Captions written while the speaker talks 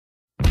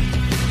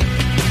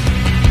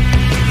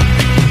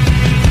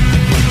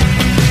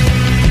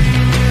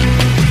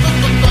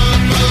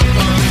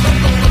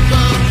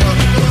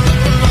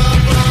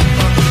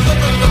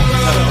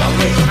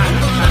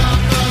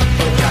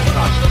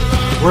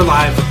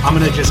I'm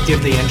going to just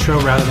give the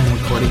intro rather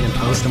than recording in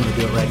post. I'm going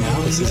to do it right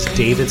now. This is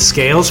David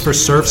Scales for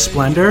Surf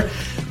Splendor.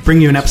 Bring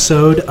you an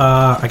episode,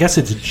 I guess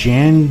it's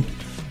June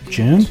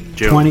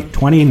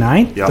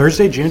 29th, yep.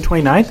 Thursday, June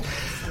 29th.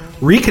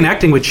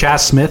 Reconnecting with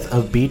Chaz Smith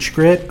of Beach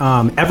Grit.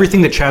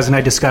 Everything that Chaz and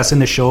I discuss in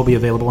the show will be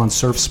available on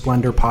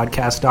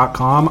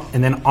surfsplendorpodcast.com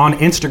and then on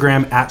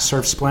Instagram at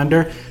Surf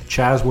Splendor.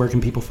 Chaz, where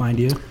can people find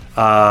you?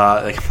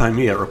 They can find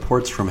me at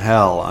Reports from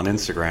Hell on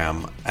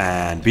Instagram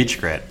and Beach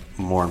Grit,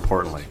 more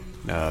importantly.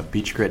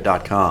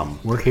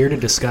 Beachgrit.com. We're here to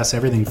discuss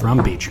everything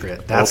from Beach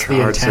Grit. That's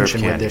the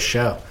intention with this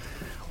show.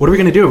 What are we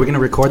going to do? Are we going to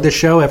record this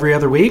show every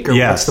other week, or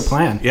what's the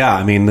plan? Yeah,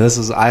 I mean,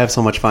 I have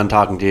so much fun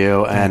talking to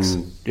you, and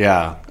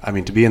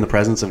to be in the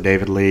presence of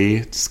David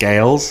Lee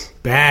Scales,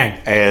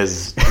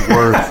 is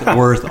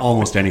worth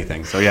almost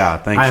anything. So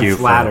thank you.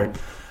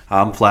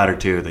 I'm flattered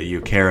too that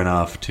you care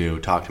enough to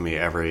talk to me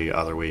every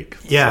other week.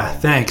 Yeah,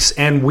 thanks.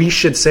 And we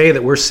should say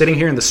that we're sitting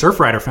here in the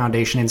Surfrider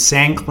Foundation in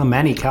San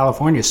Clemente,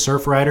 California,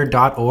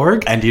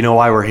 surfrider.org. And do you know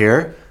why we're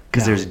here?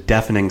 Because there's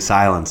deafening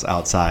silence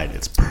outside.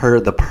 It's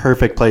the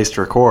perfect place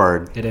to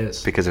record. It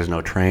is. Because there's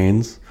no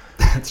trains.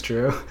 That's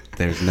true.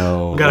 There's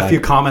no... We got a few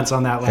comments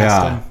on that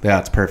last time. Yeah,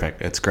 it's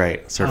perfect. It's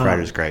great.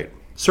 Surfrider's great.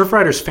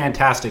 Surfrider's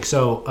fantastic.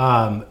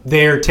 So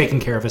they're taking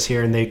care of us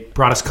here, and they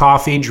brought us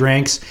coffee,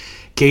 drinks,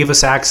 gave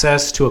us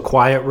access to a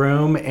quiet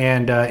room,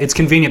 and it's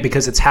convenient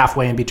because it's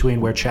halfway in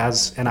between where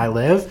Chaz and I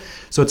live,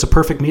 so it's a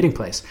perfect meeting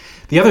place.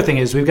 The other thing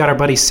is we've got our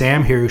buddy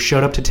Sam here who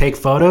showed up to take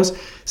photos.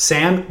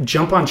 Sam,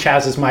 jump on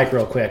Chaz's mic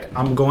real quick.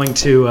 I'm going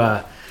to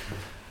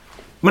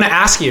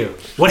ask you,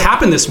 what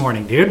happened this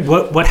morning, dude?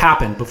 What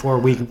happened before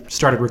we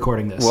started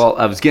recording this? Well,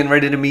 I was getting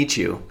ready to meet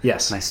you.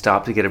 Yes. And I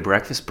stopped to get a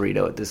breakfast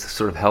burrito at this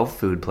sort of health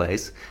food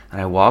place, and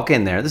I walk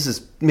in there. This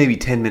is maybe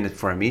 10 minutes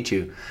before I meet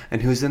you.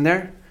 And who's in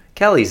there?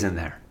 Kelly's in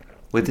there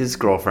with his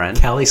girlfriend.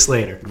 Kelly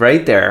Slater.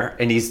 Right there.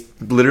 And he's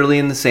literally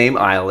in the same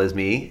aisle as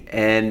me.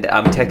 And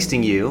I'm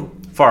texting you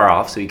far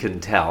off so you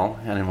couldn't tell.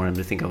 I didn't want him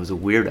to think I was a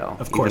weirdo.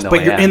 Of course.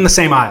 But you're in the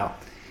same aisle.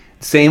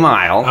 Same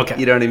aisle. Okay.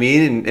 You know what I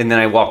mean? And then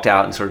I walked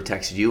out and sort of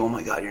texted you, oh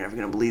my God, you're never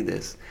going to believe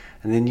this.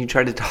 And then you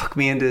tried to talk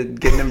me into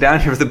getting him down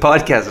here for the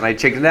podcast, and I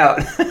checked it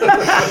out.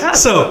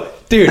 So,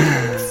 dude,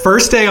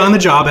 first day on the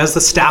job as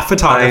the staff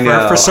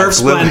photographer for Surf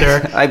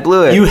Splendor. I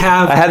blew it. You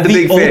have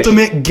the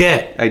ultimate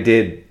get. I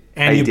did.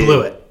 And you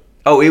blew it.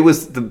 Oh, it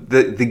was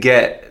the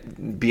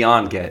get,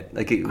 beyond get.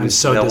 Like it was I'm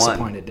so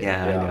disappointed, dude.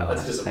 Yeah, I know.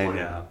 That's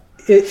disappointing.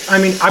 It's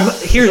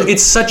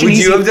such an Would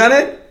easy... you have done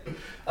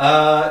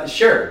it?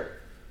 Sure.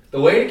 The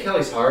way to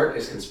Kelly's heart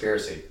is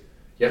conspiracy.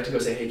 You have to go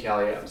say, hey,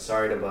 Kelly, I'm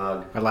sorry to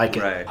bug. I like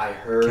it. Right. I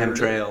heard...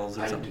 Chemtrails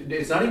or something.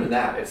 It's not even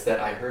that. It's that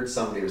I heard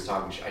somebody was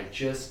talking... I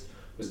just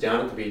was down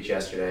at the beach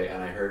yesterday,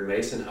 and I heard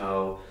Mason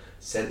Ho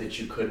said that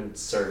you couldn't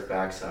surf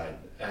backside.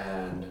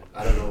 And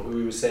I don't know who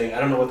he was saying. I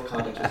don't know what the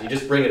context was. You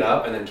just bring it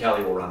up, and then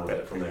Kelly will run with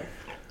it from there.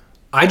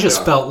 I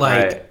just felt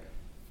like...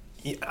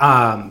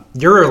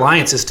 your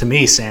alliance is to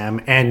me,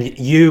 Sam, and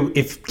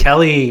if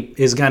Kelly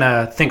is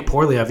gonna think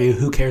poorly of you,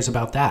 who cares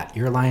about that?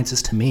 Your alliance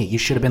is to me. You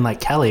should have been like,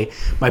 Kelly,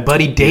 my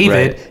buddy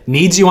David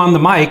needs you on the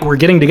mic. We're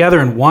getting together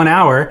in 1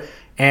 hour,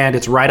 and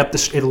it's right up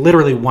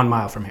literally 1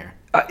 mile from here.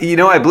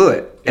 I blew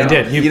it. You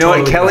did. You know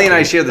what? Kelly and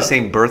I share the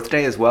same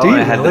birthday as well. Do you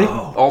and I had really? the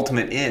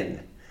ultimate in.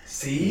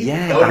 See?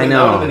 Yeah, I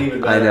know.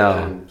 I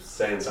know.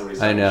 Saying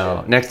somebody's I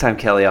know. Shit. Next time,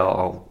 Kelly,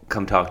 I'll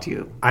come talk to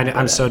you.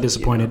 I'm so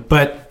disappointed. Yeah.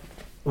 But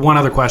one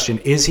other question: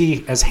 is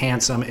he as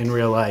handsome in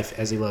real life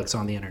as he looks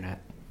on the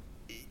internet?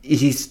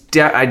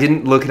 I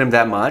didn't look at him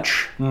that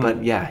much,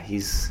 but yeah,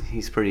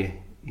 he's pretty.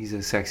 He's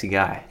a sexy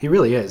guy. He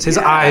really is. His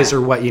eyes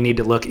are what you need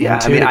to look into.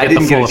 I mean, I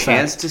didn't get a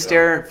chance effect. to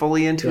stare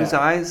fully into his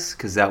eyes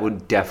because that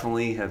would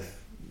definitely have,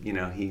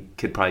 he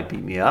could probably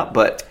beat me up.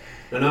 But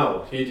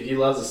no, he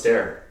loves to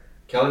stare.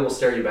 Kelly will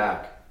stare you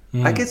back.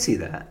 I could see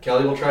that.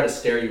 Kelly will try to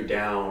stare you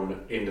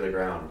down into the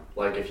ground.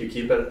 Like if you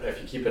keep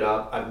it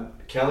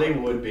up, Kelly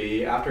would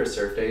be after his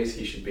surf days.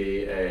 He should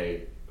be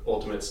a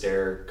ultimate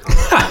stare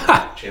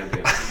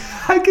champion.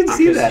 I can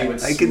see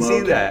that. I can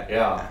see that.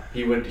 Yeah,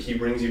 he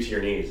brings you to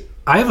your knees.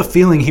 I have a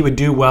feeling he would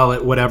do well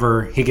at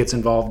whatever he gets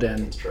involved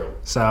in. That's true.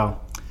 So,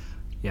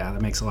 yeah, that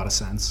makes a lot of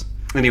sense.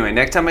 Anyway,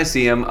 next time I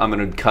see him, I'm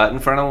going to cut in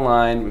front of the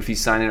line if he's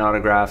signing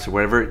autographs or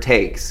whatever it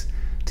takes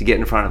to get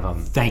in front of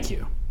him. Thank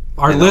you.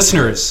 Our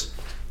listeners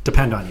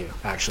depend on you,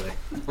 actually.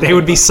 They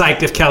would be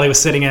psyched if Kelly was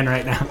sitting in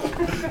right now.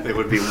 They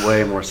would be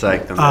way more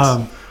psyched than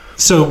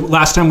this. So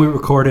last time we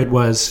recorded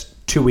was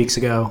 2 weeks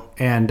ago,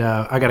 and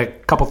I got a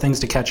couple things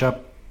to catch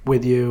up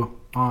with you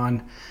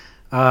on.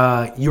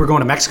 You were going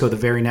to Mexico the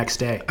very next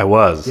day. I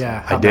was.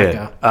 Yeah, I did.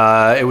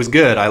 It was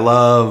good. I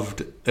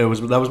loved it. That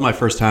was my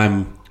first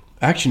time.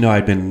 Actually, no,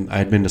 I'd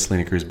been to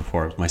Salina Cruz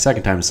before. It was my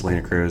second time to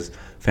Salina Cruz.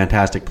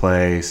 Fantastic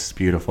place,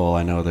 beautiful.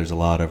 I know there's a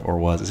lot of,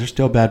 is there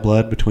still bad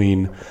blood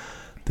between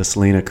the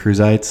Salina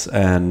Cruzites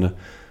and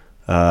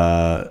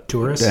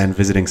tourists and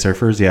visiting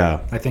surfers? Yeah,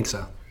 I think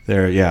so.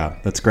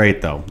 That's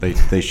great though.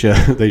 They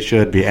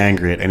should be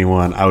angry at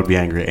anyone. I would be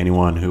angry at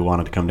anyone who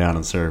wanted to come down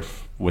and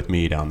surf with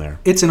me down there.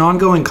 It's an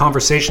ongoing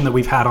conversation that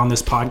we've had on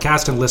this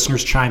podcast, and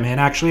listeners chime in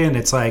actually, and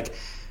it's like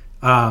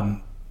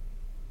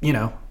you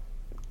know,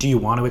 do you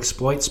want to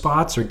exploit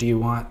spots or do you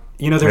want,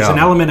 there's Yeah. an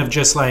element of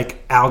just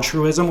like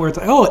altruism where it's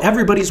like, oh,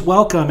 everybody's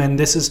welcome and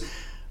this is,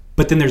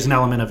 but then there's an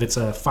element of it's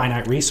a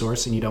finite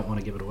resource and you don't want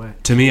to give it away.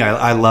 To me,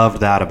 I loved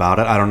that about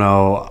it. I don't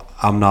know.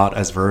 I'm not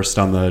as versed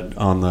on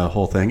the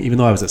whole thing, even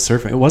though I was at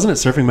Surfing. It wasn't at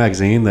Surfing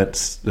Magazine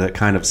that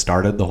kind of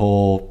started the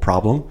whole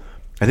problem.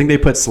 I think they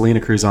put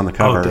Selena Cruz on the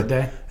cover. Oh, did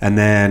they? And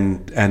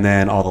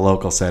then all the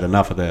locals said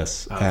enough of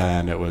this,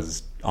 and it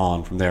was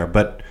on from there.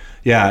 But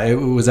yeah, it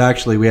was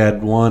actually, we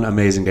had one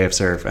amazing day of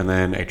surf, and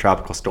then a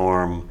tropical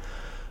storm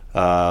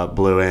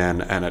blew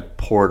in, and it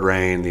poured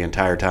rain the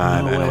entire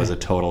time, No and way. it was a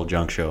total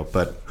junk show.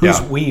 But Who's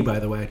yeah. we, by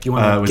the way? Do you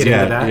want to It was, get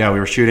into that? Yeah, we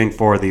were shooting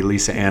for the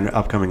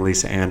upcoming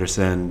Lisa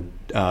Anderson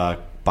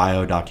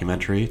bio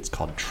documentary. It's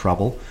called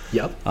Trouble.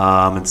 Yep.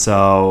 And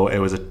so it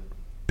was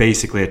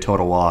basically a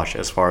total wash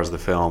as far as the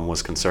film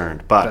was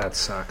concerned. But That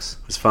sucks.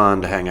 it was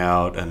fun to hang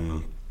out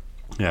and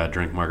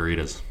drink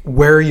margaritas.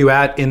 Where are you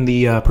at in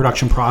the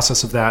production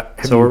process of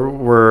that? So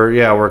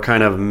we're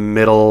kind of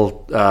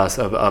middle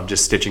of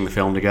just stitching the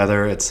film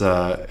together. It's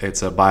a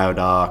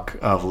biodoc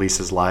of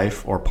Lisa's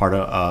life, or part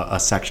of a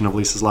section of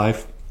Lisa's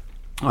life,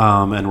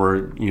 and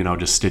we're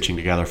just stitching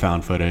together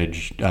found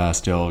footage,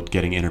 still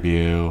getting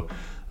interview,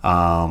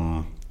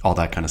 all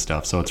that kind of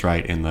stuff. So it's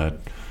right in the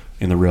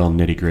real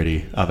nitty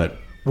gritty of it.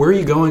 Where are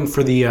you going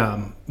for the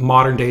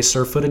modern day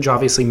surf footage?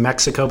 Obviously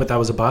Mexico, but that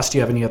was a bust. Do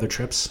you have any other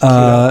trips?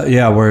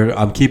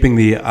 I'm keeping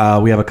we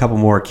have a couple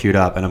more queued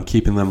up, and I'm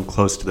keeping them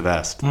close to the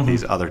vest.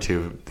 These other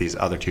two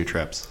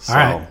trips. So, All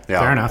right,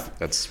 fair enough.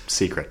 That's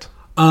secret.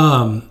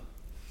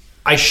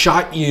 I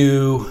shot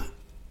you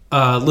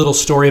a little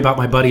story about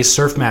my buddy's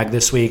surf mag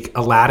this week,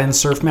 Aladdin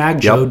Surf Mag,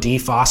 Joe D.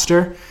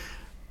 Foster.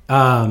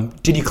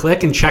 Did you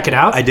click and check it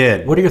out? I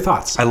did. What are your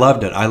thoughts? I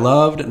loved it. I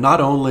loved not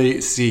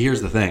only,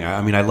 here's the thing.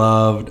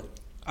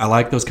 I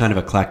like those kind of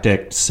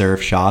eclectic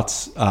surf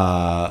shots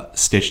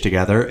stitched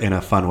together in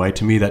a fun way.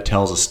 To me, that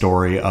tells a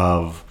story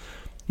of,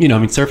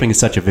 surfing is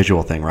such a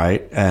visual thing,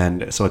 right?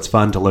 And so it's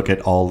fun to look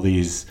at all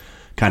these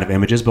kind of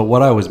images. But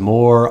what I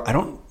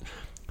don't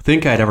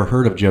think I'd ever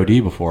heard of Joe D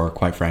before,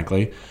 quite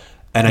frankly.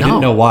 And I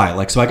didn't know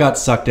why. So I got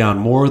sucked down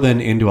more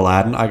than into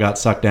Aladdin. I got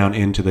sucked down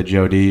into the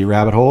Joe D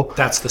rabbit hole.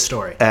 That's the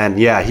story. And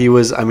yeah,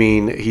 he's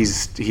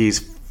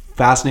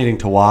fascinating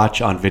to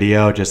watch on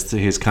video. Just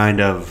his kind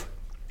of,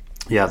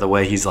 the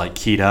way he's like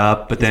keyed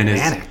up, but then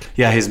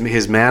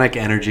his manic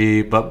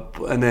energy.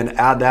 And then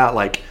add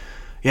that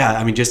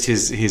just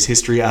his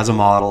history as a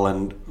model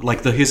and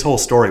his whole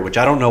story, which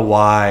I don't know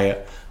why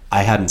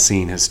I hadn't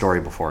seen his story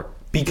before.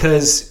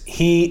 Because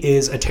he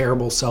is a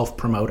terrible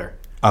self-promoter.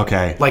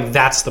 Okay.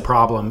 That's the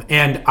problem.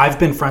 And I've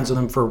been friends with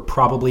him for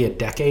probably a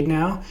decade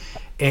now.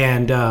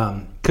 And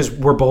because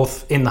we're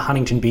both in the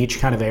Huntington Beach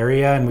kind of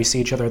area and we see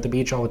each other at the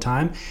beach all the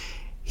time.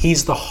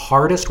 He's the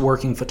hardest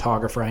working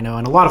photographer I know.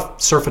 And a lot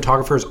of surf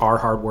photographers are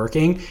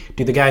hardworking.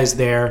 Dude, the guy's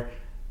there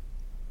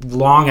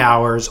long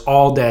hours,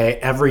 all day,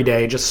 every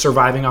day, just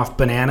surviving off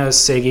bananas,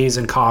 ciggies,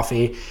 and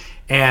coffee.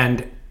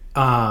 And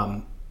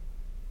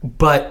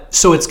but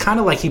so it's kind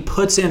of like he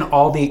puts in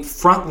all the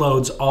front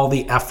loads, all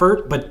the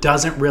effort, but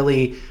doesn't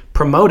really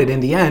promote it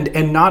in the end.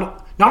 And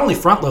not only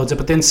front loads it,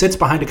 but then sits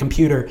behind a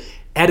computer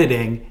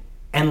editing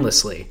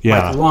endlessly.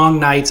 Yeah. Long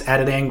nights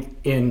editing,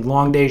 in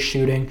long days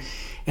shooting,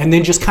 and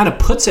then just kind of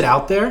puts it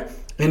out there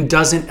and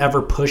doesn't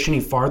ever push any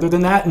farther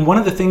than that. And one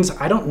of the things,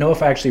 I don't know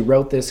if I actually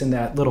wrote this in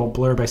that little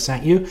blurb I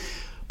sent you,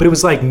 but it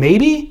was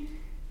maybe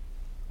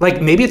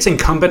it's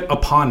incumbent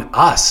upon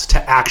us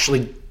to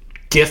actually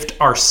gift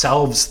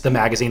ourselves the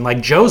magazine.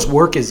 Joe's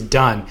work is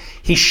done.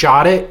 He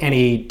shot it and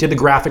he did the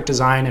graphic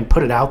design and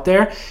put it out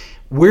there.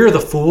 We're the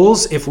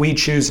fools if we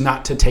choose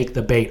not to take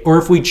the bait, or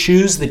if we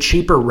choose the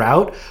cheaper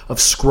route of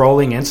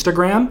scrolling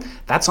Instagram.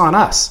 That's on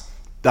us.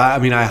 I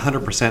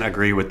 100%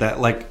 agree with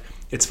that.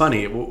 It's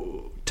funny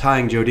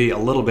tying Joe D a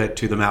little bit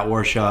to the Matt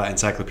Warshaw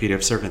Encyclopedia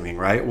of Surfing thing,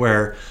 right?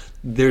 Where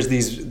there's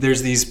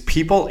these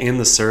people in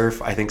the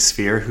surf, I think,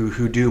 sphere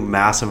who do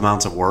massive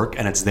amounts of work,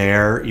 and it's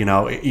there,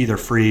 either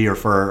free or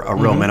for a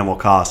real minimal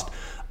cost.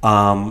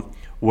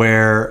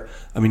 Where,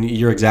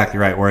 you're exactly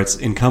right, where it's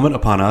incumbent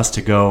upon us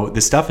to go,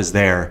 this stuff is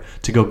there,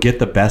 to go get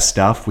the best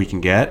stuff we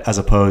can get, as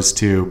opposed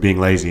to being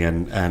lazy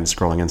and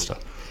scrolling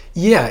Insta.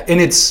 Yeah,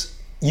 and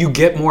you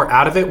get more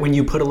out of it when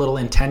you put a little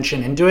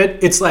intention into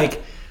it. It's I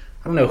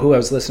don't know who I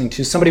was listening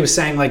to. Somebody was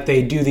saying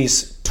they do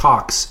these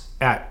talks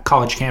at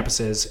college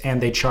campuses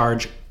and they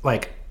charge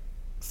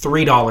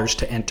 $3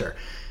 to enter.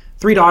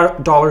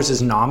 $3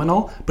 is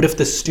nominal, but if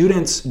the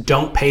students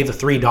don't pay the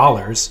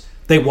 $3,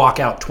 they walk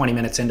out 20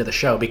 minutes into the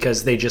show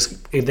because they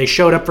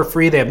showed up for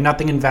free, they have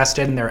nothing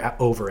invested, and they're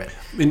over it.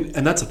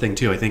 And that's the thing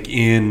too. I think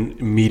in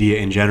media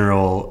in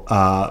general,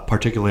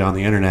 particularly on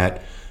the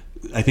internet,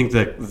 I think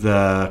that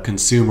the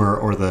consumer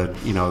or the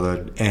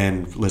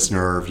end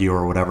listener or viewer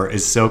or whatever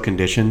is so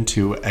conditioned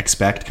to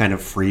expect kind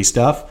of free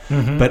stuff.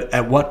 Mm-hmm. But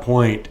at what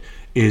point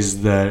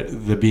is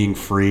the being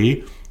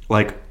free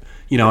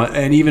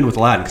and even with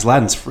Aladdin,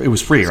 because it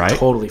was free, right?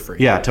 Totally free.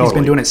 Yeah, totally. He's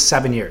been doing it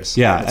 7 years.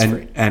 Yeah,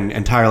 and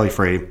entirely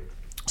free.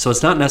 So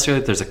it's not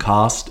necessarily that there's a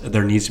cost.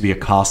 There needs to be a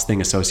cost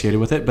thing associated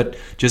with it, but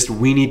just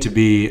we need to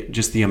be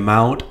just the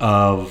amount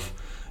of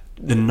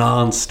the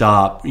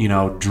nonstop,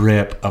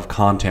 drip of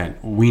content.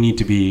 We need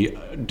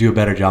to do a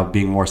better job of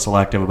being more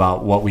selective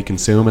about what we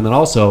consume, and then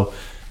also,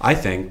 I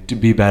think, to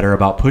be better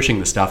about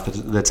pushing the stuff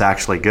that's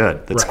actually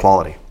good, that's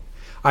quality.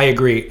 I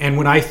agree. And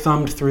when I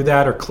thumbed through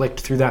that or clicked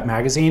through that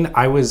magazine,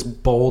 I was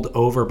bowled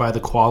over by the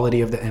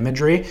quality of the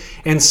imagery,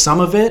 and some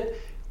of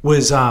it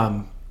was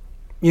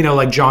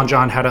like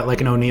John had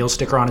an O'Neill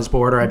sticker on his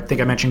board, or I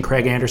think I mentioned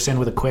Craig Anderson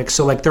with a quick.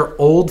 So like they're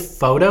old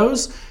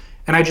photos.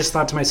 And I just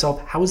thought to myself,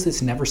 how has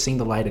this never seen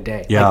the light of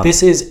day? Yeah. Like,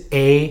 this is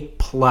A+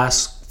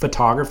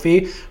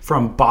 photography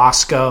from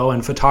Bosco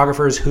and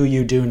photographers who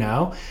you do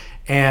know.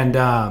 And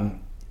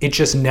it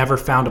just never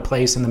found a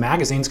place in the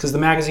magazines because the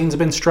magazines have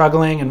been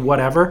struggling and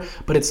whatever.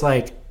 But it's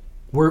like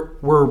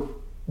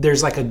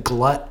there's like a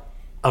glut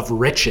of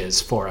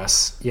riches for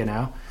us,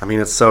 I mean,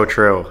 it's so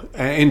true.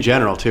 In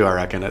general, too, I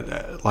reckon.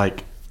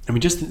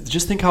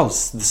 Just think how the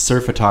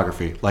surf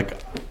photography, like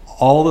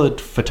all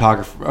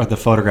the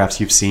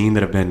photographs you've seen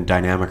that have been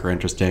dynamic or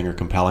interesting or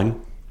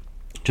compelling.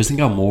 Just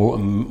think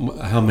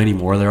how many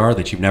more there are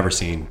that you've never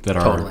seen that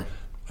are. Totally.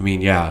 I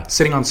mean, yeah.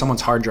 Sitting on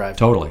someone's hard drive.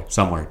 Totally,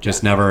 somewhere.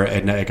 Just never.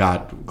 It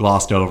got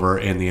glossed over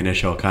in the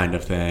initial kind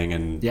of thing,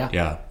 and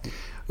yeah.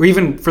 Or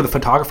even for the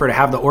photographer to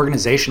have the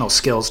organizational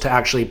skills to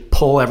actually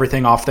pull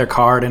everything off their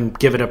card and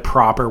give it a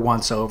proper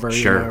once over,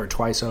 or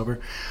twice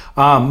over.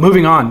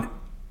 Moving on.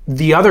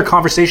 The other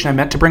conversation I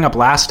meant to bring up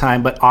last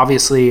time, but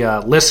obviously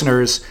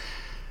listeners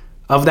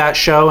of that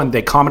show, and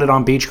they commented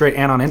on Beach Grit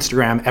and on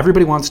Instagram,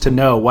 everybody wants to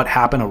know what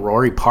happened to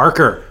Rory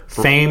Parker,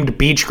 famed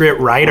Beach Grit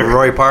writer.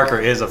 Rory Parker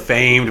is a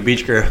famed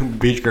Beach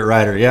Grit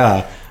writer,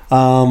 yeah.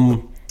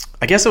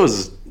 I guess it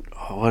was,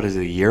 a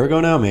year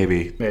ago now,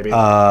 maybe.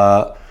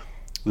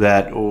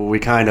 That we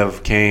kind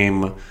of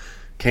came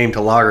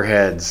to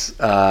loggerheads,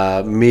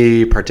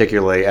 me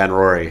particularly and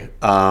Rory.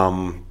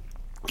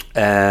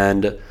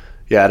 And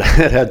yeah,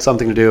 it had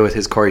something to do with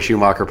his Corey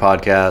Schumacher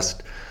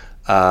podcast,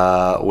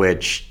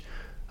 which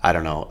I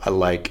don't know. I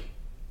like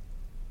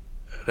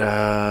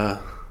how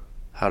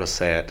to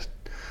say it.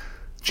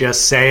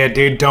 Just say it,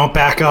 dude. Don't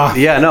back off.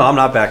 Yeah, no, I'm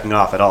not backing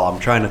off at all.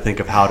 I'm trying to think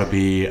of how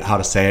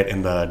to say it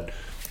in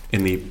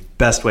the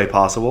best way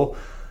possible.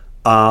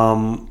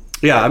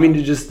 Yeah, I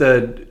mean, just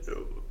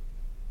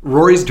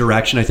Rory's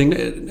direction, I think,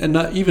 and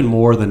not even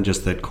more than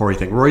just the Corey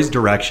thing. Rory's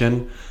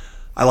direction,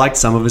 I liked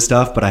some of his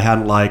stuff, but I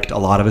hadn't liked a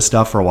lot of his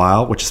stuff for a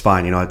while, which is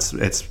fine.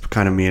 It's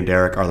kind of me and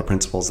Derek are the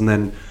principals. And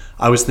then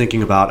I was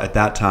thinking about, at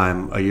that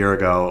time, a year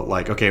ago,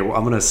 like, okay, well,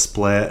 I'm going to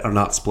split, or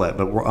not split,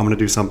 but I'm going to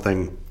do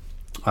something,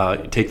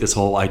 take this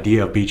whole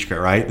idea of Beach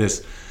Grit, right?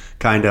 This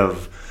kind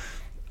of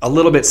a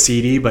little bit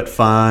seedy but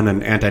fun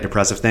and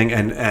antidepressive thing,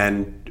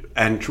 and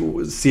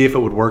see if it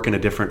would work in a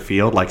different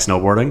field like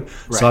snowboarding.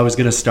 Right. So I was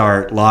going to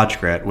start Lodge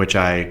Grit, which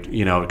I,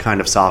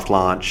 kind of soft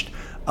launched.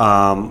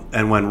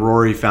 And when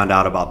Rory found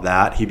out about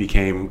that, he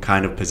became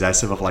kind of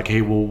possessive of like,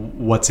 hey, well,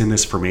 what's in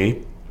this for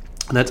me?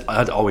 And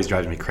that always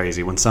drives me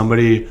crazy. When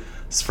somebody's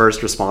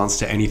first response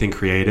to anything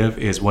creative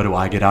is, what do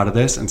I get out of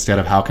this, instead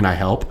of how can I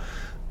help?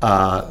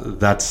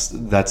 That's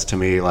to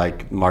me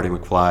like Marty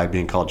McFly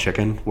being called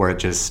chicken, where it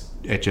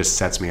just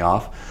sets me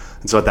off.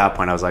 And so at that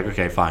point I was like,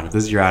 okay, fine. If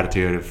this is your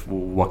attitude, if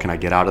what can I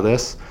get out of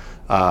this?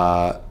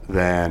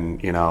 Then,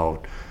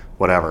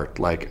 whatever.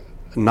 Like,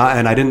 not,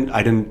 and I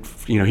didn't,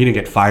 he didn't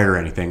get fired or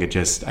anything. It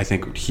just, I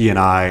think he and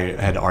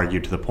I had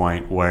argued to the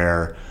point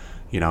where,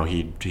 he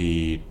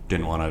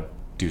didn't want to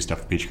do stuff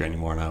with Beach Grit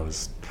anymore. And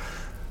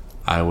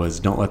I was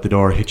don't let the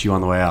door hit you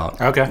on the way out.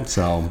 Okay.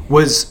 So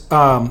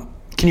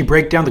can you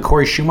break down the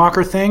Corey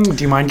Schumacher thing?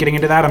 Do you mind getting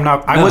into that?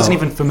 I wasn't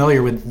even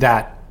familiar with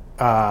that.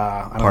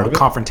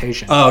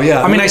 Confrontation. Oh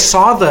yeah. I mean, I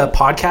saw the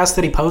podcast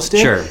that he posted,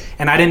 sure,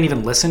 and I didn't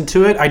even listen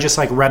to it. I just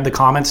read the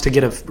comments to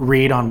get a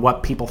read on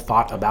what people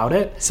thought about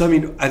it. So I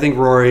mean, I think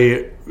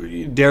Rory,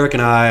 Derek,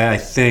 and I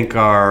think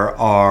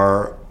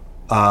are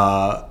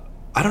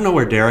I don't know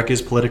where Derek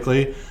is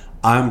politically.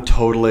 I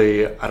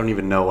don't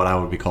even know what I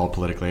would be called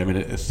politically. I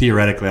mean,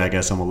 theoretically, I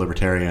guess I'm a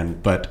libertarian,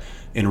 but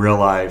in real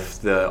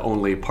life, the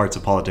only parts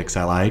of politics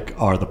I like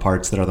are the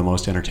parts that are the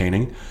most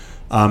entertaining.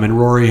 And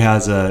Rory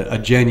has a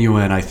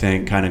genuine, I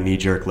think, kind of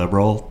knee-jerk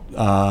liberal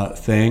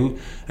thing.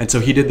 And so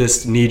he did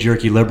this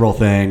knee-jerky liberal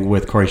thing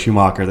with Corey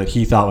Schumacher that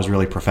he thought was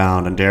really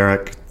profound. And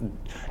Derek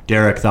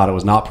thought it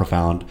was not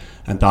profound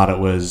and thought it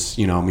was,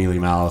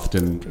 mealy-mouthed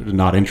and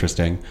not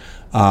interesting.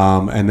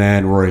 And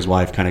then Rory's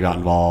wife kind of got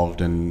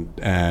involved, and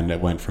it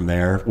went from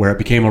there, where it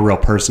became a real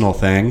personal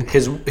thing.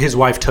 His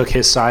wife took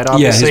his side,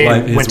 obviously,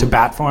 and went to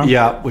bat for him.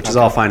 Yeah, which is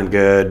all fine and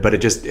good, but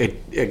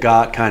it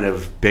got kind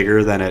of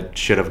bigger than it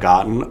should have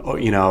gotten.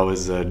 It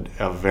was a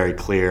very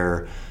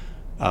clear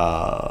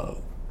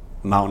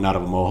mountain out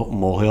of a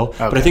molehill.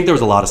 Okay. But I think there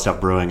was a lot of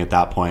stuff brewing at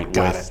that point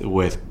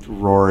with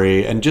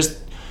Rory, and just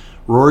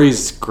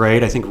Rory's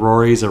great. I think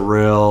Rory's a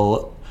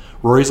lot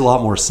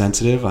more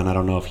sensitive, and I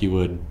don't know if he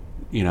would.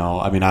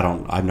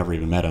 I've never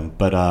even met him,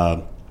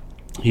 but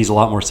he's a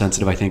lot more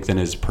sensitive, I think, than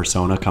his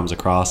persona comes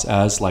across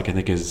as. Like, I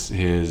think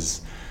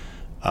his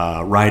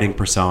writing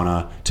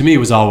persona. To me, it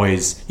was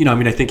always, you know, I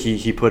mean, I think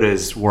he wore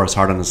his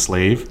heart on his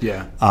sleeve.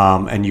 Yeah.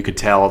 And you could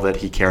tell that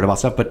he cared about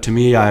stuff. But to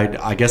me,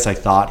 I guess I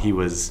thought he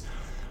was,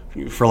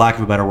 for lack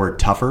of a better word,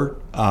 tougher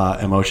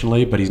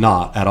emotionally, but he's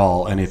not at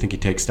all. And I think he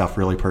takes stuff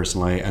really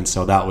personally. And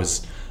so that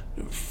was,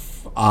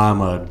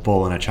 I'm a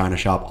bull in a china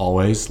shop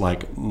always.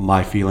 Like,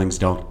 my feelings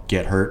don't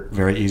get hurt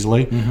very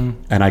easily. Mm-hmm.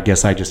 And I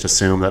guess I just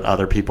assume that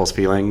other people's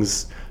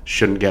feelings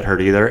shouldn't get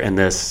hurt either in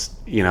this,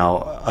 you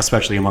know,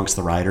 especially amongst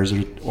the riders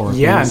or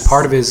yeah, things. and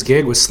part of his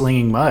gig was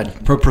slinging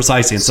mud.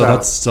 Precisely. And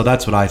so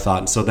that's what I thought.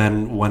 And so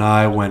then when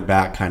I went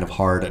back kind of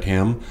hard at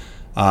him,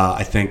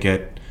 I think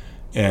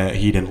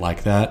he didn't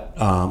like that,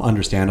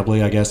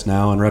 understandably, I guess,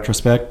 now in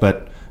retrospect.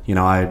 But, you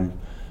know,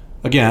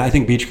 I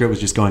think Beach Grit was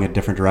just going a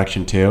different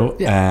direction too.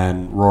 Yeah.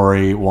 And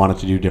Rory wanted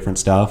to do different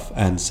stuff.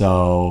 And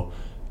so,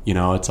 you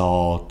know, it's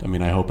all, I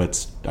mean, I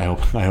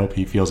hope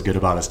he feels good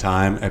about his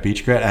time at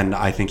Beach Grit. And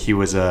I think he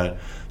was a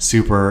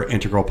super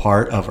integral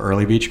part of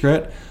early Beach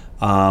Grit.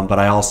 But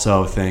I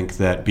also think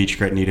that Beach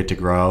Grit needed to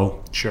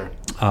grow. Sure.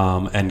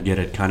 And get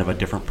a kind of a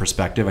different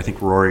perspective. I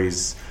think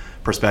Rory's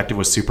perspective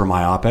was super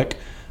myopic.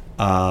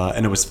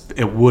 And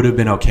it would have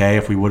been okay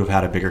if we would have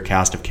had a bigger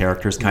cast of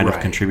characters kind of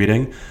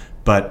contributing.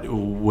 But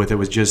when it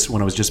was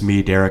just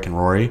me, Derek, and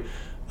Rory,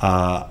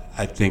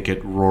 I think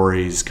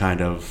Rory's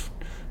kind of,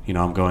 you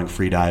know, I'm going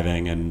free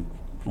diving and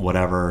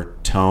whatever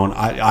tone.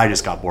 I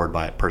just got bored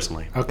by it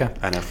personally. Okay.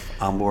 And if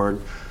I'm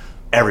bored,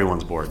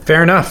 everyone's bored.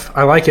 Fair enough.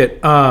 I like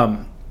it.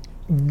 That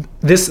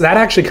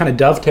actually kind of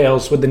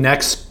dovetails with the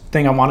next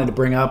thing I wanted to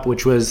bring up,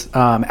 which was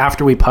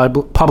after we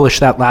published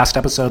that last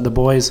episode, the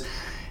boys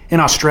in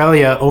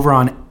Australia over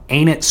on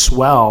Ain't It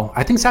Swell.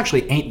 I think it's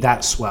actually Ain't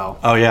That Swell.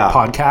 Oh, yeah.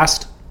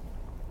 Podcast.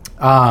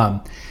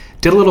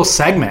 Did a little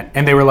segment,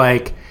 and they were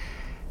like,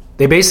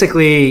 they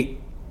basically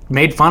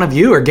made fun of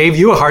you or gave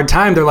you a hard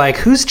time. They're like,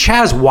 who's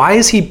Chaz? Why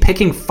is he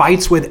picking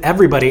fights with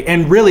everybody?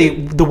 And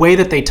really, the way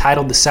that they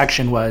titled the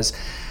section was,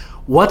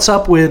 what's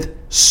up with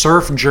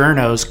surf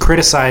journos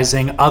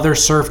criticizing other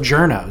surf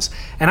journos?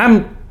 And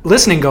I'm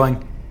listening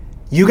going,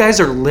 you guys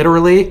are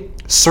literally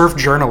surf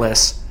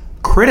journalists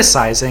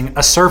criticizing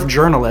a surf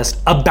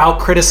journalist about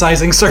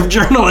criticizing surf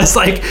journalists.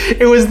 Like,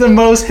 it was the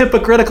most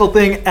hypocritical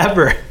thing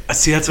ever.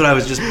 See, that's what I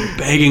was just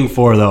begging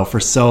for, though, for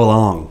so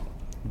long.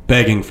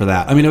 Begging for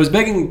that. I mean, it was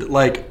begging,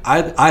 like,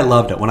 I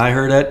loved it. When I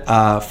heard it,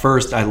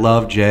 first, I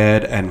love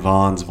Jed and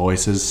Vaughn's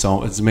voices,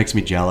 so it makes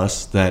me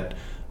jealous that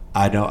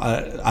I don't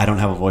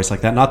have a voice like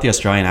that. Not the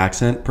Australian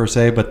accent, per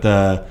se, but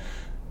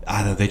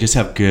they just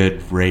have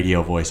good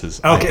radio voices.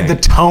 Okay, the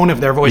tone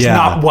of their voice,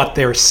 not what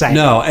they're saying.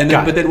 No,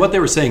 but then what they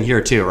were saying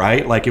here too,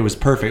 right? Like, it was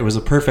perfect. It was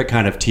a perfect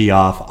kind of tee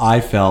off,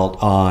 I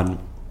felt, on,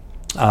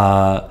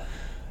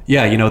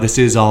 you know, this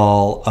is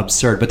all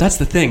absurd. But that's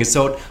the thing.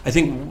 So I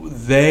think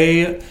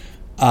they,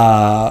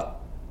 part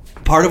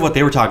of what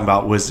they were talking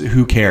about was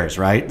who cares,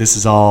 right? This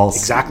is all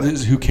exactly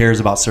who cares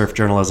about surf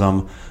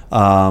journalism,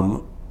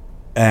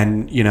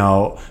 and you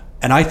know.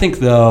 And I think,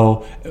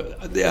 though,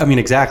 I mean,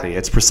 exactly,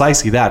 it's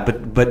precisely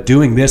that. But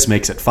doing this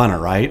makes it funner,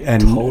 right?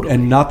 And totally.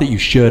 And not that you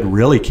should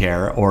really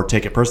care or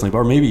take it personally,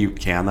 or maybe you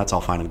can. That's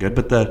all fine and good.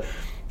 But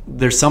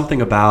there's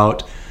something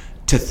about,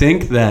 to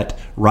think that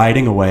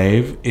riding a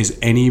wave is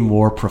any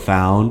more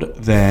profound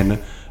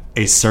than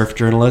a surf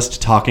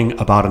journalist talking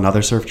about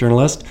another surf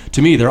journalist.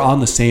 To me, they're on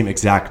the same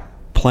exact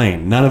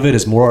plane. None of it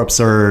is more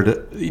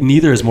absurd.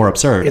 Neither is more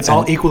absurd. It's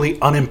all equally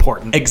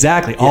unimportant.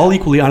 Exactly. Yeah. All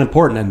equally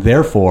unimportant, and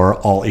therefore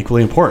all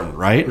equally important,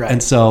 right?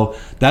 And so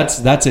that's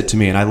it to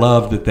me. And I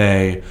love that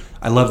they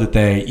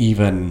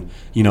even,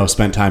 you know,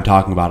 spent time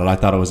talking about it. I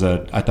thought it was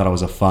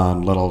a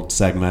fun little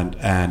segment.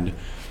 And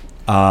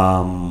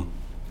but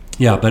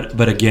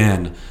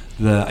again,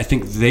 I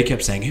think they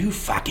kept saying, who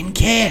fucking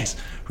cares?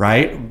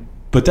 Right?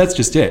 But that's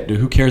just it.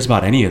 Who cares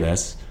about any of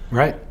this?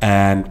 Right.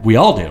 And we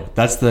all do.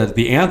 That's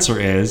the answer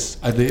is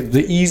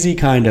the easy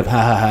kind of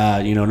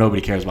you know,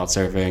 nobody cares about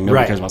surfing,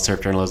 nobody cares about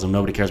surf journalism,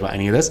 nobody cares about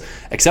any of this,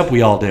 except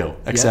we all do.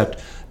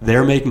 Except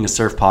they're making a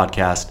surf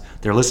podcast,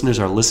 their listeners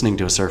are listening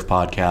to a surf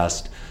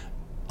podcast,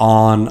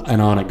 on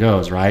and on it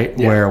goes, right?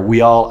 Yeah. Where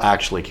we all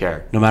actually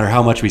care. No matter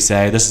how much we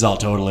say, this is all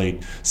totally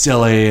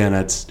silly and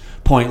it's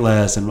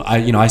pointless, and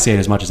I say it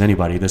as much as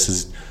anybody. This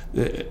is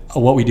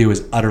what we do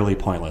is utterly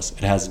pointless.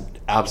 It has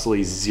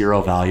absolutely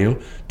zero value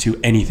to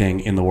anything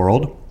in the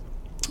world,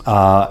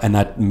 and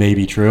that may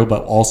be true,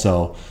 but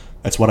also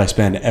that's what I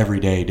spend every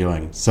day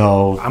doing.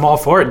 So I'm all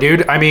for it,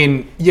 dude. I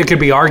mean, it could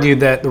be argued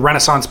that the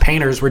Renaissance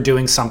painters were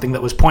doing something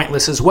that was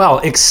pointless as well,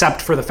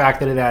 except for the fact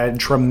that it added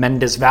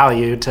tremendous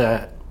value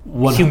to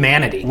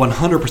humanity.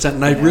 100%,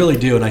 and I really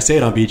do, and I say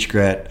it on Beach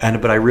Grit,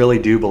 but I really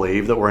do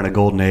believe that we're in a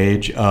golden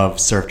age of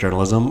surf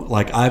journalism.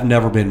 Like, I've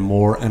never been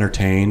more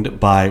entertained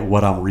by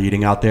what I'm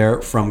reading out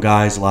there from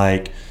guys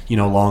like, you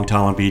know, Long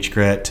Tom on Beach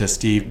Grit to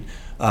Steve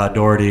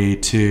Doherty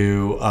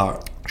to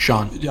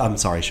Sean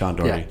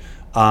Doherty,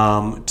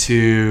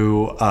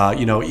 to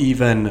you know,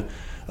 even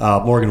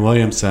Morgan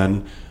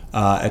Williamson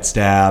at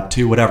Stab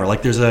to whatever.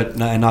 Like there's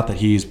not that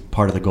he's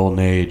part of the golden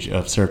age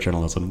of surf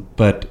journalism,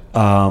 but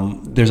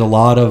there's a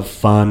lot of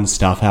fun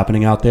stuff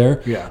happening out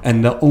there. Yeah.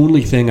 And the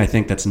only thing I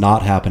think that's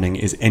not happening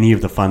is any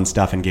of the fun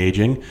stuff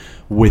engaging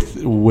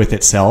with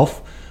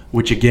itself,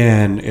 which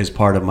again is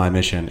part of my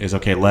mission. Is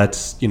okay,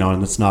 let's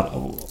and it's not,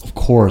 of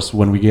course,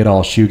 when we get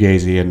all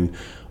shoegazy and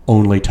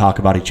only talk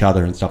about each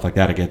other and stuff like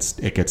that,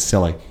 it gets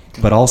silly.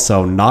 But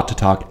also not to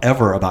talk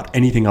ever about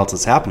anything else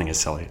that's happening is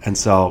silly. And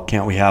so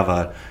can't we have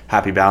a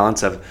happy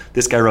balance of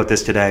this guy wrote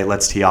this today,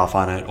 let's tee off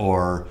on it,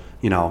 or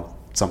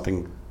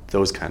something,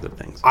 those kinds of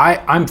things.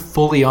 I'm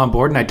fully on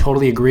board and I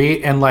totally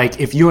agree. And like,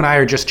 if you and I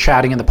are just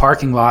chatting in the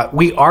parking lot,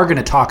 we are going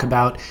to talk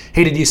about,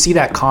 hey, did you see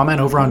that comment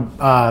over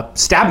on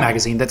Stab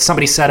Magazine that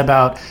somebody said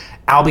about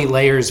Albie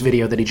Layer's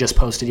video that he just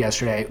posted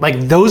yesterday? Like,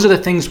 those are the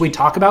things we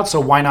talk about,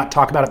 so why not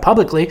talk about it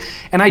publicly?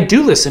 And I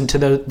do listen to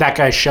that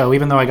guy's show,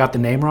 even though I got the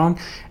name wrong.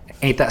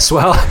 Ain't that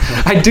swell?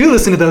 I do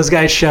listen to those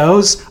guys'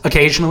 shows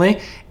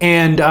occasionally,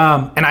 and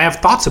I have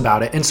thoughts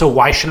about it. And so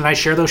why shouldn't I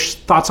share those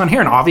thoughts on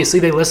here? And obviously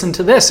they listen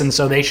to this, and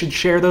so they should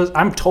share those.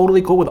 I'm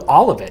totally cool with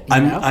all of it.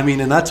 I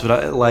mean, and that's what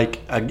I like.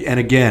 And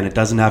again, it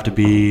doesn't have to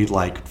be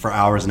like for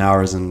hours and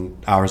hours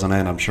and hours on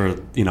end. I'm sure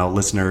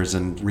listeners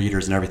and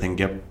readers and everything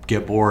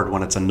get bored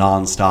when it's a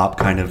nonstop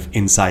kind of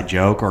inside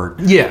joke or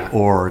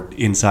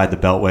inside the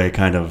Beltway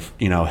kind of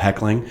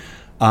heckling.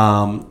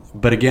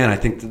 But again, I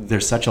think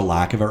there's such a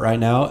lack of it right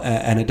now,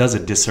 and it does a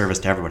disservice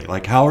to everybody.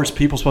 Like, how are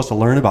people supposed to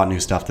learn about new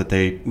stuff that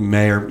they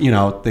may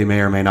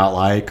or may not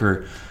like?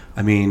 Or,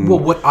 I mean, well,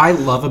 what I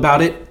love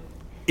about it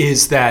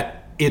is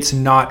that it's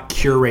not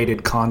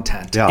curated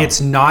content. Yeah. It's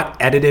not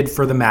edited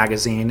for the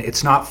magazine.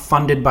 It's not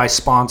funded by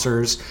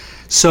sponsors.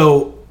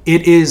 So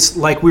it is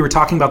like we were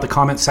talking about the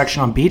comment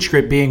section on Beach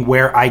Grip being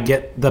where I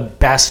get the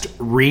best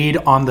read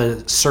on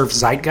the surf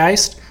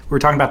zeitgeist. We were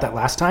talking about that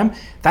last time.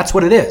 That's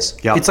what it is.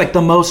 Yep. It's like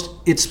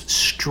it's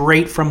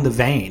straight from the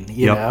vein,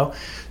 you know?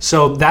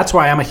 So that's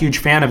why I'm a huge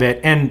fan of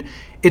it. And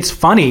it's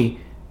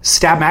funny,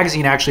 Stab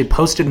Magazine actually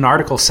posted an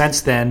article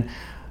since then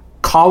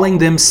calling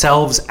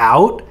themselves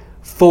out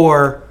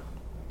for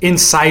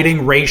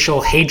inciting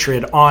racial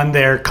hatred on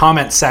their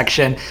comment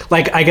section.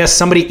 Like, I guess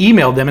somebody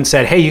emailed them and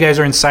said, hey, you guys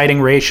are inciting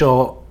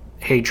racial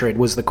hatred,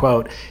 was the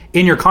quote,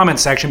 in your comment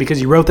section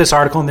because you wrote this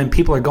article, and then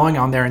people are going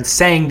on there and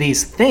saying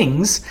these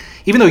things.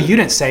 Even though you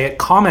didn't say it,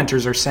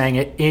 commenters are saying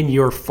it in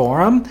your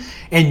forum,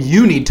 and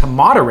you need to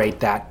moderate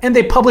that. And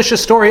they publish a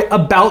story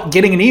about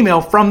getting an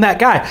email from that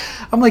guy.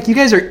 I'm like, you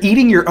guys are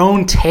eating your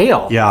own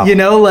tail. Yeah.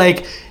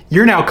 Like,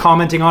 you're now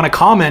commenting on a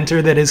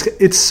commenter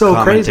it's so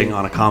crazy. Commenting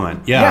on a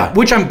comment. Yeah,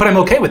 but I'm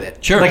okay with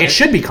it. Sure. Like, it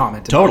should be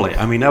commented. Totally.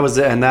 I mean,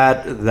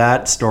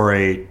 that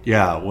story,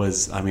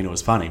 was, it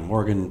was funny.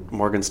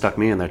 Morgan stuck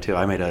me in there too.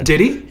 I made a... Did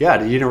he?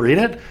 Yeah, you didn't read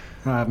it?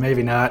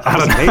 Maybe not. It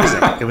was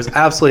amazing. It was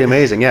absolutely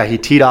amazing. Yeah, he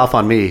teed off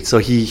on me. So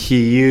he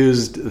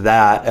used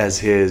that as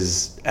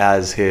his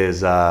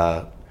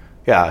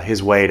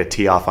way to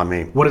tee off on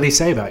me. What did he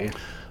say about you?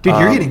 Dude,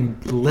 you're getting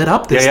lit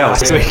up this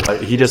last week.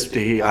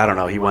 He I don't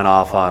know, he went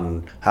off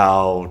on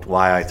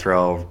why I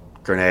throw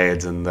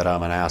grenades and that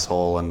I'm an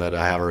asshole and that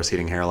I have a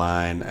receding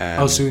hairline.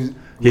 And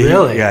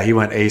really? He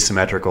went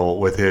asymmetrical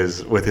with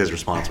his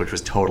response, which was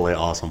totally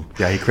awesome.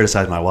 Yeah, he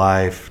criticized my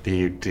wife. What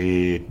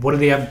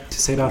did he have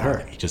to say about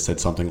her? He just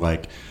said something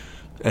like,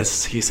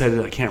 as he said,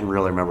 I can't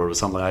really remember. It was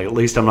something like, at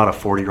least I'm not a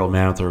 40-year-old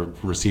man with a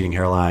receding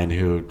hairline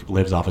who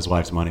lives off his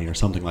wife's money or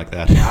something like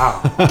that.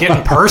 Wow,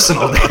 getting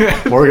personal,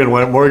 dude. Morgan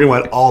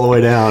went all the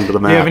way down to the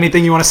map. Do you have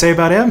anything you want to say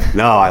about him?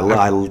 No,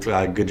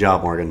 I good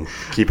job, Morgan.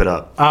 Keep it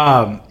up.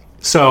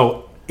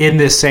 So in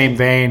this same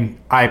vein,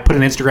 I put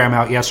an Instagram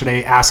out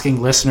yesterday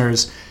asking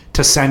listeners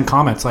to send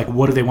comments like,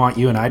 what do they want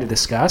you and I to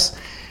discuss?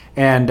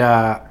 And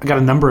I got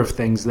a number of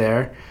things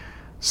there.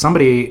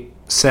 Somebody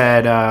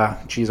said,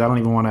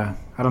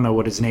 I don't know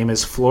what his name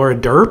is, Flora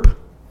Derp,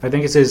 I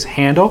think it's his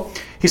handle.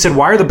 He said,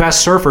 why are the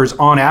best surfers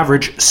on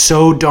average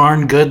so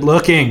darn good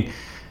looking?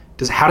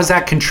 How does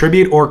that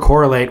contribute or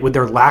correlate with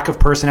their lack of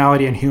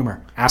personality and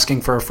humor?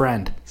 Asking for a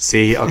friend.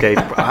 See, okay,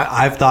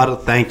 I've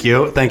thought, thank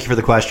you for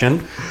the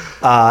question.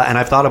 And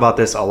I've thought about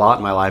this a lot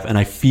in my life, and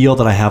I feel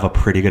that I have a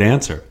pretty good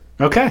answer.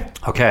 Okay.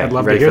 I'd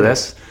love ready to hear for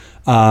this.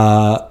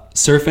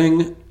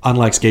 Surfing,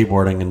 unlike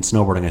skateboarding and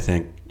snowboarding, I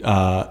think,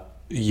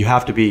 you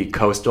have to be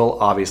coastal,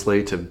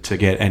 obviously, to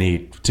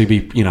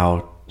be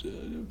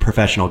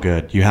professional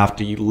good.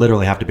 You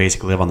literally have to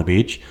basically live on the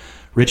beach.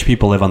 Rich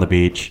people live on the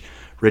beach.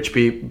 Rich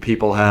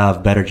people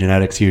have better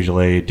genetics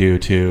usually due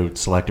to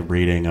selective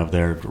breeding of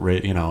their,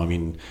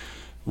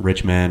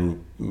 rich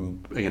men,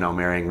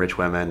 marrying rich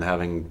women,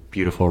 having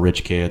beautiful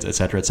rich kids, et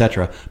cetera, et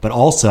cetera. But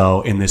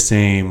also in the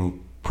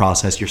same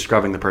process, you're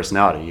scrubbing the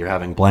personality. You're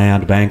having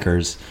bland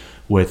bankers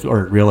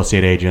or real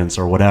estate agents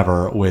or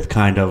whatever with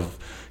kind of,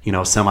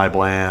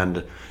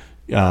 semi-bland,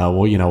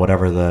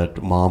 whatever the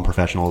mom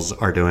professionals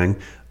are doing,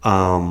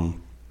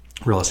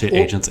 real estate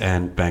agents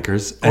and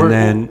bankers. Or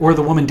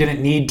the woman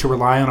didn't need to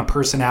rely on a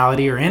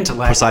personality or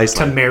intellect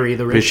precisely to marry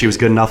the rich. Because she was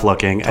good enough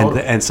looking.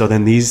 Totally. And so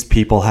then these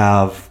people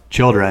have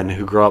children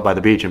who grow up by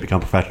the beach and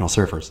become professional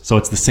surfers. So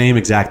it's the same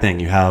exact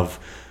thing. You have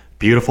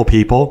beautiful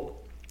people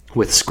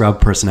with scrub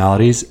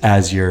personalities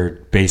as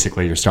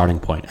basically your starting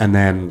point. And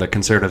then the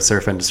conservative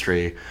surf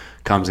industry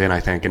comes in, I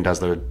think, and does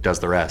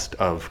the rest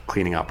of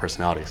cleaning out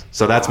personalities.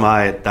 So that's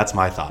my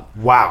thought.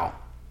 Wow.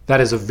 That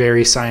is a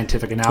very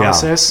scientific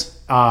analysis.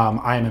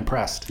 I am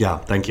impressed. Yeah,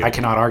 thank you. I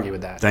cannot argue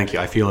with that. Thank you.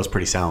 I feel it's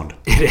pretty sound.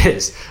 It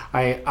is.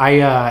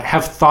 I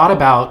have thought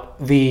about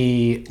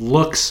the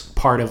looks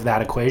part of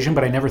that equation,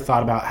 but I never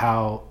thought about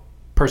how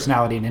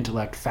personality and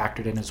intellect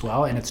factored in as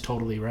well, and it's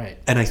totally right.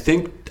 And I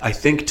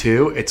think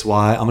too, it's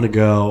why I'm going to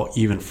go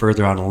even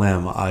further on a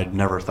limb. I'd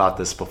never thought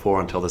this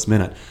before until this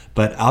minute.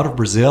 But out of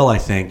Brazil, I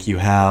think you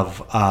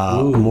have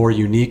more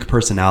unique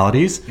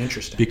personalities.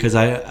 Interesting. Because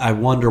I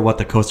wonder what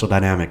the coastal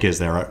dynamic is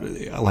there.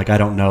 Like, I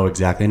don't know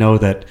exactly. I know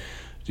that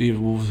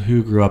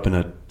somebody grew up in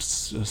a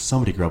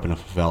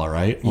favela,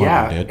 right? One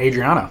of them did.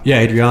 Adriano. Yeah,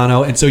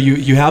 Adriano. And so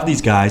you have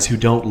these guys who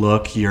don't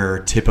look your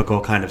typical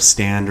kind of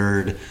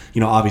standard,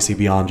 obviously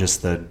beyond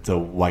just the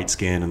white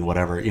skin and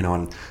whatever,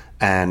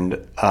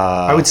 and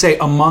I would say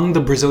among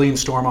the Brazilian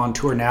Storm on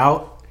tour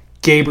now,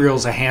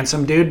 Gabriel's a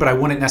handsome dude, but I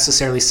wouldn't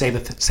necessarily say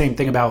the same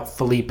thing about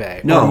Felipe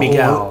or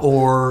Miguel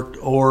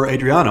or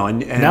Adriano.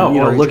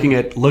 And looking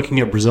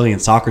at Brazilian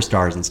soccer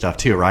stars and stuff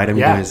too, right?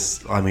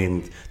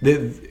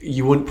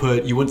 You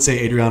wouldn't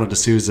say Adriano de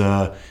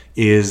Souza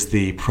is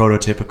the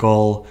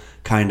prototypical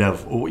kind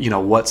of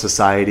what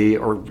society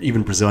or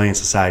even Brazilian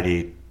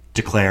society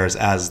declares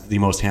as the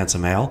most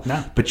handsome male.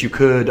 No. But you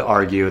could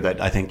argue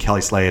that I think Kelly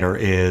Slater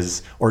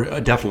is, or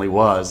definitely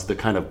was, the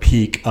kind of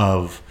peak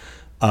of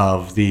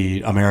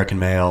the American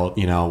male,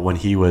 when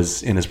he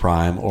was in his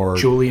prime, or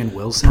Julian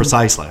Wilson.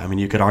 Precisely. I mean,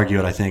 you could argue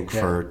it, I think,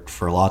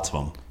 for lots of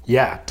them.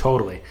 Yeah,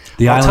 totally.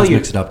 The islands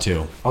mix it up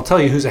too. I'll tell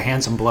you who's a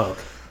handsome bloke.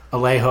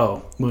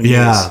 Alejo Muniz.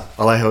 Yeah,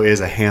 Alejo is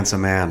a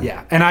handsome man.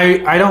 Yeah, and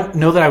I don't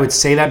know that I would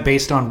say that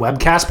based on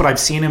webcast, but I've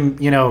seen him,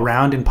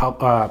 around in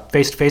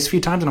face-to-face a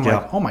few times, and I'm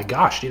like, oh my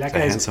gosh, dude, that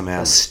guy is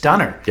a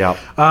stunner. Yeah.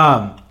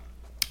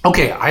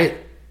 Okay, I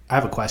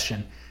have a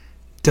question.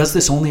 Does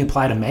this only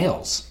apply to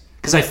males?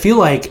 Because I feel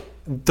like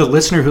the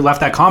listener who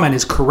left that comment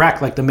is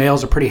correct. Like, the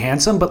males are pretty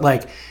handsome, but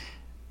like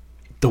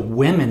the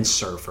women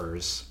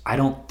surfers, I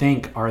don't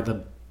think are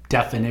the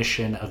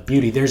definition of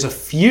beauty. There's a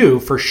few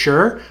for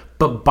sure,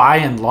 but by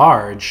and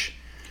large,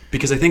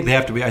 because I think they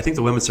have to be. I think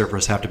the women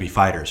surfers have to be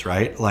fighters,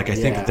 right? Like, I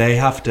think they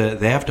have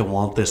to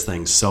want this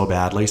thing so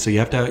badly. So you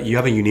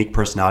have a unique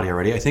personality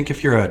already. I think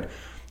if you're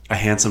a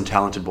handsome,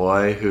 talented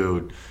boy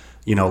who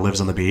lives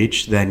on the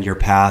beach, then your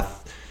path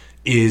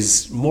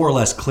is more or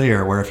less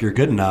clear, where if you're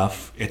good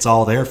enough, it's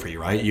all there for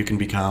you, right? You can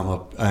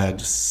become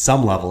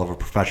some level of a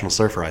professional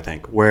surfer, I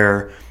think.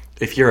 Where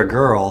if you're a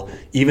girl,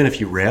 even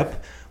if you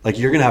rip, like,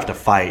 you're going to have to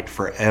fight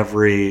for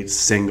every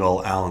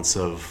single ounce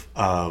of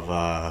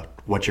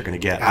what you're going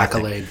to get.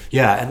 Accolade.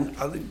 Yeah, and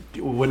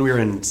when we were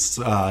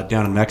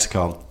down in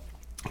Mexico,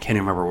 I can't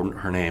even remember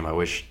her name. I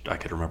wish I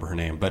could remember her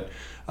name. But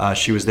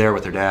she was there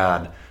with her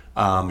dad.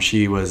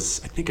 She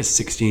was, I think, a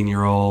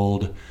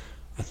 16-year-old.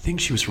 I think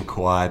she was from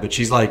Kauai, but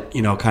she's like,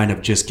 kind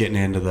of just getting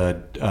into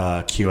the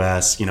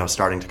QS,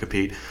 starting to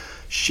compete.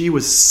 She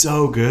was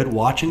so good.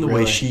 Watching the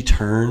way she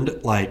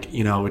turned, like,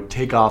 would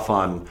take off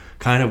on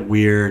kind of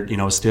weird,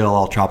 still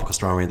all tropical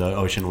stormy. The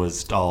ocean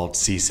was all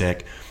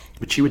seasick.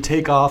 But she would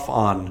take off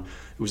on,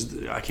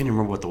 I can't even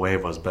remember what the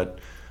wave was, but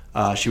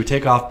she would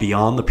take off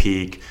beyond the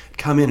peak,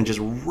 come in and just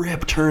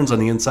rip turns on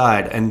the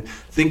inside. And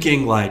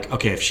thinking like,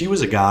 okay, if she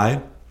was a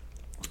guy,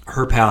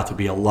 her path would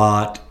be a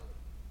lot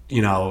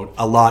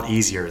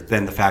easier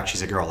than the fact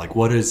she's a girl. Like,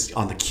 what is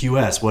on the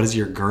QS? What is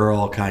your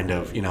girl kind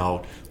of,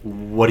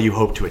 what do you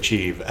hope to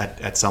achieve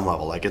at some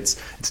level? Like, it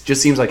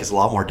just seems like it's a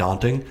lot more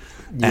daunting,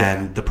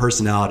 and the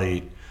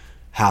personality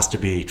has to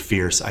be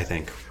fierce, I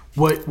think.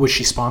 What was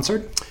she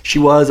sponsored? She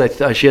was.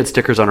 She had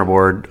stickers on her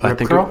board. Rip I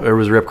think Curl? it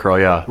was Rip Curl.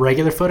 Yeah,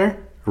 Regular footer?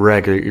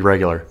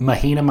 regular.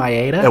 Mahina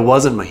Maeda? It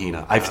wasn't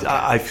Mahina.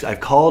 I've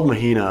called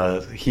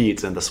Mahina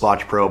Heats and the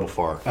Swatch Pro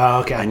before. Oh,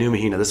 okay. I knew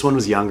Mahina. This one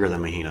was younger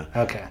than Mahina.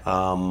 Okay.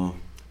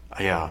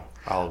 Yeah.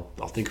 I'll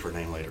think of her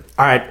name later.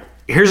 All right.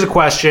 Here's a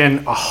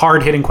question, a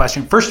hard-hitting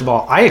question. First of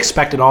all, I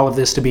expected all of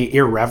this to be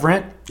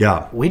irreverent.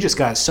 Yeah. We just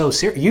got so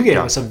serious. You gave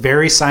us a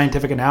very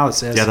scientific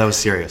analysis. Yeah, that was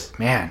serious.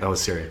 Man. That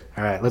was serious.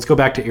 All right, let's go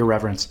back to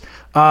irreverence.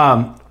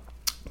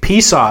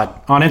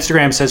 PSOD on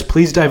Instagram says,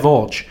 please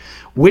divulge.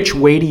 Which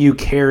way do you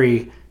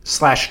carry /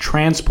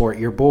 transport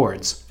your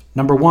boards?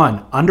 Number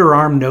 1,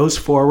 underarm nose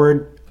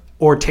forward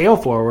or tail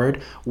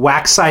forward,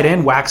 wax side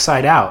in, wax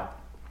side out.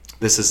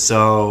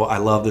 I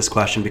love this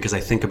question because I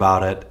think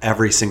about it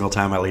every single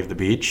time I leave the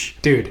beach.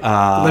 Dude,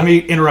 let me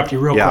interrupt you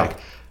real quick.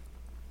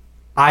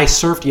 I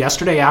surfed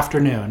yesterday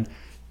afternoon.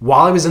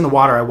 While I was in the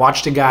water, I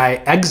watched a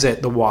guy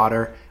exit the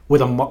water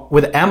with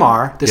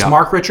MR, this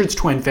Mark Richards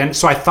twin fin.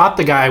 So I thought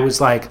the guy was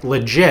like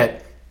legit.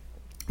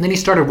 And then he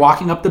started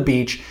walking up the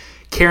beach,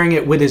 carrying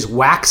it with his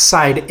wax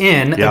side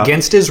in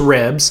against his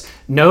ribs,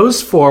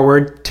 nose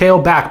forward, tail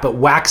back, but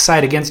wax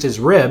side against his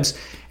ribs.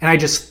 And I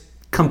just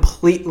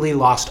completely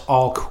lost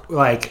all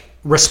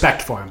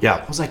respect for him. Yeah.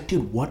 I was like,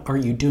 dude, what are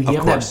you doing? You Of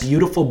have course. that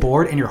beautiful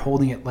board and you're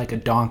holding it like a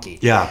donkey.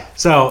 Yeah.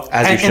 So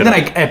As you and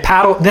then should. I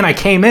paddled. Then I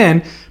came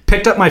in,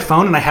 picked up my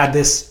phone, and I had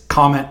this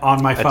comment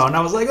on my phone.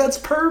 I was like, that's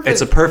perfect.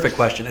 It's a perfect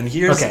question. And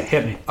here's Okay,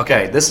 hit me.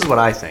 Okay, this is what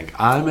I think.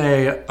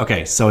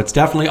 Okay, so it's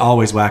definitely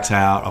always wax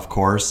out, of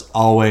course.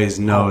 Always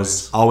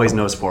nose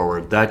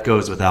forward. That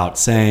goes without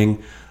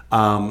saying.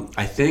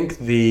 I think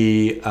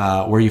the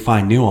where you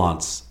find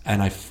nuance,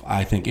 and I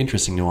think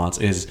interesting nuance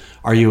is: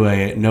 are you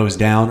a nose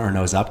down or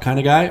nose up kind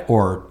of guy,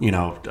 or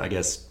I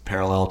guess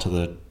parallel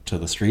to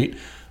the street?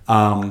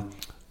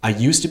 I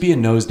used to be a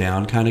nose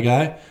down kind of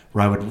guy,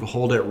 where I would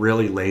hold it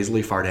really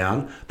lazily far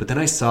down. But then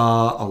I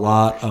saw a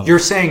lot of You're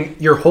saying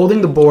you're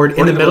holding the board in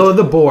the Holding the middle board-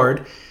 of the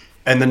board.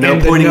 and the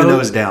pointing the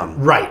nose down.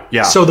 Right.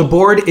 Yeah. So the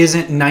board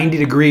isn't 90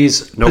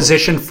 degrees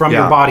positioned from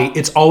your Yeah. body.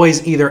 It's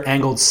always either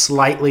angled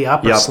slightly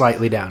up or Yep.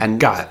 slightly down. And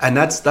Got it. And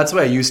that's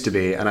what I used to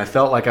be, and I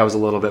felt like I was a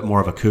little bit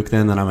more of a kook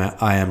then than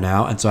I am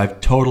now, and so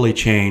I've totally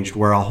changed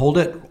where I'll hold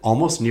it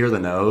almost near the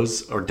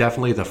nose, or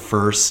definitely the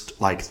first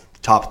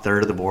top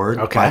third of the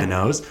board by the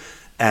nose,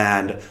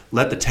 and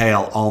let the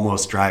tail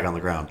almost drag on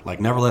the ground,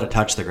 like never let it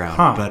touch the ground,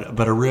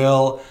 but a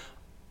real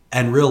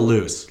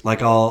loose.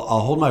 Like I'll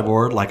hold my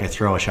board like I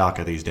throw a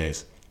shaka these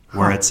days,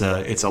 where it's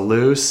a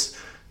loose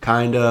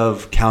kind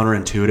of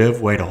counterintuitive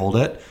way to hold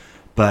it,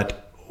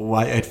 but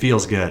it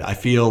feels good. I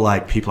feel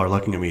like people are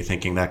looking at me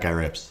thinking that guy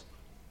rips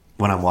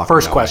when I'm walking.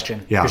 First that way.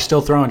 question. Yeah. You're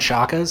still throwing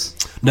shakas?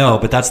 No,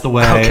 but that's the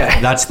way. Okay.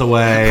 That's the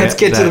way. Let's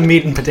get to the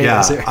meat and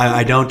potatoes Yeah, here.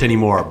 I don't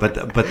anymore. But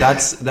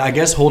that's, I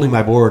guess, holding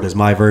my board is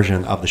my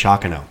version of the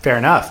shaka now. Fair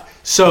enough.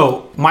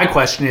 So my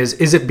question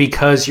is it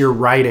because you're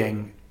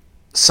writing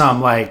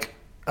some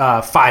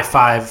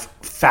 5.5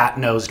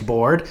 fat-nosed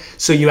board,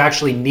 so you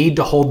actually need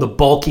to hold the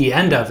bulky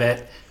end of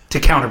it to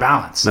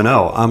counterbalance?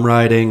 No, I'm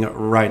riding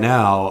right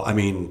now. I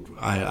mean,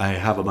 I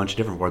have a bunch of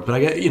different boards, but I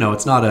get,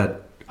 it's not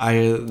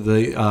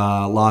the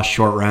Lost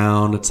short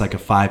round. It's like a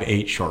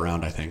 5.8 short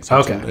round, I think. So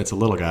Okay. it's a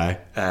little guy,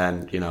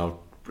 and a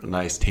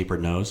nice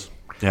tapered nose.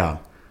 Yeah.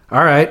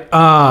 All right.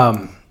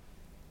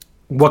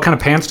 What kind of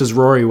pants does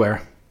Rory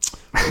wear?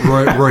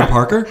 Roy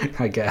Parker.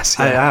 I guess.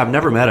 I've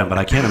never met him, but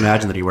I can't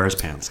imagine that he wears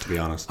pants, to be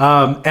honest.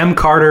 M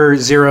Carter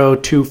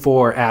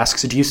 024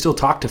 asks, do you still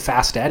talk to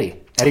Fast Eddie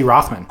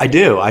Rothman? I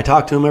do. I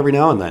talk to him every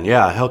now and then.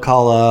 Yeah, he'll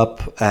call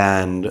up,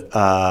 and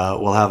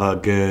we'll have a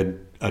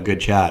good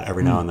chat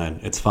every now and then.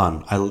 It's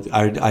fun.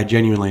 I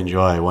genuinely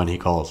enjoy when he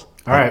calls.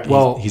 All right.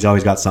 Well, he's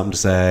always got something to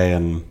say,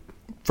 and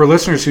for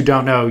listeners who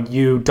don't know,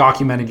 you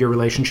documented your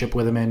relationship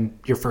with him in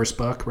your first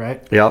book,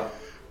 right? yep.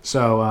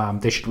 So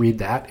they should read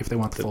that if they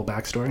want the full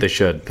backstory. They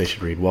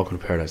should read Welcome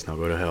to Paradise. Now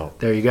go to hell.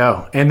 There you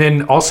go. And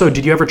then also,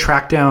 did you ever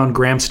track down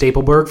Graham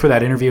Stapleberg for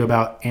that interview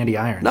about Andy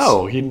Irons?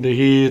 No, he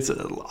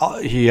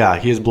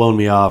has blown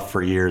me off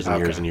for years and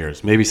years and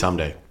years. Maybe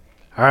someday.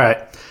 All right.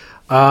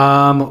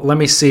 Let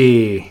me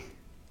see.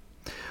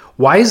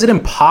 Why is it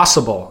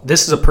impossible?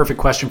 This is a perfect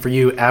question for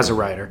you as a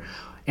writer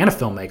and a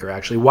filmmaker,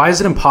 actually. Why is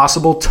it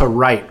impossible to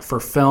write for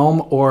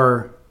film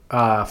or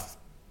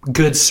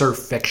good surf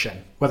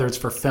fiction, whether it's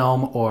for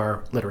film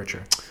or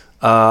literature?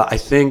 I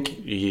think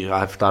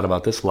I've thought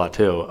about this a lot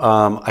too.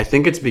 I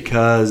think it's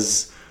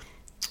because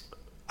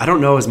I don't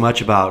know as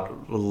much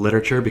about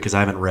literature because I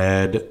haven't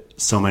read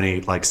so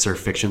many surf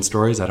fiction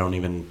stories. I don't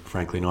even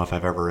frankly know if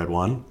I've ever read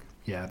one.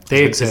 Yeah,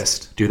 they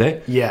exist. Do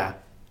they? Yeah.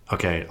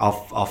 Okay,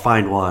 I'll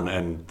find one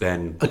and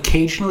then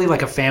Occasionally,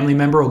 a family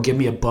member will give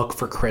me a book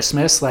for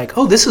Christmas,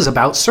 oh, this is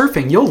about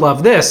surfing. You'll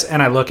love this.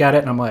 And I look at it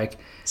and I'm like,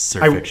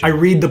 surf I fiction.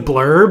 read the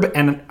blurb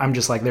and I'm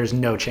just like, there's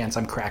no chance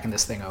I'm cracking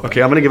this thing open.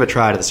 Okay, I'm going to give a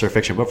try to the surf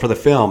fiction. But for the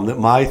film,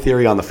 my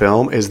theory on the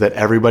film is that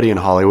everybody in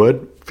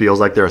Hollywood feels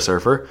like they're a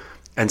surfer.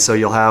 And so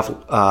you'll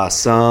have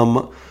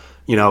some,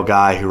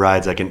 guy who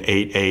rides an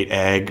 8.8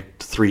 egg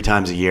 3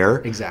 times a year.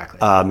 Exactly.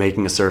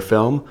 Making a surf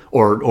film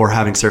or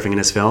having surfing in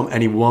his film.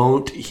 And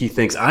he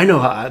thinks, I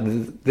know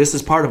this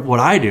is part of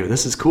what I do.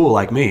 This is cool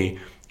like me.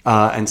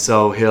 And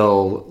so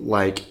he'll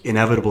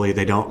inevitably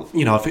they don't,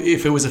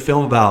 if it was a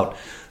film about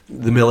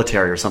the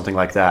military or something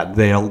like that,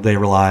 they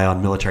rely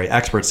on military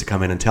experts to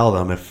come in and tell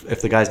them.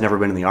 If the guy's never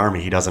been in the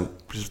army, he doesn't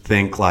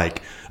think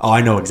oh,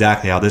 I know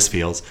exactly how this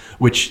feels,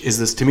 which is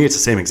this to me, it's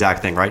the same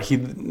exact thing, right?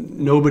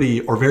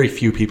 Nobody or very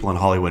few people in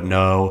Hollywood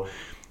know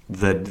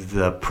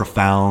the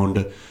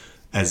profound,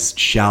 as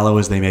shallow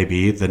as they may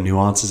be, the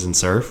nuances in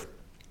surf.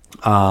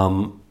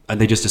 And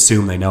they just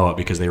assume they know it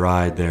because they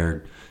ride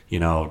their,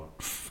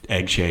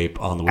 egg shape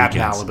on the At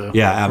weekends. Malibu.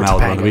 Yeah, at Or Malibu on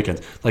Topanga. the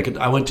weekends.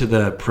 I went to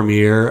the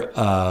premiere,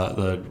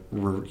 the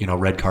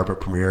red carpet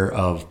premiere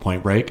of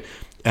Point Break,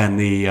 and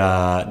the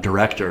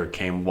director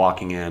came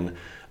walking in.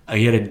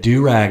 He had a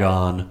do-rag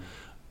on,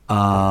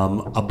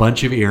 a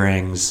bunch of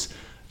earrings,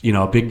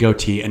 a big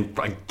goatee, and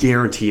I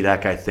guarantee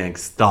that guy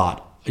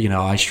thought,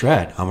 I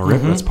shred. I'm a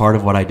ripper. That's part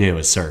of what I do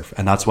is surf,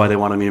 and that's why they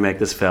wanted me to make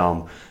this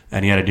film.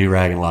 And he had a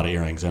do-rag and a lot of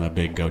earrings and a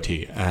big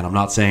goatee. And I'm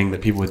not saying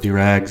that people with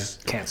do-rags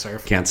Can't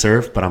surf. can't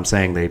surf, but I'm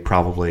saying they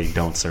probably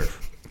don't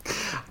surf.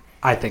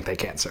 I think they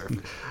can't serve.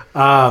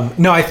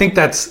 No, I think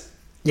that's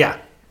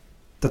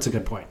a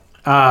good point.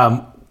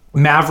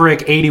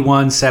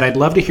 Maverick81 said, I'd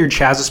love to hear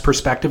Chaz's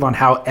perspective on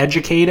how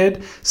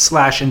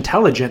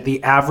educated/intelligent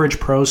the average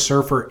pro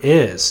surfer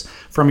is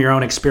from your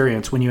own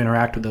experience when you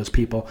interact with those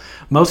people.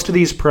 Most of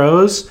these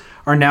pros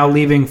are now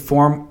leaving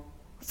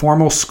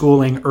formal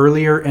schooling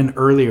earlier and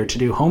earlier to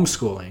do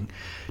homeschooling.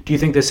 Do you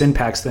think this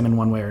impacts them in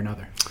one way or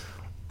another?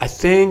 I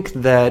think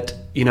that,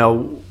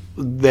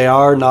 they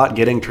are not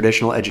getting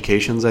traditional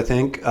educations, I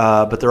think,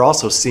 but they're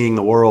also seeing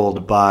the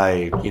world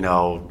by,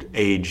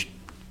 age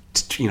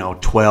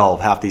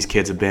 12. Half these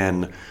kids have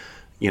been,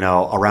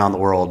 around the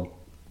world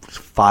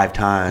 5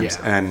 times.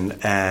 Yeah.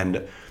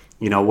 And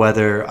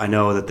whether I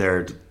know that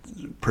their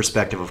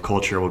perspective of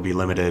culture would be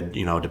limited,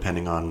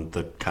 depending on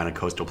the kind of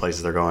coastal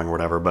places they're going or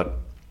whatever. But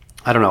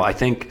I don't know. I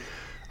think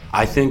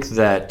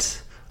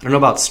that, I don't know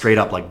about straight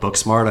up like book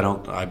smart.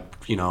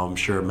 I'm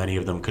sure many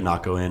of them could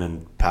not go in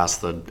and pass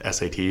the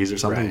SATs or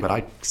something,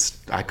 Right.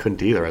 but I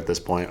couldn't either at this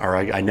point, or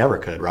I never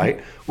could,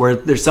 right? Where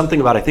there's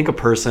something about, I think a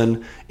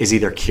person is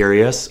either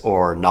curious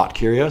or not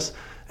curious,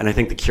 and I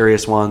think the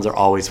curious ones are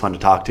always fun to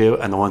talk to,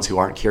 and the ones who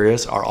aren't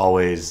curious are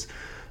always,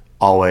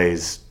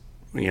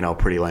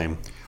 pretty lame.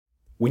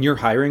 When you're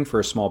hiring for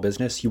a small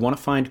business, you want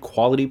to find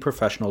quality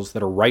professionals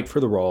that are right for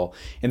the role,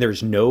 and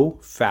there's no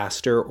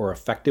faster or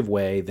effective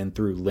way than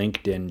through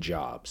LinkedIn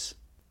Jobs.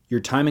 Your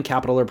time and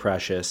capital are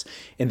precious,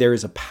 and there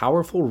is a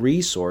powerful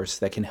resource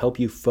that can help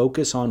you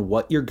focus on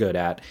what you're good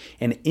at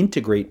and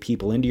integrate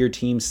people into your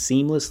team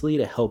seamlessly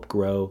to help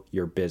grow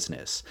your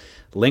business.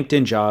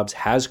 LinkedIn Jobs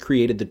has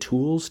created the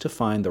tools to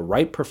find the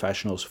right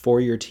professionals for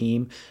your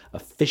team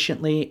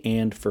efficiently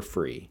and for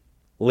free.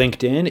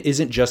 LinkedIn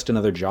isn't just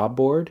another job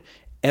board.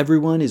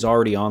 Everyone is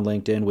already on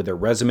LinkedIn with their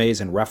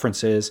resumes and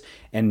references,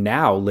 and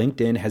now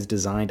LinkedIn has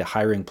designed a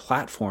hiring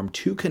platform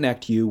to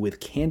connect you with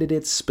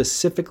candidates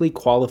specifically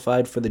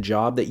qualified for the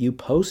job that you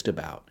post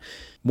about.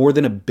 More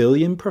than 1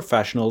 billion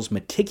professionals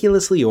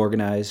meticulously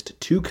organized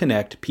to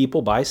connect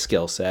people by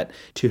skill set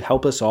to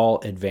help us all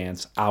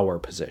advance our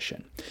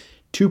position.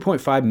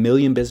 2.5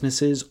 million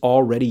businesses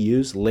already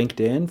use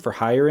LinkedIn for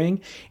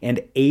hiring,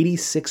 and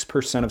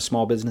 86% of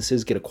small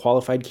businesses get a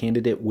qualified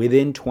candidate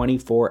within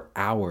 24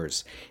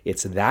 hours.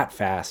 It's that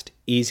fast,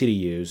 easy to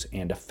use,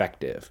 and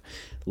effective.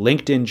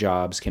 LinkedIn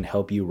Jobs can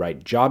help you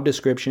write job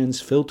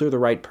descriptions, filter the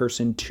right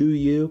person to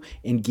you,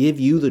 and give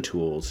you the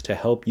tools to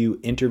help you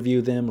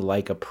interview them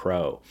like a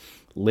pro.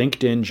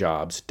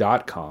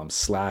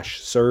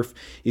 LinkedInjobs.com/surf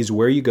is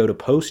where you go to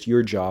post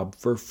your job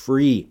for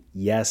free.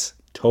 Yes,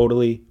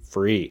 totally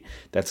free.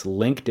 That's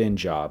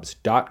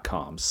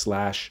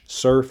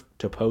LinkedInjobs.com/surf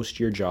to post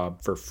your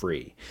job for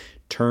free.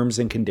 Terms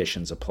and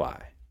conditions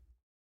apply.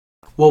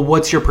 Well,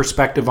 what's your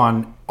perspective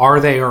on, are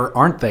they or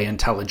aren't they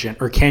intelligent,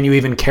 or can you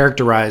even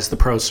characterize the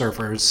pro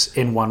surfers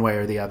in one way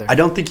or the other? I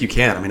don't think you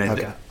can. I mean,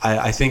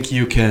 I think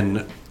you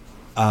can.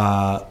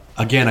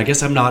 Again, I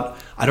guess I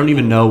don't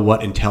even know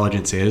what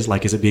intelligence is.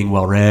 Like, is it being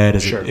well read?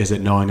 Is it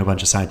knowing a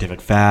bunch of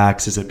scientific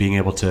facts? Is it being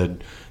able to,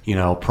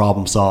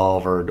 problem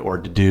solve or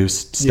deduce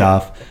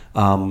stuff?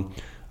 Yeah.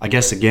 I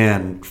guess,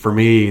 again, for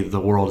me, the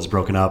world is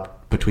broken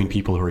up between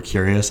people who are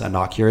curious and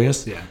not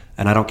curious. Yeah.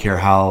 And I don't care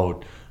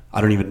how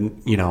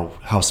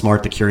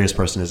smart the curious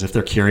person is. If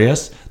they're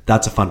curious,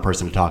 that's a fun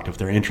person to talk to. If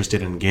they're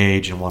interested and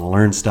engaged and want to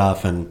learn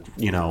stuff and,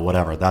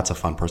 whatever, that's a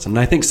fun person. And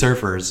I think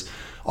surfers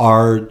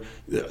are,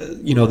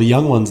 the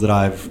young ones that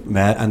I've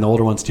met and the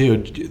older ones too,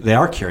 they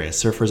are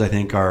curious. Surfers, I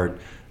think, are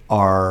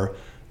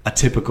a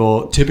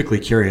typically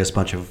curious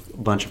bunch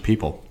of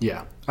people.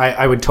 Yeah,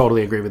 I would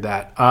totally agree with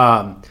that.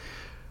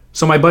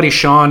 So my buddy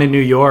Sean in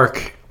New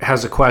York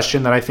has a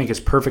question that I think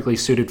is perfectly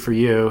suited for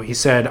you. He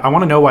said, I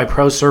want to know why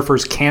pro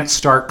surfers can't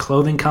start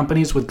clothing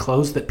companies with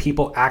clothes that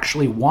people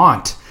actually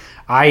want,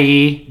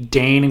 i.e.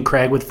 Dane and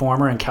Craig with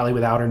Former and Kelly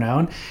with Outer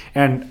Known.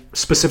 And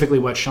specifically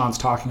what Sean's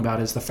talking about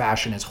is the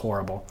fashion is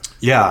horrible.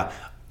 Yeah.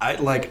 I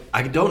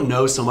don't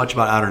know so much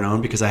about Outer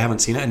Known because I haven't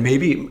seen it, and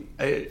maybe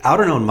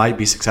Outer Known might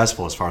be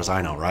successful as far as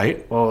I know,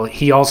 right? Well,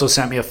 he also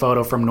sent me a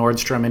photo from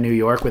Nordstrom in New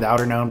York with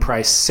Outer Known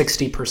price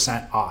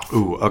 60% off.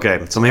 Ooh,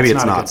 okay, so maybe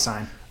it's not a good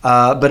sign.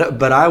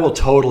 But I will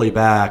totally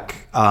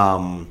back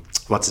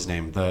what's his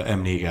name, the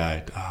MD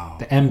guy. Oh.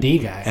 The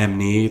MD guy.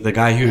 MD, the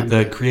guy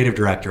the creative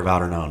director of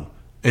Outer Known.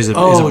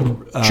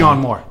 John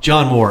Moore.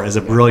 John Moore is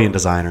a brilliant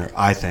designer,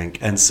 I think,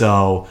 and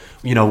so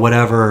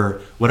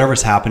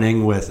whatever's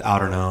happening with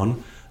Outer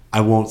Known, I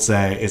won't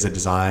say is a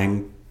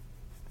design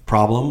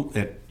problem.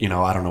 I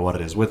don't know what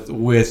it is. With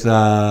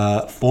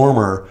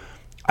Former,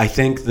 I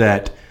think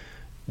that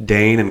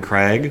Dane and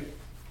Craig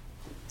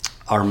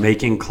are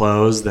making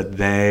clothes that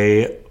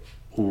they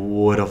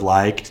would have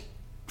liked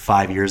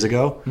 5 years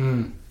ago,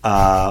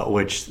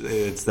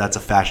 that's a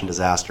fashion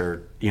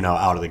disaster,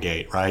 out of the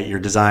gate, right? You're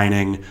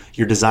designing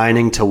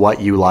to what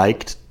you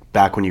liked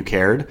back when you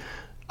cared,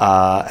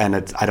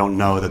 and I don't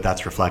know that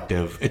that's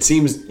reflective. It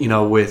seems,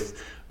 with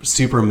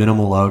super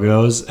minimal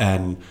logos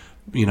and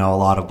a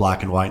lot of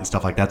black and white and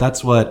stuff like that,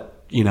 that's what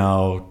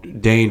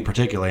Dane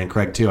particularly and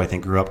Craig too, I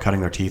think, grew up cutting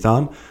their teeth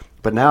on.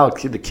 But now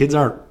the kids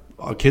aren't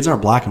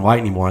black and white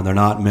anymore, and they're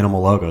not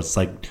minimal logos.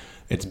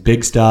 It's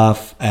big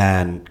stuff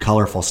and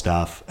colorful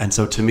stuff. And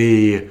so to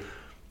me,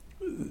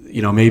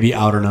 maybe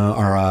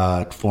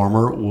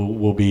Former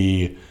will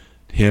be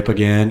hip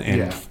again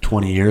in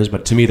 20 years,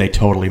 but to me they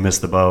totally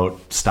missed the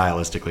boat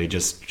stylistically,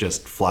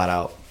 just flat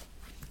out.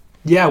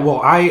 Yeah, well,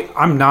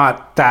 I'm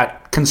not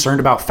that concerned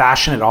about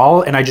fashion at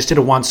all, and I just did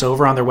a once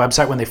over on their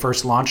website when they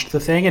first launched the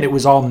thing, and it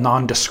was all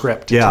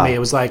nondescript to me. It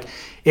was like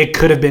it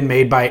could have been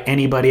made by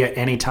anybody at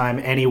any time,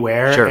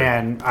 anywhere,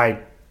 and I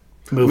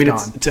moved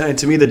on.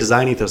 To me, the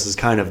design ethos is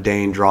kind of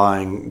Dane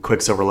drawing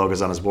Quicksilver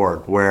logos on his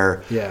board,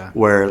 where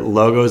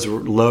logos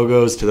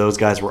to those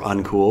guys were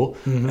uncool,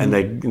 and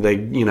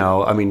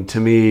they to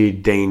me,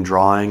 Dane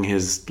drawing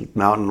his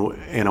mountain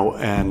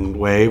and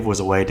wave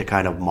was a way to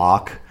kind of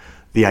mock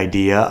the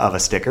idea of a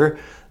sticker.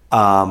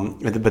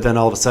 But then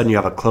all of a sudden you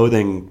have a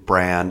clothing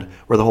brand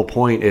where the whole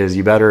point is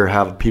you better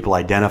have people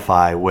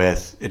identify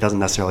with, it doesn't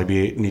necessarily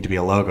need to be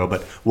a logo,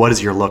 but what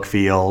is your look,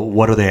 feel,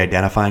 what are they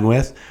identifying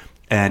with?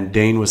 And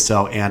Dane was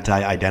so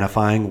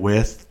anti-identifying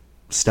with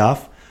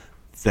stuff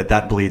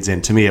that bleeds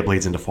in. To me, it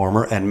bleeds into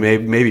Former, and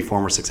maybe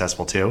Former's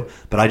successful too,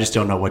 but I just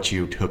don't know what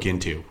you hook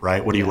into,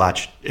 right? What do you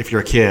latch, if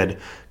you're a kid,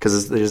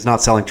 because he's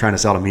not trying to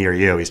sell to me or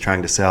you, he's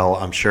trying to sell,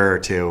 I'm sure,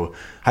 to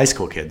high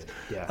school kids.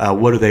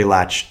 What do they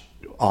latch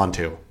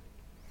onto?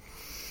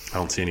 I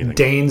don't see anything.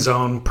 Dane's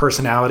own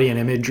personality and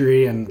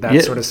imagery and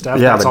that sort of stuff.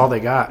 That's all they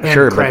got.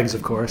 And Craig's,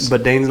 of course.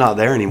 But Dane's not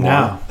there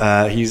anymore.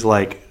 No. He's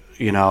like,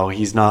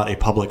 he's not a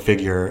public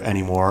figure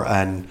anymore,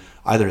 and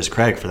either is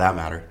Craig, for that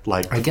matter.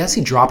 Like, I guess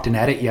he dropped an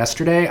edit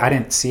yesterday. I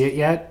didn't see it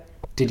yet.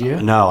 Did you?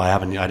 No, I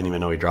haven't. I didn't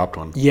even know he dropped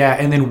one. Yeah,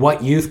 and then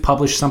What Youth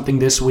published something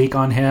this week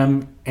on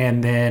him,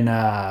 and then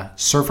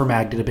Surfer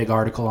Mag did a big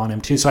article on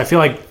him too. So I feel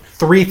like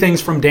 3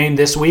 things from Dane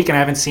this week, and I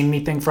haven't seen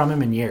anything from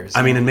him in years.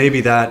 I mean, and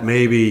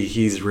maybe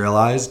he's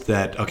realized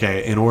that,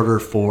 okay,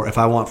 if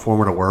I want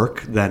Former to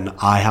work, then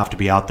I have to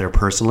be out there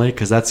personally,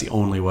 because that's the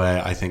only way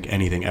I think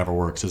anything ever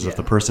works, is if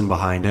the person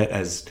behind it,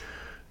 as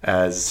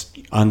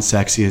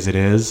unsexy as it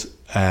is,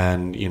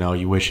 and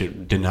you wish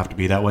it didn't have to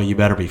be that way, you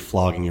better be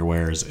flogging your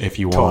wares if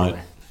you want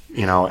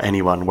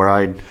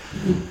anyone.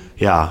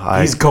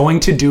 He's going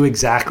to do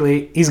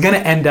exactly, he's going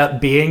to end up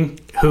being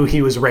who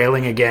he was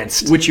railing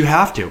against, which you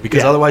have to,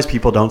 because otherwise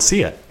people don't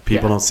see it.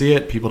 Don't see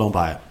it, people don't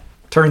buy it.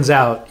 Turns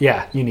out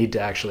you need to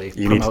actually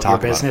promote your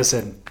business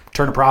and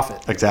turn a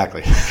profit.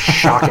 Exactly.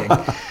 Shocking.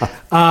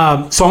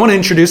 So I want to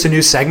introduce a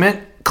new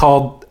segment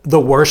called The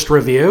Worst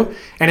Review.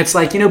 And it's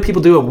like,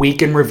 people do a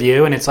week in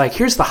review, and it's like,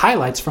 here's the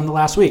highlights from the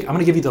last week. I'm going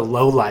to give you the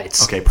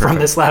lowlights from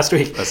this last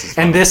week.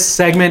 And this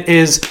segment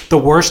is the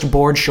worst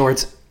board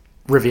shorts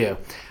review.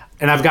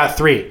 And I've got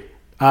 3.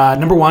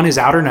 Number 1 is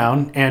Outer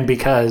Known, and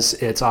because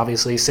it's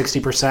obviously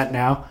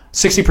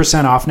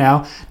 60% off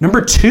now.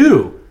 Number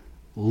 2,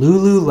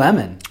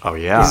 Lululemon. Oh,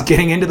 yeah. Is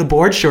getting into the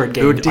board short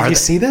game. Did you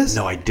see this?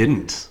 No, I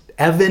didn't.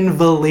 Evan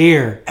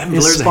Valier. Evan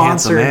Valier's a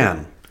handsome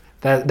man.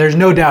 There's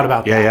no doubt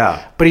about that.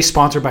 Yeah. But he's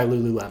sponsored by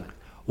Lululemon.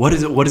 What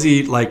is it? What is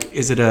he like?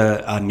 Is it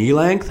a knee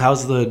length?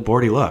 How's the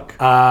boardy look?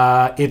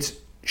 It's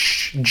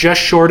just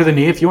short of the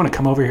knee. If you want to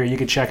come over here, you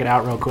can check it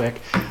out real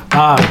quick.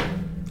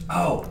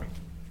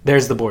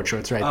 There's the board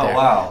shorts right there. Oh,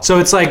 wow. So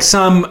it's like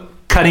some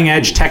cutting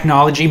edge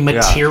technology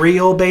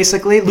material,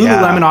 basically.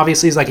 Lululemon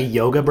obviously is like a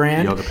yoga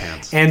brand. Yoga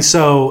pants. And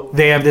so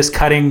they have this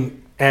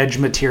cutting edge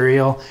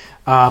material.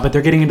 But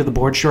they're getting into the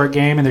board short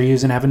game, and they're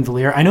using Evan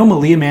Valier. I know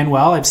Malia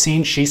Manuel. I've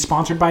seen she's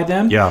sponsored by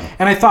them. Yeah.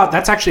 And I thought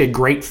that's actually a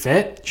great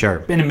fit.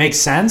 Sure. And it makes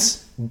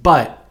sense.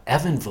 But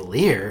Evan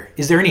Valier,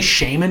 is there any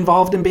shame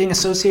involved in being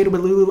associated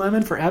with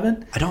Lululemon for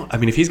Evan? I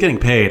mean, if he's getting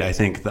paid, I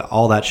think that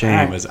all that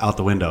shame is out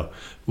the window.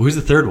 Who's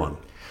the third one?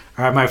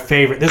 All right, my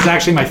favorite. This is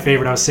actually my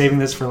favorite. I was saving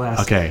this for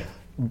last. Okay.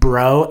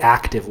 Bro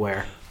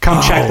Activewear.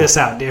 Come check this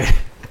out, dude.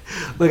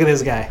 Look at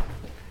this guy.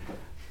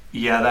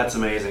 Yeah, that's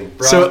amazing.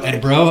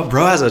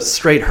 Bro has a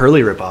straight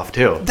Hurley ripoff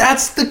too.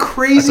 That's the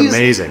craziest. That's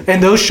amazing.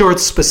 And those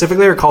shorts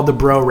specifically are called the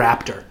Bro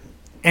Raptor.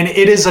 And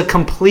it is a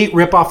complete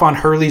ripoff on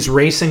Hurley's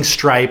racing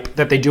stripe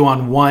that they do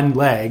on one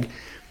leg.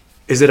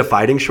 Is it a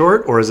fighting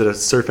short, or is it a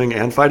surfing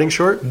and fighting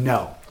short?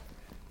 No.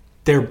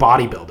 They're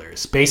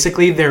bodybuilders.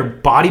 Basically, they're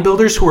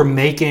bodybuilders who are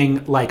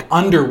making like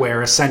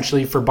underwear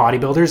essentially for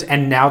bodybuilders,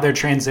 and now they're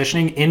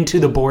transitioning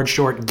into the board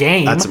short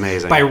game. That's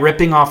amazing. By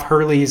ripping off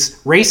Hurley's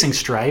racing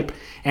stripe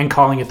and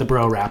calling it the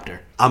Bro Raptor.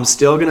 I'm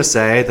still gonna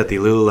say that the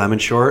Lululemon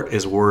short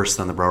is worse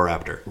than the Bro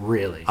Raptor.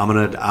 Really?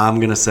 I'm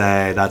gonna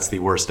say that's the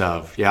worst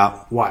of.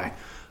 Yeah. Why?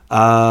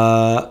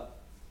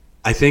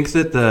 I think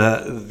that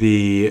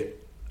the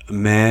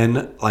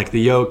men, like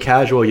the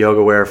casual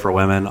yoga wear for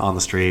women on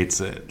the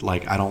streets,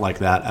 like I don't like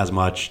that as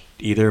much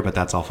either, but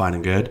that's all fine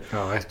and good.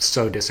 Oh, I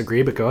so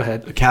disagree, but go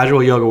ahead.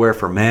 Casual yoga wear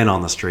for men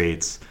on the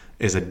streets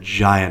is a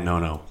giant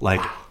no-no.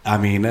 Like, I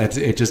mean,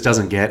 it just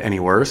doesn't get any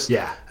worse.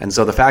 Yeah. And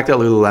so the fact that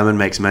Lululemon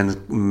makes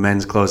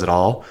men's clothes at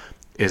all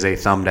is a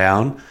thumb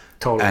down.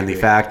 Totally. And the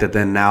fact that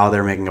then now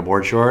they're making a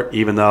board short,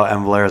 even though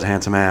Evan Valier is a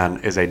handsome man,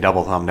 is a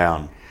double thumb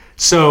down.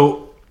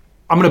 So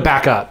I'm going to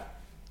back up.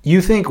 You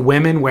think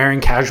women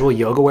wearing casual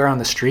yoga wear on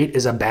the street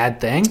is a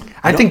bad thing?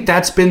 I think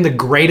that's been the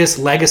greatest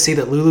legacy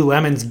that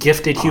Lululemon's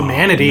gifted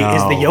humanity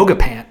is the yoga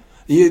pant.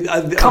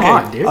 Come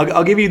on, dude.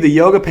 I'll give you the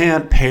yoga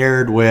pant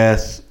paired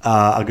with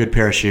a good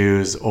pair of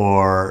shoes,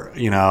 or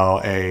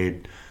a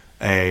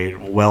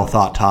well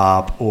thought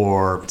top,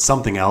 or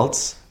something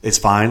else. It's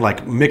fine.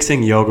 Like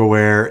mixing yoga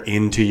wear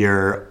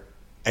into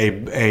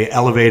a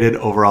elevated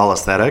overall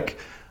aesthetic,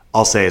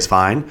 I'll say is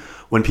fine.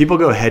 When people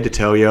go head to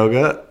toe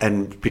yoga,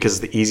 and because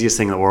it's the easiest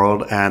thing in the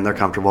world, and they're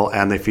comfortable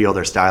and they feel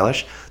they're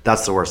stylish,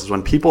 that's the worst. Is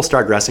when people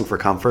start dressing for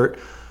comfort.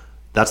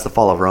 That's the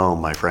fall of Rome,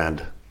 my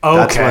friend.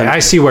 Okay, I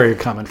see where you're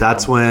coming from.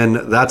 That's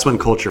when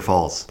culture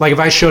falls. Like if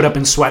I showed up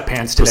in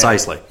sweatpants today.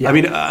 Precisely. Yeah. I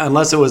mean,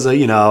 unless it was a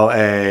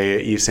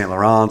Yves Saint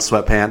Laurent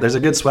sweatpant. There's a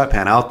good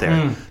sweatpant out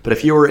there. But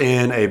if you were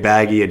in a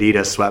baggy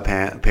Adidas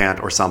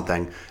sweatpant or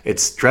something,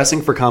 it's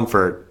dressing for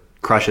comfort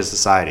crushes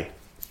society.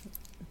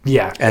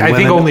 Yeah, and I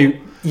think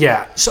only.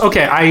 Yeah. So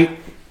okay,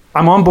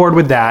 I'm on board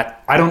with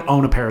that. I don't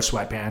own a pair of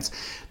sweatpants.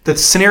 The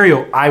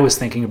scenario I was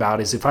thinking about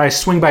is if I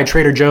swing by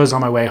Trader Joe's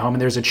on my way home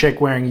and there's a chick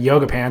wearing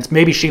yoga pants,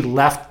 maybe she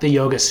left the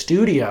yoga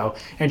studio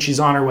and she's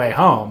on her way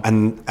home.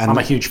 And I'm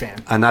a huge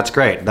fan. And that's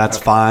great. That's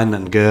fine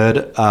and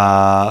good.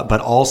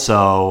 But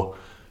also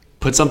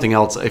put something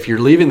else. If you're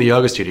leaving the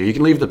yoga studio, you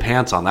can leave the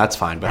pants on. That's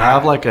fine. But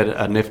have like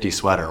a nifty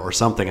sweater or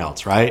something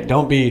else, right?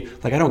 Don't be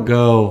like, I don't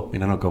go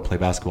play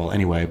basketball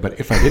anyway. But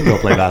if I did go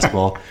play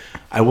basketball,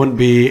 I wouldn't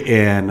be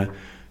in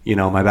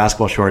my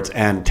basketball shorts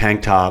and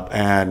tank top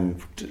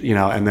and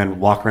then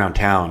walk around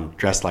town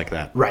dressed like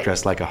that. Right.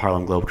 Dressed like a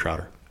Harlem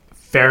Globetrotter.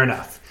 Fair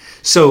enough.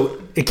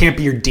 So it can't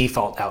be your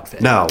default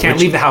outfit. No. Can't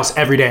leave the house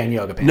every day in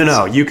yoga pants.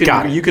 No. You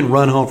can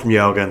run home from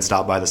yoga and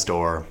stop by the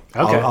store.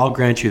 Okay. I'll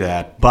grant you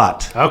that.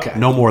 But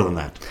no more than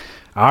that.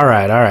 All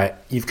right.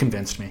 You've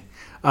convinced me.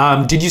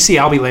 Did you see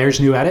Albie Lair's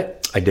new edit?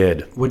 I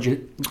did. Would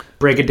you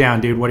break it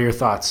down, dude? What are your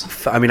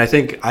thoughts? I mean, I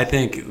think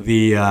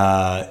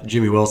the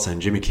Jimmy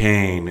Wilson, Jimmy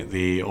Kane,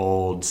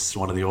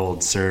 one of the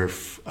old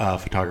surf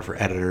photographer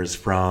editors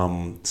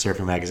from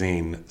Surfing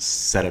Magazine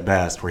said it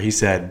best, where he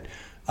said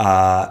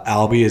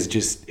Albie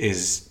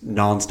is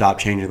nonstop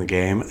changing the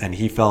game, and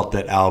he felt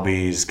that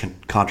Albie's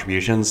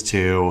contributions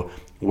to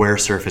where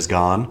surf has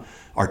gone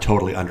are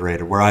totally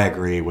underrated. Where I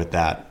agree with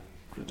that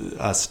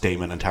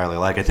statement entirely.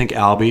 Like, I think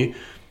Albie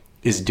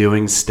is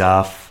doing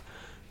stuff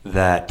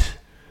that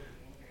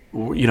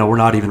we're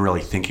not even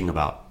really thinking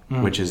about,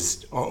 which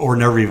is or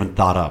never even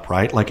thought up,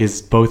 right? Like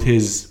both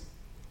his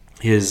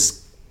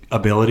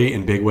ability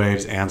in big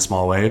waves and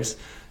small waves,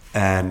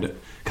 and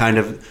kind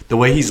of the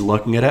way he's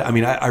looking at it. I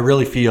mean, I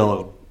really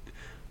feel,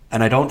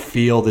 and I don't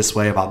feel this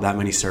way about that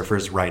many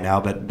surfers right now,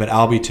 but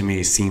Albie to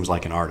me seems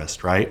like an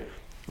artist, right?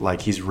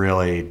 Like he's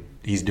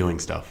doing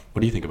stuff. What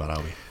do you think about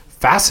Albie?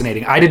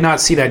 Fascinating. I did not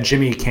see that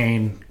Jimmy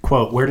Kane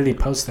quote. Where did he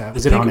post that?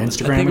 Was it on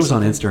Instagram? I think it was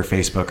on Insta or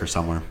Facebook or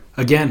somewhere.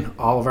 Again,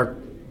 all of our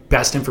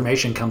best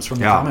information comes from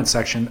the comment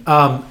section.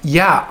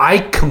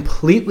 I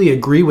completely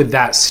agree with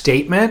that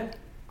statement.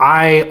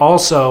 I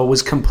also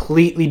was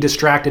completely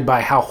distracted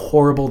by how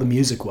horrible the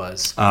music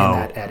was in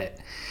that edit.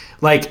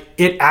 Like,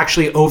 it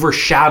actually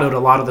overshadowed a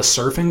lot of the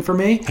surfing for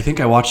me. I think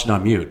I watched it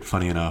on mute,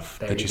 funny enough,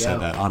 that you said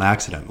that, on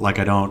accident. Like,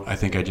 I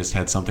think I just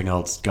had something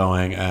else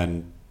going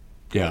and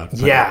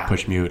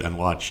push mute and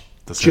watch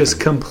the surfing. Just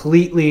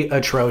completely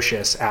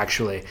atrocious,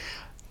 actually.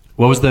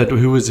 What was that?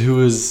 Who was the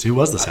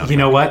soundtrack? You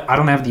know what? I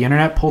don't have the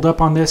internet pulled up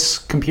on this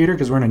computer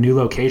because we're in a new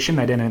location.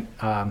 I didn't,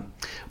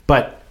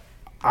 but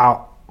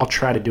I'll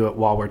try to do it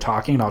while we're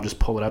talking, and I'll just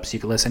pull it up so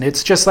you can listen.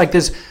 It's just like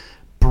this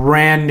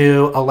brand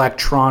new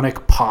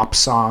electronic pop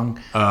song.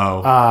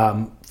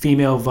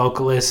 Female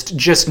vocalist,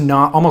 just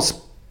not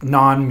almost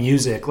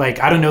non-music. Like,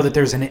 I don't know that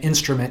there's an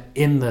instrument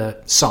in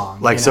the song.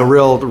 Like, so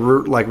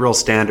real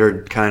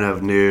standard kind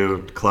of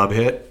new club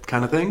hit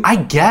kind of thing? I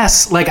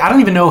guess. Like, I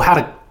don't even know how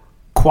to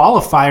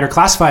qualify it or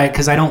classify it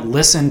because I don't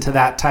listen to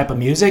that type of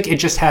music. It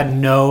just had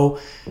no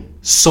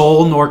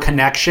soul nor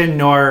connection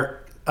nor,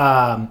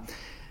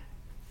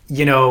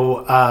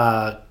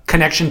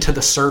 connection to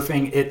the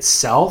surfing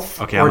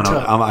itself. Okay,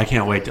 I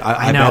can't wait.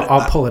 I know. Bet,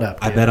 I'll pull it up.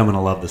 I bet I'm going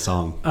to love the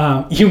song.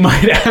 You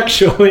might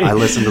actually. I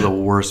listen to the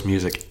worst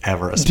music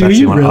ever,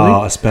 especially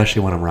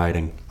especially when I'm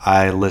writing.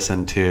 I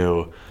listen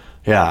to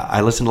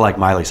like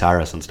Miley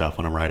Cyrus and stuff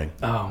when I'm writing.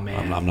 Oh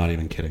man, I'm not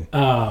even kidding.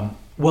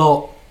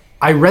 Well,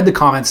 I read the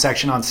comments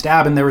section on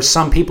Stab, and there were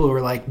some people who were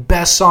like,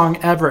 best song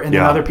ever, and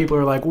then other people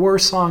were like,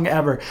 worst song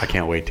ever. I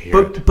can't wait to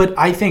hear it. But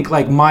I think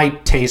like my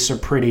tastes are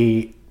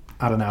pretty,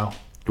 I don't know.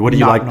 What do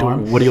you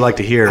like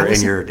to hear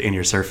in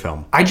your surf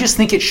film? I just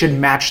think it should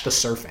match the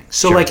surfing.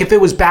 So like if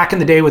it was back in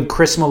the day with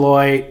Chris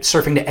Malloy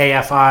surfing to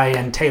AFI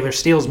and Taylor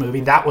Steele's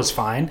movie, that was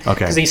fine. Okay.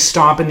 Because he's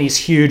stomping these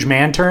huge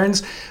man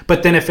turns.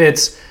 But then if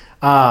it's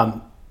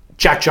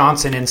Jack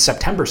Johnson in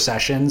September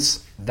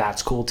Sessions,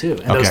 that's cool too.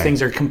 And those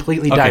things are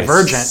completely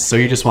divergent. So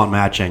you just want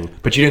matching.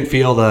 But you didn't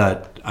feel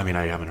that. I mean,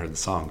 I haven't heard the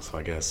song, so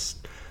I guess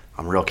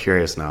I'm real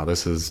curious now.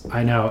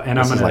 I know, and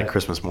this is like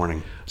Christmas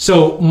morning.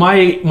 So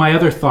my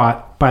other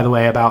thought, by the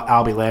way, about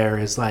Albie Lair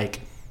is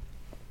like,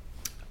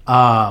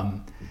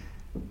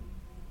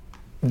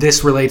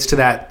 this relates to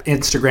that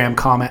Instagram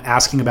comment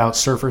asking about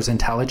Surfer's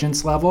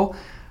intelligence level.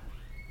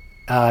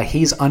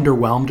 He's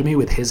underwhelmed me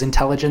with his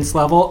intelligence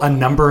level a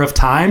number of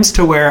times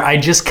to where I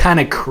just kind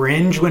of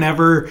cringe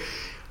whenever.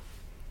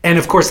 And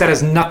of course, that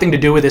has nothing to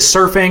do with his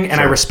surfing, and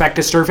I respect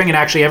his surfing. And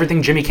actually,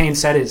 everything Jimmy Kane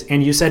said is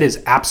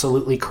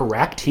absolutely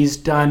correct. He's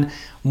done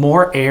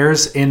more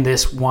airs in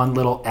this one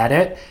little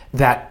edit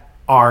that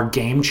are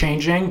game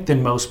changing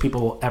than most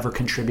people will ever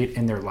contribute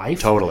in their life.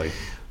 Totally.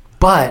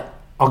 But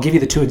I'll give you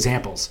the two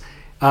examples.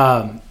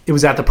 It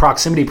was at the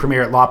Proximity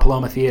premiere at La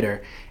Paloma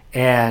Theater,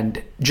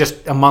 and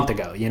just a month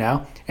ago,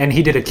 and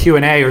he did a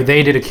Q&A, or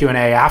they did a Q&A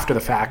after the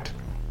fact.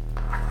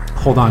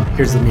 Hold on,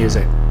 here's the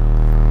music.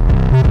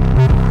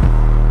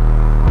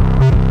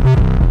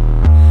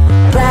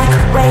 Black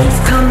waves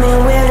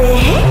coming, will it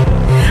hit?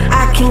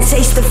 I can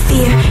taste the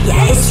fear,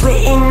 yeah, it's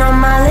written on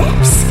my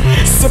lips.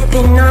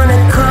 Sipping on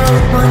a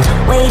cold one,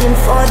 waiting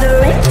for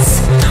the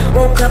rinse.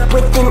 Woke up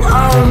with an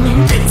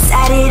omen,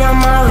 tatted on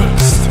my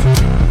wrist.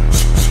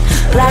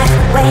 Black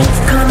waves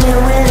coming,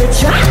 will it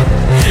drop?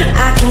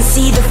 I can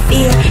see the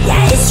fear,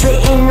 yeah, it's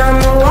written on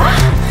the wall.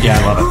 Yeah,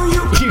 I love it.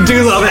 You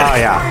do love it. Oh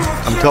yeah,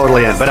 I'm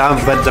totally in. But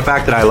the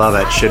fact that I love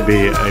it should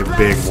be a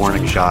big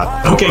warning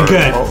shot. Okay,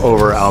 good.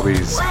 Over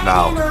Albie's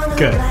now.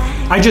 Good.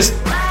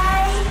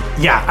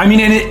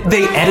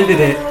 They edited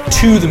it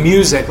to the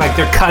music, like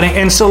they're cutting,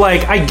 and so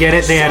like I get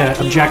it. They had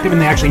an objective,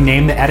 and they actually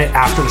named the edit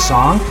after the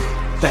song.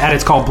 The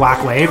edit's called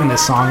Black Wave, and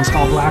this song is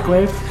called Black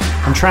Wave.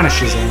 I'm trying to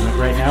Shazam it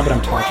right now, but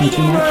I'm talking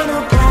too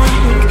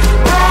much.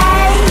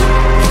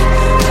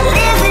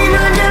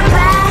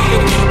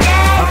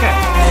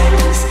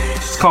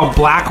 It's called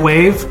Black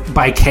Wave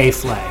by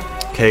K-Flay.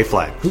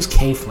 K-Flay. Who's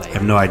K-Flay? I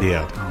have no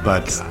idea,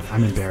 but God,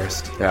 I'm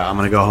embarrassed. yeah, I'm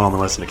gonna go home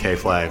and listen to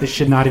K-Flay. This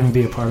should not even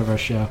be a part of our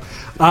show.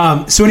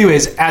 So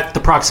anyways, at the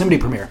Proximity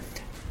premiere,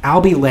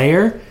 Albie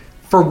Layer,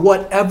 for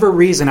whatever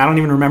reason, I don't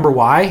even remember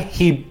why,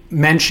 he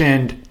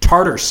mentioned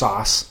tartar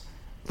sauce.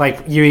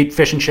 Like, you eat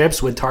fish and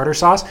chips with tartar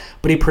sauce,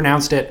 but he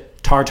pronounced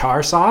it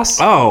tartar sauce.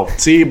 Oh,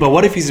 see, but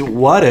what if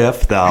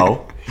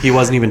though he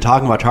wasn't even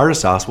talking about tartar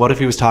sauce? What if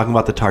he was talking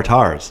about the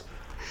tartars?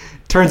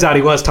 Turns out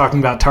he was talking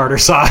about tartar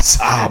sauce.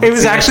 Oh, it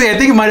was actually, I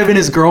think it might have been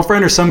his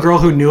girlfriend or some girl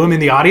who knew him in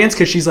the audience,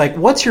 because she's like,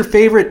 what's your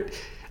favorite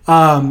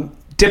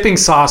dipping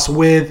sauce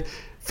with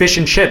fish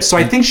and chips? So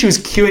I think she was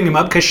queuing him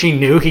up because she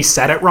knew he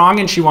said it wrong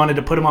and she wanted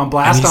to put him on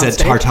blast. And he on said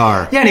stage.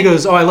 tartar. Yeah, and he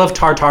goes, oh, I love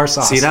tartar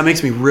sauce. See, that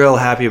makes me real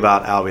happy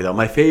about Albie, though.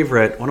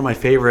 One of my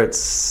favorite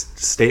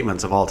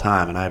statements of all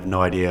time, and I have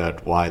no idea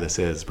why this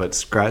is, but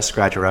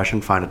scratch a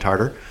Russian, find a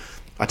tartar.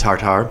 A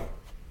tartar.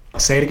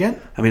 Say it again?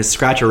 I mean,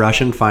 scratch a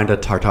Russian, find a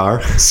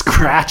tartar.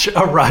 Scratch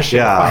a Russian.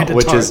 Yeah, find a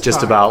which tartar. is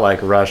just about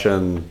like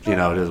Russian,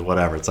 just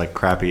whatever. It's like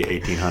crappy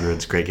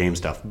 1800s great game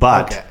stuff.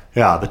 But Okay.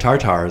 yeah, the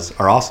tartars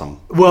are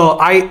awesome. Well,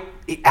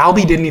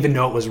 Albie didn't even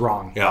know it was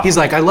wrong. Yeah. He's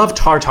like, I love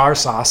tartar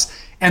sauce.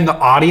 And the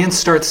audience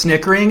starts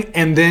snickering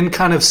and then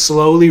kind of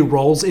slowly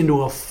rolls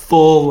into a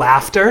full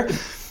laughter.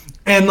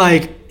 And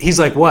like, he's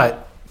like,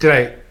 what?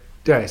 Did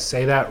I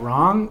say that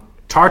wrong?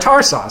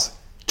 Tartar sauce.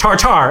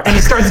 Tartar. And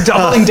he starts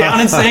doubling down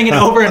and saying it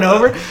over and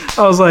over.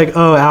 I was like,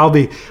 oh,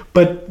 Albie.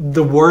 But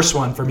the worst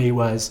one for me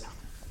was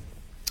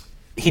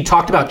he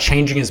talked about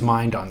changing his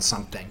mind on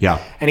something. Yeah.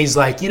 And he's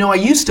like, I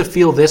used to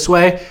feel this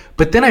way,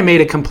 but then I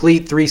made a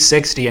complete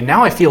 360 and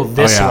now I feel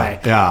this way.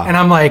 Yeah. And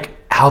I'm like,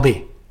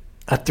 Albie,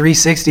 a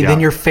 360, Yeah.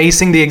 then you're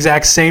facing the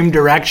exact same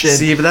direction.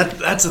 See, but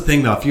that's the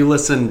thing, though. If you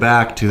listen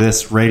back to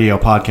this radio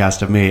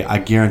podcast of me, I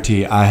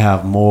guarantee I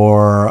have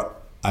more.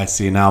 I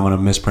see now. I'm going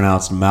to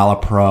mispronounce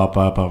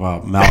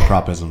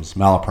malapropisms.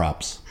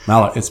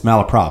 It's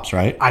malaprops,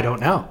 right? I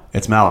don't know.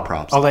 It's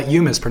malaprops. I'll let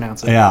you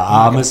mispronounce it. Yeah,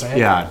 I'm not gonna say it.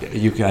 yeah.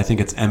 You can. I think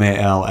it's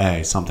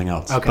MALA, something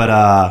else. Okay.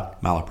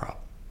 But malapropism.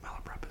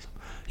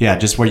 Yeah,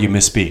 just where you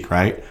misspeak,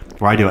 right?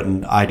 Where I do it,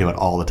 and I do it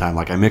all the time.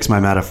 Like I mix my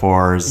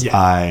metaphors.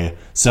 Yeah.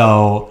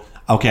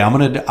 Okay. I'm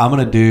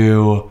gonna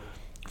do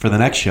for the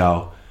next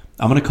show.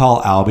 I'm gonna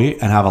call Albie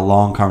and have a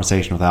long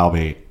conversation with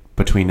Albie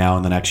between now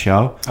and the next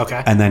show.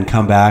 Okay. And then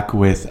come back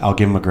with. I'll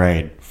give him a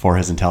grade for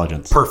his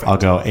intelligence. Perfect. I'll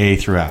go A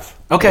through F.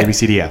 Okay. A, B,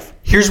 C, D, F.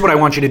 Here's what I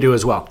want you to do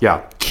as well.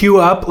 Yeah. Cue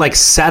up,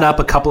 set up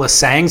a couple of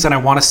sayings, and I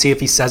want to see if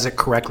he says it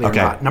correctly Okay.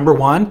 or not. Number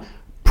one,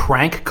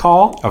 prank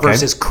call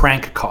versus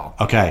crank call.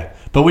 Okay.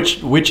 But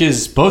which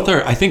is both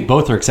are I think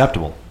both are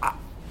acceptable.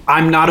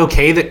 I'm not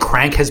okay that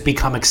crank has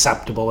become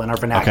acceptable in our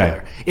vernacular.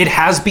 Okay. It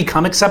has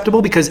become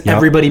acceptable because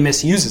everybody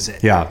misuses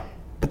it. Yeah.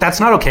 But that's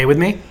not okay with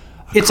me.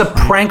 It's a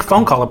prank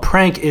phone call. A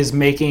prank is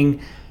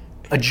making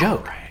a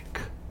joke.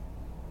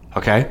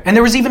 Okay. And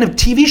there was even a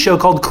TV show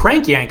called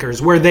Crank Yankers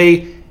where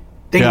they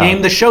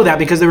named the show that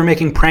because they were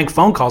making prank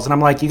phone calls. And I'm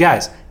like, you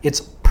guys,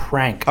 it's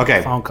prank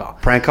phone call.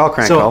 Prank call,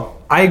 crank So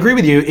call. I agree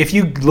with you. If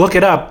you look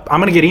it up,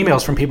 I'm going to get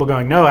emails from people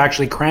going, no,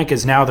 actually crank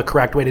is now the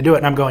correct way to do it.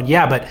 And I'm going,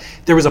 yeah, but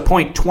there was a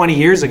point 20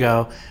 years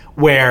ago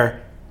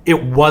where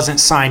it wasn't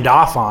signed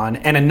off on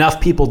and enough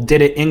people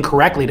did it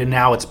incorrectly to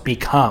now it's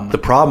become. The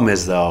problem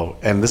is, though,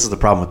 and this is the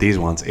problem with these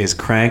ones, is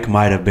crank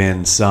might have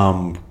been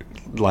some,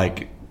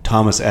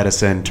 Thomas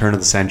Edison, turn of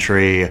the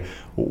century,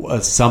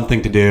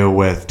 something to do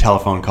with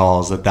telephone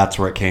calls, that's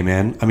where it came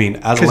in. I mean,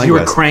 as a Because you were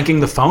linguist, cranking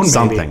the phone,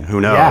 something, maybe.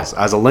 who knows?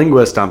 Yeah. As a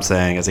linguist, I'm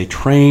saying, as a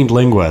trained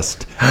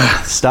linguist,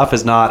 stuff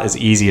is not as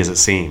easy as it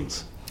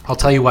seems. I'll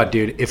tell you what,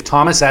 dude. If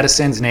Thomas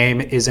Edison's name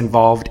is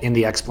involved in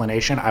the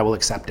explanation, I will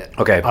accept it.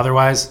 Okay.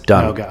 Otherwise,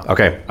 Done. no go.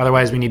 Okay.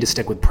 Otherwise, we need to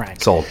stick with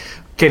prank. Sold.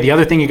 Okay, the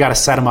other thing you got to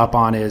set him up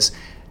on is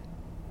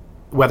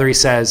whether he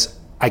says,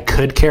 I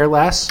could care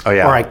less Oh,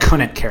 yeah. or I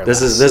couldn't care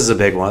This less. is a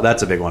big one.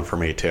 That's a big one for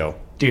me too.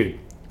 Dude,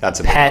 That's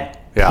a big pet one.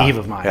 Yeah. peeve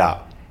of mine. Yeah.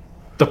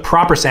 The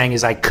proper saying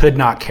is I could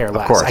not care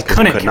less. course, I 'cause you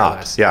couldn't could care not.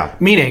 less. Yeah.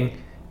 Meaning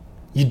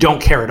you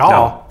don't care at all.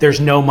 No. There's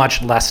no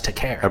much less to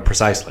care.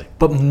 Precisely.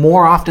 But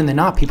more often than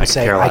not, people I could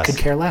say, care I less. could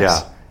care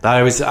less. Yeah.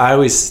 I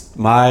always,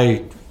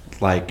 my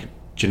like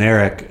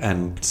generic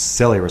and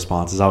silly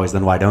response is always,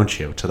 then why don't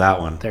you? To that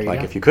one. There you like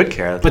go. if you could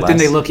care, But then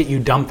less. they look at you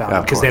dumbfounded Yeah,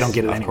 of because they course. don't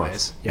get it Of anyways.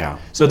 course. Yeah. Yeah.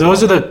 So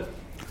those are the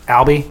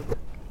Albie.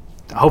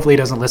 Hopefully he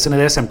doesn't listen to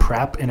this and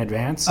prep in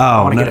advance. I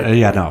Oh wanna no, get it.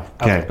 yeah, no.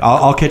 Okay, Okay.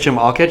 I'll catch him.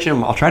 I'll catch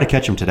him. I'll try to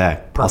catch him today.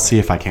 I'll see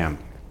if I can.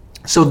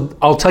 So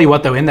I'll tell you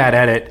what, though, in that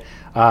edit,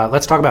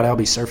 let's talk about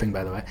Albie surfing,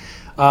 by the way.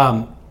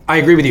 I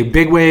agree with you.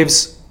 Big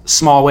waves,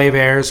 small wave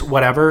airs,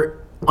 whatever.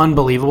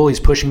 Unbelievable. He's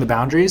pushing the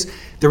boundaries.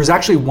 There was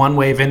actually one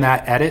wave in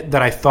that edit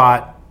that I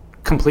thought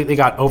completely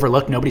got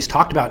overlooked. Nobody's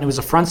talked about. And it was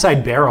a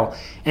frontside barrel.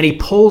 And he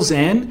pulls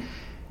in,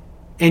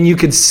 and you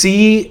could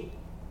see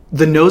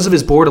the nose of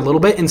his board a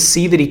little bit and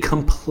see that he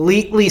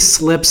completely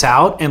slips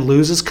out and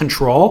loses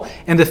control.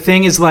 And the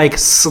thing is like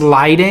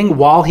sliding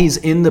while he's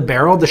in the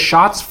barrel. The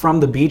shot's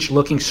from the beach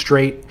looking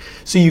straight.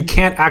 So you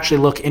can't actually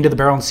look into the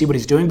barrel and see what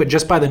he's doing, but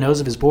just by the nose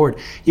of his board,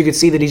 you can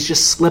see that he's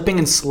just slipping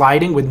and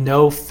sliding with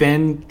no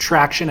fin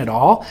traction at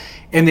all.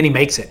 And then he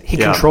makes it. He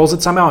Yeah. controls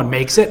it somehow and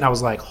makes it. And I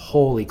was like,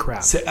 holy crap.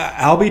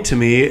 Albie to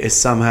me is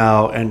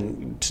somehow,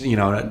 and you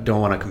know, I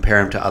don't want to compare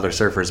him to other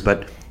surfers,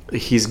 but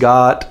he's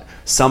got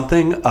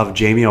something of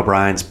Jamie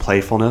O'Brien's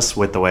playfulness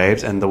with the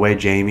waves, and the way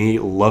Jamie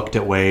looked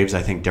at waves,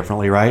 I think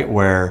differently, right?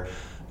 Where,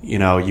 you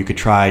know, you could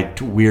try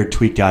weird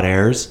tweaked out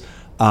airs,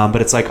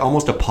 but it's like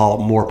almost a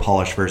more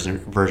polished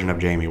version of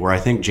Jamie, where I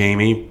think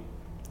Jamie,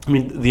 I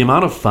mean, the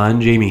amount of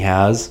fun Jamie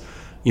has,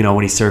 you know,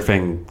 when he's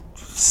surfing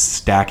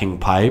stacking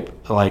pipe,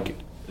 like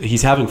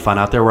he's having fun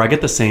out there, where I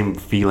get the same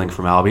feeling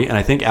from Albie. And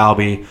I think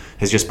Albie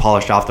has just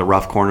polished off the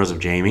rough corners of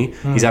Jamie.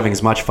 He's having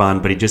as much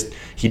fun, but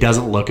he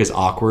doesn't look as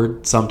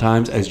awkward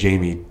sometimes as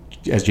Jamie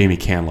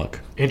can look.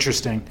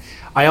 Interesting.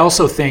 I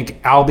also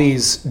think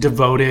Albie's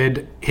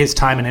devoted his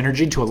time and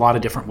energy to a lot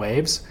of different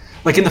waves.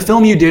 Like in the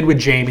film you did with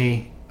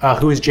Jamie,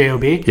 who is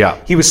J.O.B., Yeah.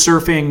 he was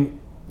surfing,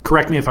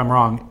 correct me if I'm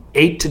wrong,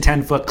 8 to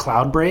 10 foot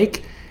cloud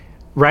break,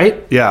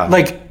 right? Yeah.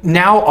 Like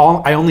now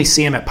I only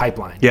see him at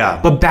Pipeline. Yeah.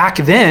 But back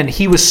then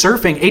he was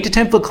surfing 8 to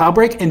 10 foot cloud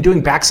break and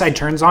doing backside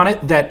turns on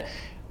it that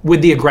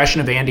with the aggression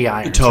of Andy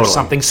Irons or Totally.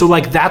 something. So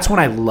like that's when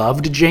I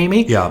loved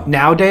Jamie. Yeah.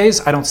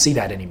 Nowadays I don't see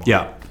that anymore.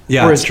 Yeah.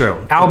 Yeah, Whereas it's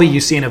true. Albie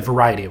you see in a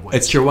variety of ways.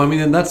 It's true. Well, I mean,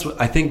 and that's,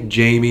 I think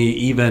Jamie,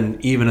 even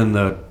in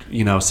the,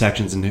 you know,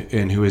 sections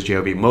in Who is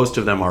J.O.B., most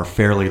of them are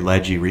fairly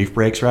ledgy reef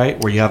breaks,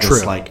 right? Where you have this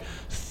True. like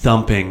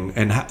thumping,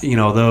 and you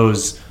know,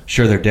 those,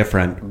 sure, they're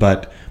different,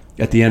 but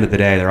at the end of the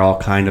day, they're all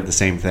kind of the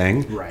same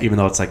thing. Right. Even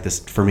though it's like this,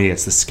 for me,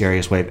 it's the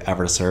scariest wave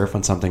ever to surf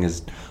when something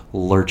is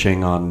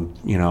lurching on,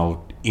 you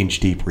know, inch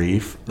deep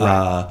reef.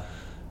 Right.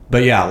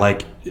 But yeah,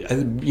 like,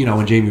 you know,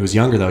 when Jamie was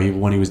younger, though,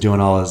 when he was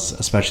doing all his,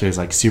 especially his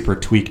like super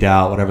tweaked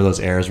out, whatever those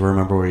airs were,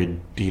 remember where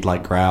he'd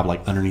like grab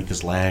like underneath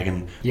his leg,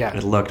 and Yeah.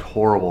 it looked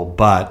horrible,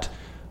 but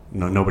you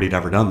know, nobody had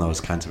ever done those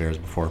kinds of airs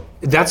before.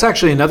 That's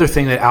actually another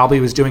thing that Albie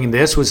was doing in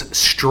this was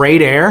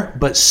straight air,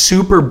 but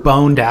super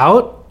boned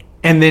out,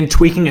 and then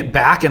tweaking it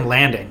back and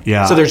landing.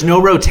 Yeah. So there's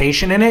no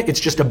rotation in it. It's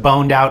just a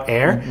boned out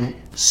air.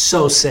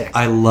 So sick.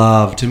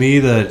 To me,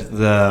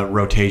 the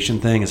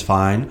rotation thing is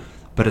fine,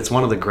 but it's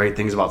one of the great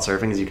things about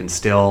surfing is you can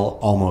still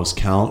almost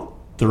count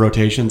the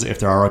rotations if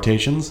there are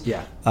rotations.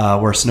 Yeah.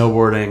 Where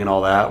snowboarding and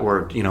all that,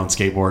 where, you know, in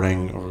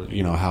skateboarding or,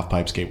 you know, half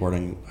pipe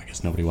skateboarding, I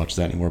guess nobody watches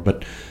that anymore.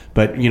 But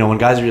you know, when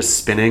guys are just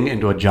spinning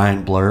into a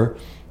giant blur,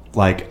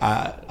 like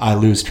I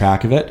lose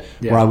track of it.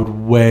 Yeah. Where I would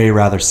way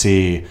rather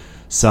see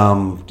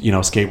some, you know,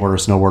 skateboarder,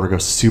 snowboarder go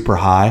super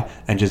high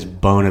and just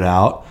bone it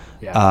out.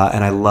 Yeah.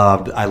 And I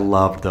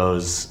loved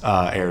those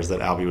airs that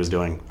Albie was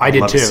doing. I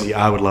did Love to too. see-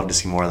 I would love to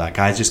see more of that.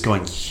 Guys just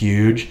going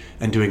huge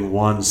and doing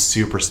one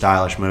super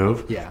stylish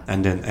move. Yeah.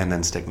 And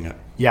then sticking it.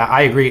 Yeah,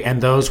 I agree.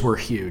 And those were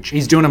huge.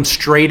 He's doing them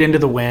straight into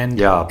the wind.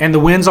 Yeah. And the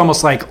wind's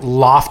almost like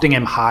lofting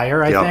him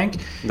higher, I Yep. think.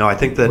 No, I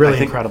think that Really I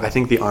think, incredible. I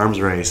think the arms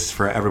race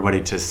for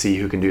everybody to see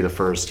who can do the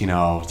first, you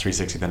know,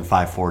 360, then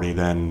 540,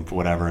 then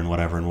whatever and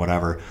whatever and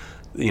whatever.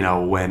 You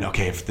know, when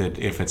if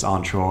it's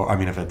onshore, I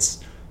mean if it's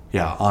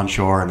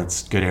onshore and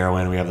it's good air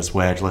wind, we have this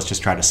wedge, let's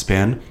just try to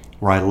spin.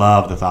 Where I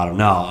love the thought of,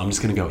 no, I'm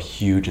just gonna go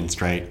huge and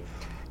straight.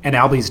 And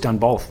Albie's done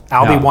both.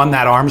 Albie Yeah. won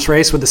that arms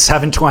race with the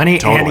 720,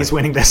 Totally. and he's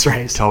winning this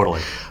race.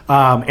 Totally.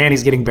 And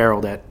he's getting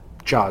barreled at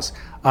Jaws.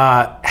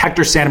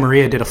 Hector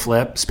Santamaria did a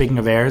flip. Speaking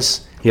of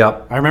airs,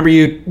 Yep. I remember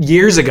you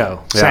years ago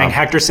saying Yeah.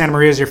 Hector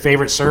Santamaria is your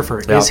favorite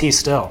surfer. Yeah. Is he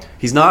still?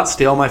 He's not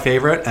still my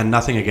favorite, and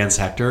nothing against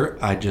Hector.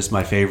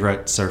 My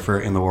favorite surfer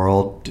in the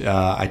world.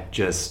 I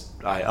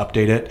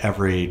update it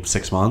every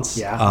 6 months.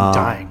 Yeah, I'm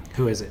dying.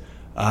 Who is it?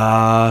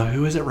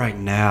 Who is it right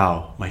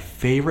now? My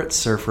favorite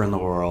surfer in the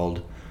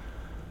world.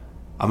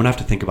 I'm gonna have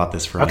to think about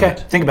this for a Okay,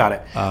 minute. think about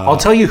it. I'll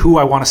tell you who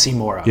I want to see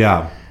more of.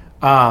 Yeah.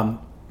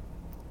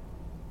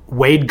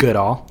 Wade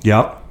Goodall.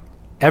 Yep.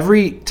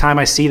 Every time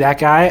I see that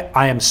guy,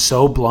 I am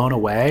so blown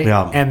away.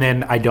 Yeah. And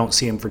then I don't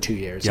see him for 2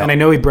 years. Yeah. And I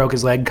know he broke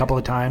his leg a couple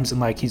of times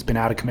and like he's been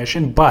out of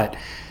commission, but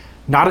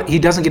he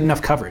doesn't get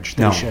enough coverage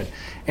that No. he should.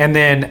 And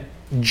then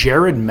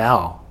Jared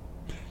Mell.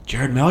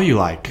 Jared Mell, you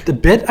like? The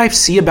bit I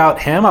see about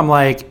him, I'm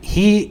like,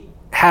 he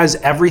has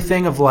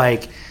everything of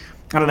like,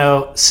 I don't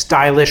know,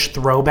 stylish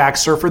throwback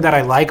surfer that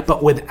I like,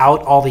 but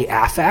without all the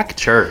affect.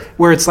 Sure.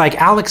 Where it's like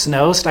Alex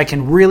Nost, I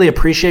can really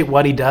appreciate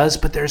what he does,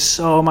 but there's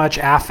so much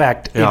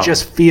affect. Yeah. It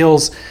just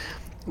feels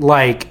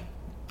like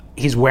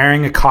he's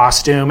wearing a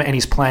costume and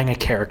he's playing a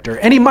character.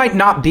 And he might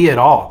not be at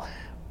all,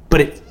 but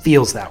it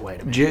feels that way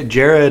to me.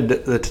 Jared,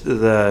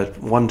 the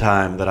one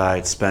time that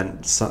I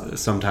spent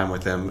some time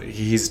with him,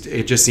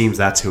 it just seems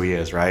that's who he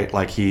is, right?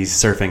 Like he's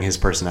surfing his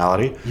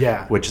personality.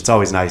 Yeah. Which it's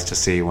always nice to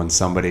see when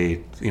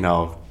somebody,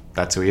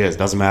 that's who he is.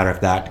 Doesn't matter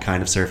if that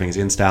kind of surfing is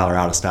in style or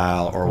out of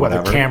style or Whether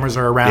whatever. cameras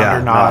are around Yeah,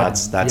 or not.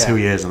 no, that's Yeah. who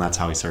he is, and that's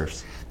how he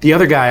surfs. The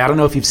other guy, I don't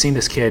know if you've seen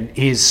this kid.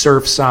 He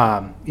surfs.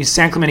 He's a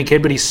San Clemente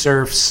kid, but he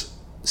surfs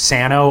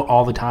Sano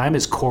all the time.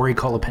 Is Corey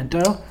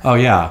Colapinto? Oh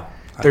yeah.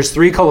 There's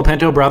 3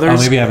 Colapinto brothers.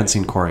 Oh, maybe I haven't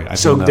seen Corey. I've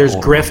So seen the there's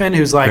older Griffin, one.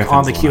 who's like Griffin's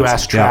on the one I've QS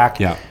seen. track.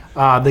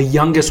 Yeah. The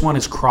youngest one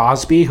is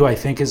Crosby, who I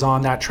think is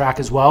on that track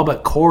as well.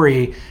 But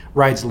Corey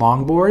rides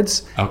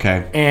longboards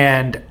Okay.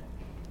 and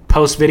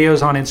posts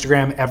videos on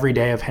Instagram every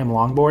day of him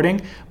longboarding,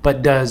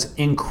 but does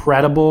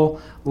incredible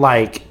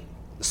like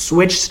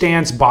switch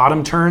stance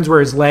bottom turns where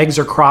his legs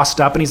are crossed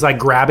up and he's like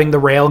grabbing the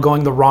rail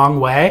going the wrong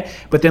way,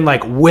 but then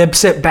like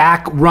whips it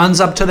back,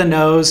 runs up to the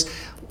nose,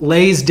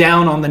 lays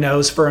down on the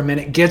nose for a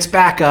minute, gets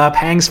back up,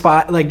 hangs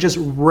like just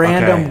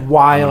random Okay. I'm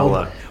wild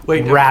gonna look.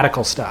 Wait,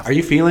 radical stuff. Are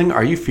you feeling?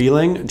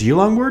 Do you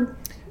longboard?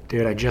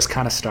 Dude, I just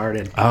kind of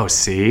started. Oh,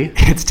 see.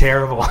 It's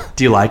terrible.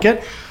 Do you like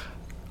it?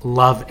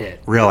 Love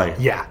it. Really?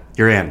 Yeah.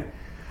 You're in.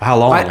 How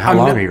long? How I'm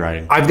long not- are you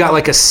riding? I've got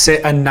like a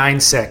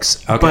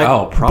 9.6. Okay. But,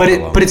 Oh, probably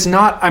long. but it's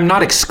not. I'm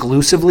not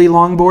exclusively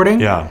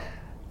longboarding. Yeah.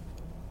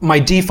 My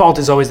default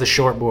is always the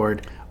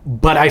shortboard.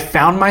 But I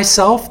found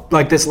myself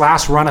like this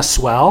last run of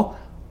Swell,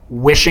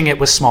 wishing it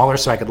was smaller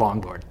so I could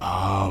longboard.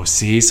 Oh,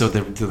 see, so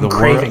the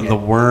craving the it.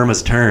 worm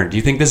has turned. Do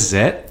you think this is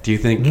it? Do you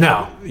think?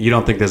 No. You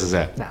don't think this is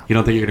it? No. You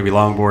don't think you're going to be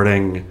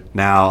longboarding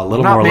now? A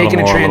little I'm more. not making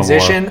a a little more,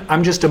 transition.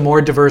 I'm just a more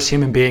diverse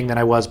human being than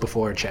I was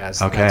before, Chaz.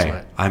 That's Okay.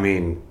 what. I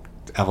mean,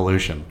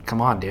 evolution. Come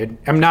on, dude.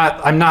 I'm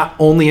not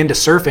only into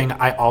surfing.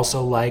 I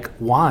also like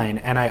wine,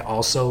 and I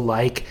also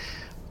like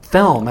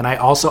film, and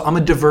I'm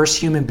a diverse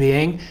human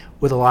being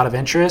with a lot of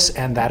interests,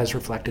 and that is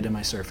reflected in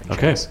my surfing.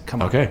 Okay. Chaz.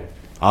 Come on. Okay.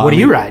 What do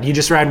you ride? You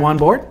just ride one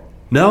board?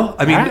 No,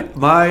 I mean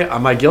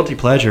Alright. my guilty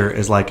pleasure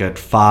is like a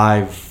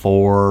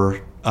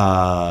 5'4".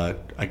 I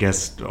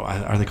guess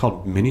are they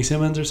called mini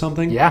Simmons or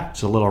something? Yeah.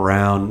 It's a little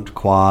round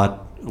quad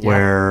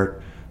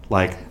where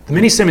like The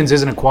Mini Simmons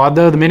isn't a quad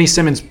though. The Mini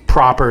Simmons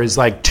proper is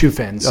like 2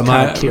 fins,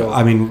 kind of keel.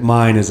 I mean,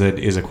 mine is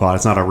a quad.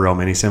 It's not a real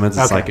mini Simmons.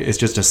 It's Okay. like it's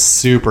just a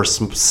super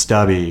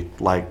stubby.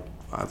 Like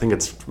I think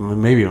it's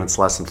maybe even it's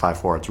less than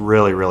 5'4". It's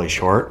really really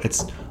short.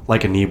 It's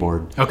like a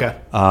kneeboard. Okay.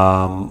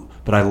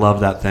 But I love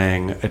that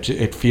thing.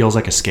 It feels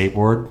like a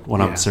skateboard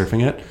when I'm Yeah.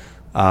 surfing it.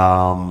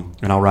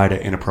 And I'll ride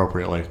it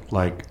inappropriately,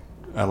 like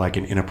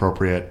an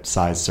inappropriate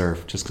size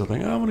surf, just because I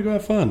think, I want to go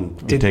have fun.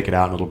 You take it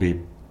out and it'll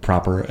be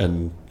proper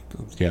and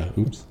yeah.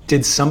 Oops.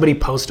 Did somebody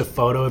post a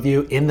photo of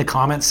you in the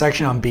comments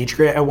section on Beach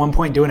Grit at one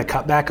point doing a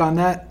cutback on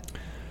that?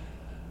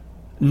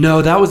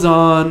 No, that was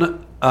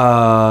on.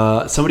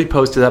 Somebody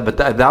posted that, but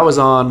that was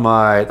on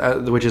my,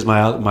 which is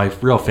my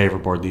real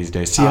favorite board these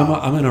days. See,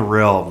 I'm in a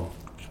real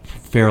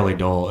fairly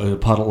dull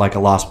puddle, like a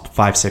Lost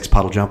 5.6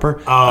 puddle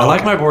jumper. I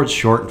like my boards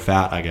short and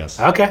fat, I guess.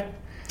 Okay.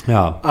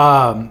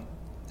 Yeah.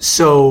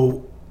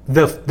 So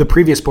the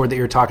previous board that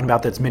you were talking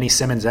about that's Mini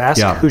Simmons-esque,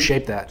 Yeah. who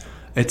shaped that?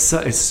 It's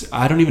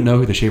I don't even know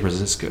who the shaper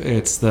is.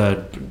 It's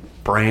the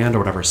brand or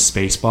whatever,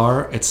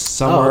 Spacebar. It's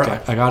somewhere. okay.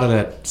 I got it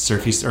at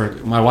Surfy, or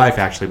my wife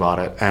actually bought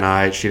it,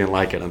 and she didn't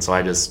like it, and so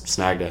I just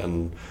snagged it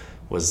and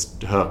was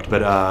hooked.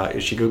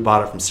 But she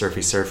bought it from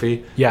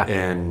Surfy Yeah.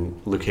 in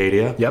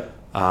Leucadia. Yep.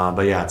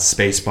 But yeah, it's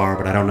Spacebar,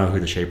 but I don't know who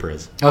the shaper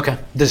is. Okay.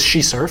 Does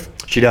she surf?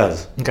 She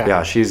does. Okay.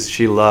 Yeah, she's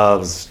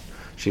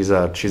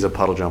a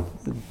puddle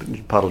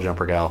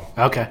jumper gal.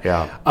 Okay.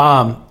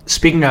 Yeah.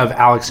 Speaking of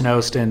Alex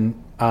Nost and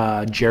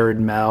Jared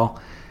Mell,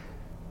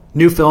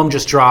 new film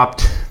just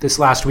dropped this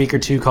last week or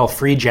two called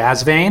Free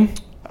Jazz Vein.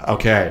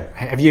 Okay.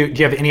 Do you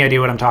have any idea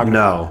what I'm talking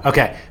about? No.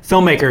 Okay.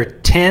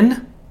 Filmmaker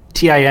Tin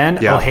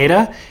Yeah.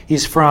 Ojeda.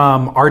 He's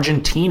from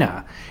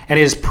Argentina. And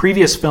his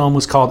previous film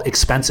was called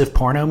Expensive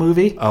Porno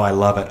Movie. Oh, I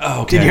love it.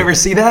 Oh, okay. Did you ever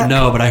see that?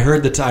 No, but I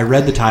heard I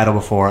read the title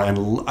before,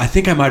 and I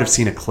think I might have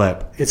seen a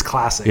clip. It's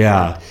classic.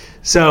 Yeah.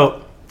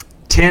 So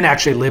Tin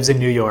actually lives in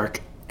New York,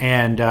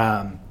 and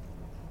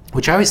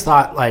which I always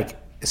thought like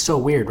is so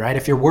weird, right?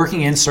 If you're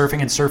working in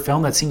surfing and surf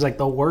film, that seems like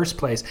the worst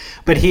place.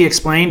 But he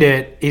explained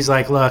it. He's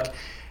like, look,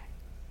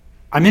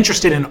 I'm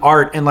interested in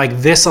art, and like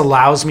this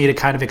allows me to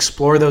kind of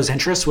explore those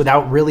interests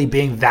without really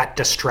being that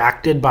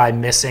distracted by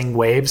missing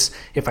waves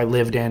if I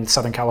lived in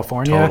Southern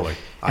California. Totally.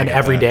 And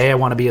every day I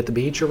want to be at the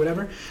beach or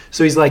whatever.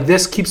 So he's like,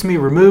 this keeps me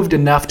removed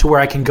enough to where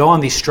I can go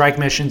on these strike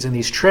missions and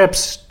these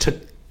trips to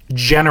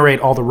generate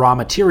all the raw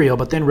material,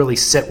 but then really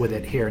sit with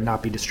it here and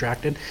not be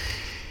distracted.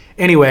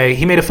 Anyway,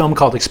 he made a film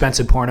called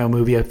Expensive Porno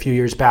Movie a few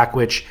years back,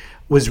 which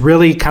was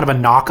really kind of a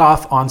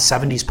knockoff on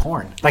 70s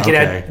porn. Like it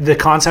had, the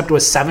concept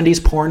was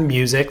 70s porn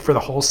music for the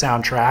whole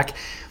soundtrack.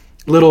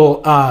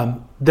 Little,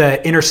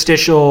 the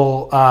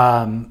interstitial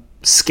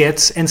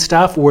skits and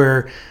stuff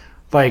were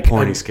like...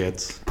 Porny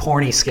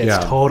skits, yeah.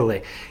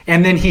 Totally.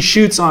 And then he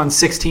shoots on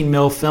 16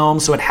 mil film,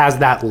 so it has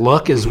that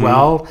look as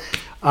well.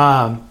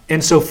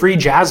 And so Free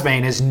Jazz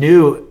Vein, his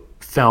new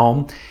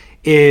film,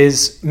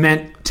 is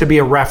meant to be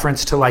a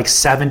reference to like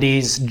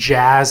 70s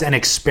jazz and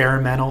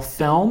experimental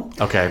film.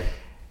 Okay.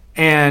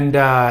 And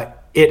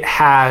it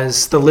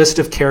has the list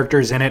of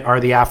characters in it are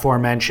the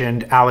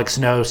aforementioned Alex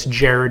Knost,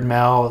 Jared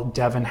Mel,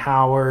 Devin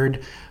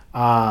Howard,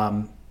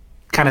 kind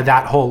of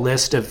that whole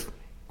list of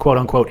quote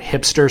unquote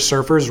hipster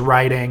surfers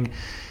riding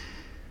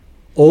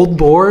old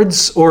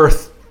boards or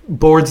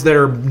boards that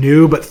are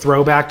new but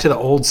throwback to the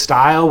old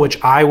style, which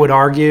I would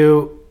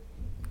argue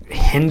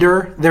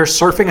hinder their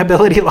surfing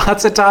ability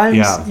lots of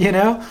times, you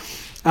know?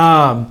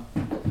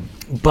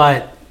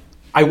 But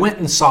I went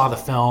and saw the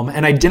film,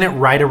 and I didn't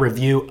write a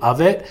review of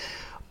it,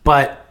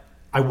 but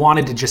I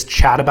wanted to just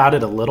chat about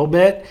it a little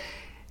bit.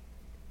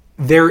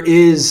 There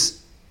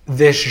is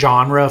this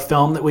genre of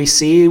film that we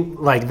see,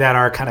 like that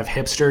are kind of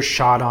hipsters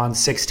shot on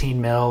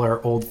 16 mil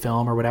or old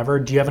film or whatever.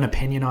 Do you have an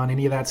opinion on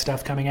any of that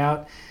stuff coming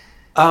out?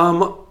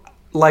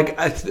 Like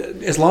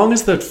as long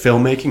as the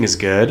filmmaking is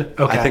good,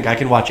 okay. I think I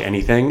can watch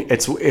anything.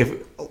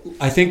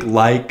 I think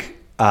like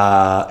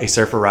a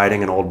surfer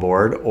riding an old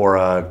board or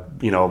a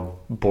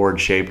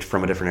board shaped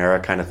from a different era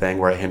kind of thing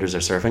where it hinders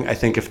their surfing. I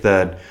think if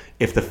the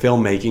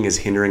filmmaking is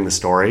hindering the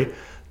story,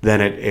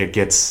 then it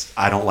gets.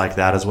 I don't like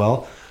that as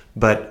well.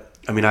 But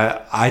I mean,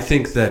 I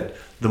think that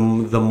the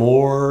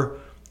more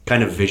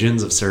kind of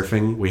visions of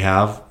surfing we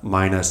have,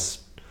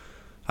 minus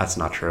that's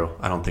not true.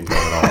 I don't think that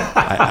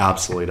at all. I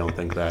absolutely don't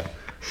think that.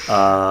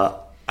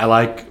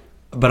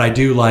 But I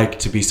do like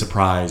to be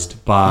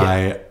surprised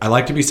by. I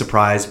like to be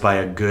surprised by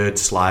a good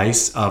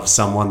slice of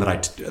someone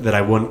that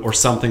I wouldn't, or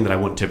something that I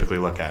wouldn't typically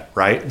look at.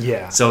 Right?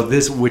 Yeah. So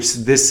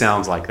this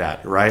sounds like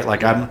that, right?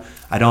 Like I'm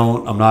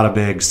not a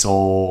big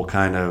soul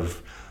kind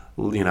of,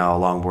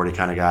 longboardy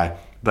kind of guy,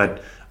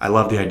 but I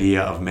love the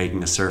idea of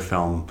making a surf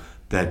film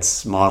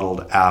that's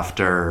modeled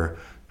after,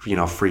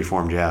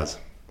 freeform jazz.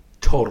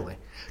 Totally.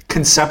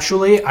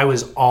 Conceptually, I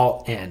was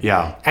all in.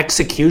 Yeah.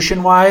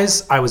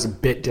 Execution-wise, I was a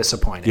bit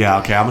disappointed. Yeah,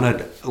 okay.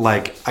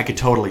 I could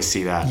totally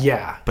see that.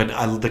 Yeah.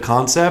 But the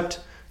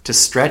concept, to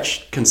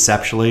stretch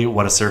conceptually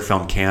what a surf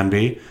film can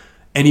be,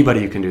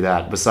 anybody who can do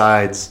that.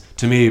 Besides,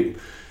 to me,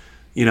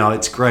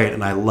 it's great.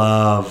 And I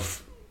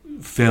love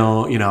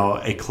film,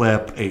 a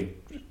clip, a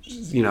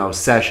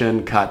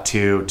session cut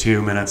to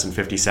 2 minutes and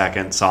 50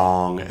 second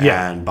song and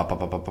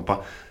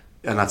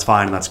and that's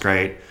fine. And that's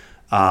great.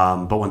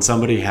 But when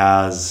somebody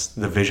has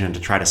the vision to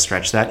try to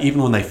stretch that,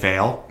 even when they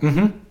fail,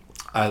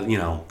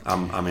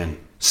 I'm in.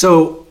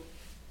 So,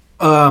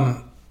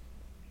 I'm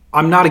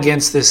not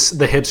against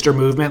the hipster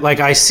movement. Like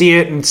I see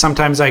it, and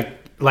sometimes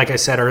like I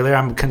said earlier,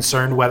 I'm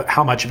concerned with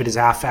how much of it is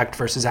affect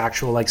versus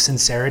actual like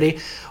sincerity.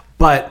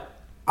 But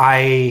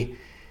I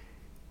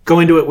go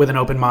into it with an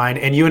open mind.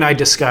 And you and I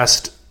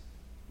discussed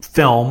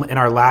film in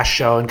our last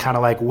show and kind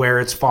of like where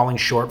it's falling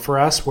short for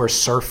us, where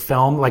surf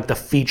film, like the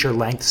feature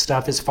length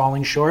stuff, is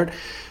falling short.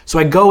 So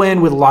I go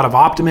in with a lot of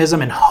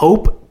optimism and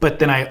hope, but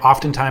then I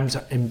oftentimes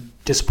am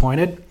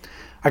disappointed.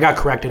 I got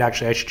corrected,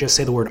 actually. I should just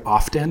say the word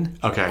often.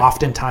 Okay.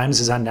 Oftentimes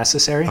is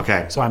unnecessary.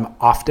 Okay. So I'm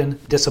often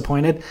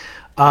disappointed.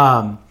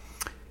 And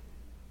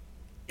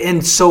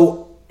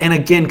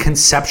again,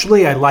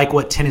 conceptually, I like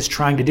what Tin is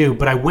trying to do,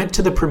 but I went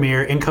to the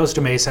premiere in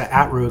Costa Mesa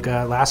at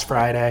Ruka last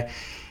Friday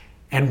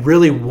and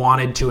really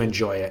wanted to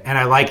enjoy it. And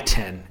I like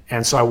Tin,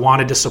 and so I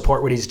wanted to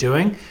support what he's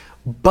doing.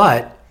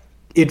 But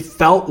it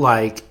felt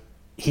like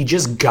he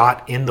just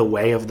got in the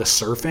way of the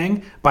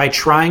surfing by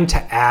trying to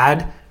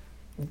add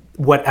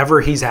whatever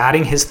he's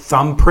adding, his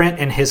thumbprint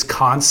and his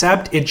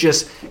concept. It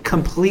just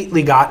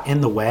completely got in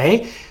the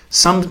way.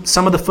 Some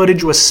of the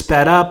footage was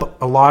sped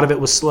up. A lot of it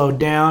was slowed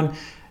down.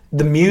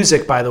 The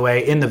music, by the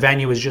way, in the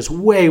venue was just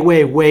way,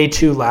 way, way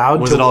too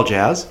loud. Was it all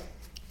jazz?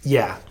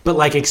 Yeah, but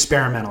like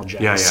experimental jazz.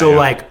 Yeah, so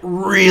like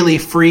really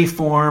free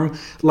form,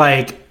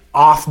 like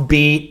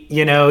offbeat,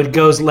 it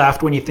goes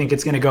left when you think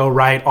it's going to go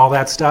right, all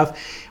that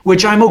stuff,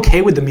 which I'm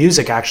okay with the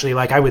music actually.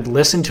 Like I would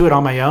listen to it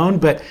on my own,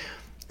 but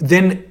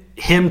then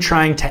him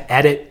trying to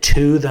edit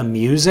to the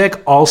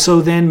music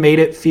also then made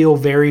it feel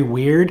very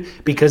weird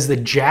because the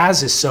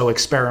jazz is so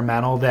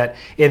experimental that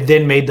it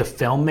then made the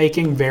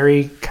filmmaking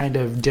very kind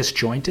of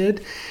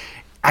disjointed.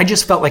 I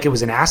just felt like it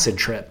was an acid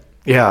trip.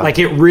 Yeah. Like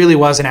it really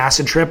was an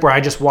acid trip where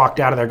I just walked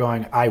out of there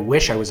going, I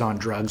wish I was on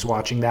drugs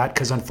watching that,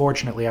 because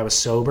unfortunately I was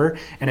sober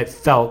and it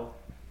felt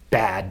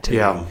bad to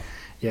me.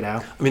 You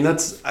know? I mean,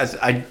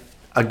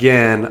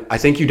 I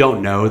think you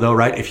don't know though,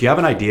 right? If you have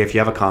an idea, if you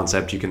have a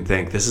concept, you can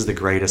think this is the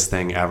greatest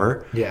thing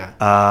ever.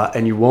 Yeah.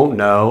 And you won't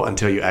know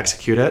until you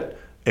execute it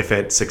if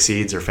it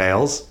succeeds or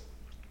fails.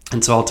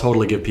 And so I'll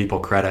totally give people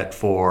credit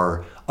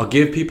for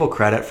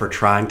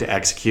trying to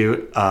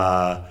execute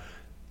a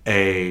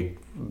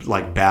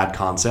like bad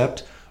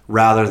concept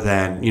rather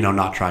than, you know,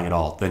 not trying at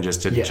all, than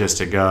just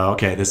to go,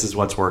 okay, this is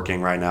what's working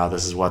right now.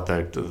 This is what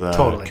the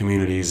Totally.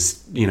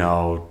 community's, you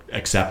know,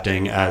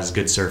 accepting as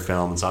good surf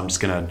film. So I'm just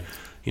going to,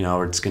 you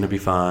know, it's going to be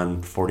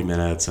fun, 40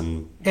 minutes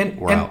and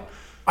we're out.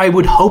 I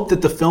would hope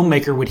that the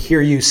filmmaker would hear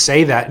you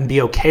say that and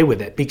be okay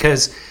with it,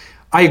 because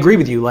I agree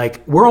with you.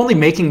 Like, we're only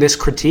making this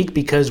critique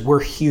because we're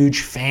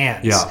huge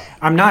fans. Yeah.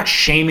 I'm not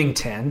shaming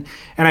Tin,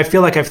 and I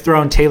feel like I've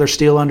thrown Taylor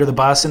Steele under the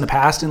bus in the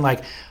past, and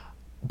like,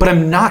 but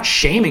I'm not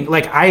shaming.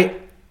 Like, I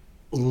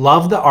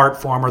love the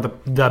art form or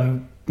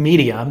the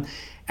medium,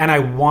 and I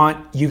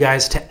want you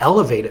guys to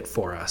elevate it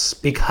for us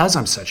because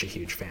I'm such a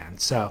huge fan.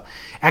 So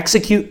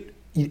execute.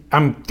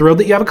 I'm thrilled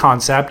that you have a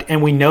concept,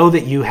 and we know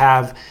that you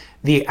have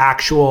the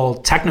actual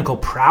technical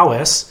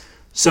prowess.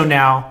 So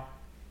now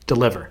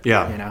deliver.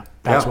 Yeah. You know,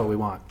 that's what we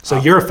want. So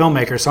you're a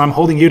filmmaker, so I'm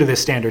holding you to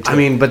this standard too. I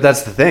mean, but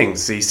that's the thing.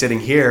 See, sitting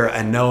here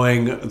and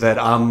knowing that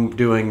I'm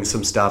doing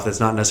some stuff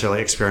that's not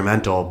necessarily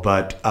experimental,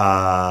 but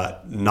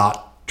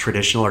not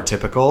traditional or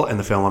typical in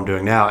the film I'm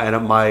doing now, and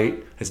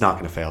it's not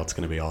going to fail. It's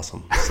going to be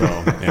awesome. So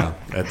yeah,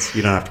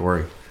 you don't have to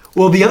worry.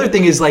 Well, the other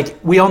thing is, like,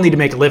 we all need to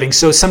make a living.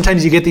 So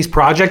sometimes you get these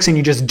projects and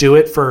you just do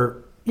it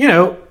for, you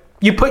know,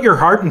 you put your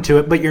heart into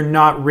it, but you're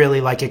not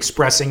really like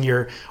expressing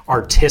your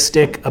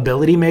artistic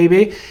ability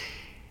maybe.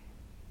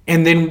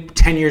 And then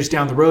 10 years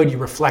down the road, you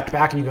reflect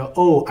back and you go,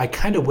 oh, I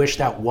kind of wish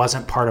that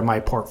wasn't part of my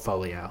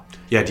portfolio.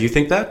 Yeah. Do you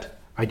think that?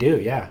 I do.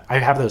 Yeah. I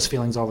have those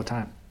feelings all the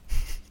time.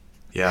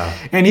 Yeah.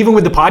 And even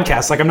with the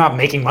podcast, like, I'm not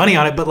making money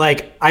on it, but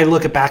like, I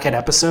look back at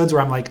episodes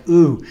where I'm like,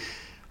 ooh,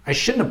 I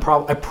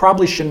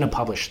probably shouldn't have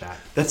published that.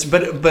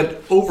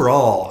 But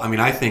overall, I mean,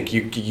 I think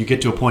you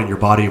get to a point, your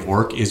body of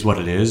work is what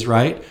it is,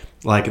 right?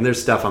 Like, and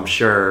there's stuff I'm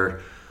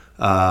sure,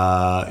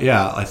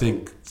 I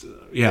think,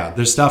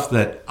 there's stuff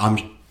that I'm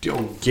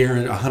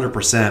guarantee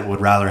 100%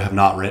 would rather have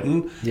not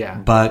written. Yeah.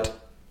 But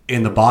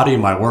in the body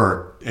of my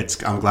work,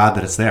 I'm glad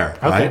that it's there,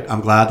 right?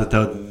 I'm glad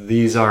that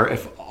these are,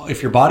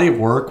 if your body of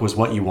work was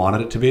what you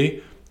wanted it to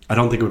be, I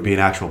don't think it would be an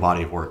actual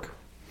body of work.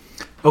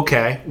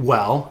 Okay,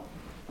 well,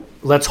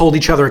 let's hold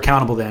each other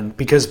accountable then,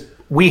 because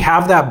we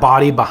have that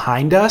body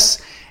behind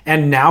us,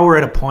 and now we're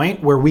at a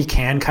point where we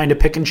can kind of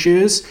pick and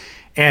choose,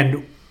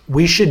 and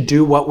we should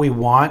do what we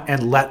want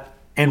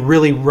and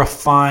really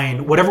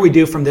refine whatever we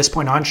do from this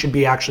point on should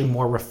be actually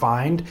more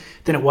refined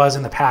than it was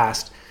in the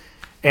past.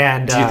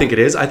 And do you think it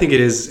is? I think it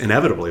is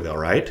inevitably, though,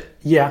 right?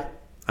 Yeah.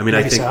 I mean,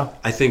 I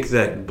think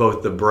that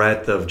both the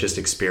breadth of just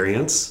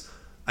experience,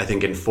 I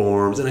think,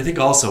 informs, and I think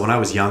also when I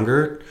was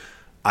younger,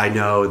 I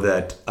know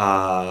that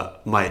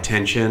my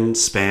attention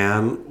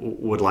span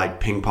would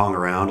like ping pong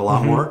around a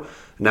lot more.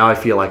 Now I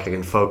feel like I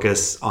can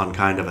focus on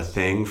kind of a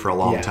thing for a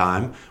long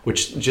time,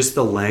 which just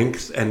the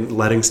length and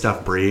letting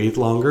stuff breathe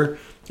longer.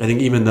 I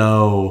think even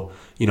though,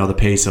 you know, the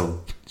pace of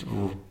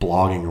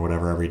blogging or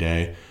whatever every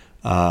day,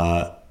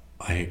 I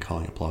hate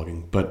calling it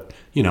blogging, but,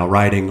 you know,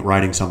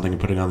 writing something and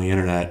putting it on the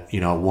internet, you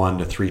know, 1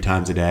 to 3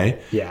 times a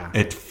day. Yeah.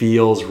 It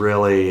feels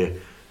really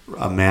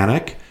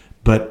manic,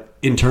 but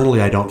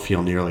internally I don't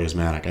feel nearly as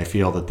manic. I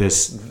feel that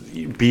this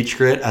Beach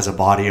Grit as a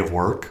body of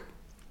work,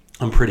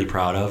 I'm pretty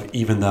proud of,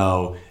 even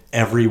though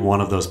every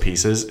one of those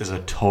pieces is a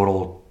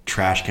total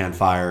trash can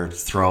fire,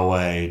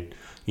 throwaway,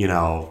 you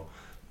know,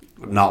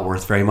 not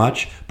worth very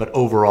much. But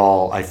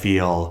overall, I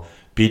feel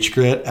Beach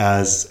Grit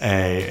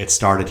it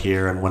started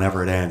here, and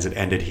whenever it ends, it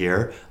ended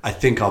here. I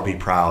think I'll be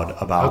proud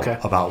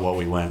about what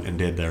we went and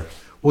did there.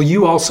 Well,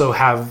 you also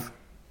have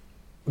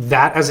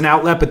that as an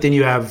outlet, but then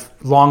you have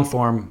long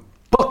form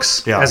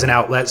books as an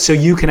outlet, so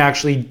you can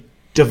actually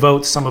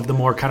devote some of the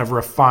more kind of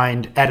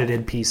refined,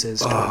 edited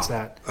pieces towards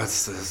that. I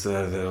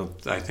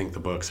think the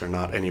books are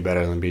not any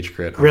better than Beach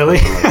Grit. Really?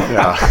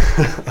 Yeah.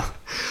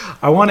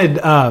 I wanted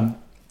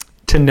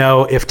to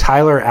know if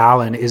Tyler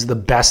Allen is the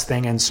best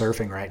thing in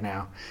surfing right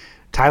now.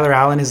 Tyler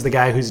Allen is the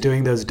guy who's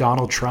doing those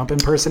Donald Trump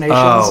impersonations.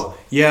 Oh,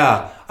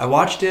 yeah. I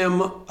watched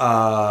him.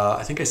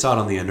 I think I saw it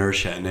on the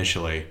Inertia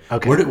initially.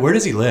 Okay. Where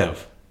does he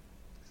live?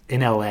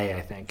 In LA,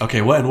 I think.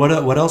 Okay.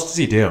 What else does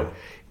he do?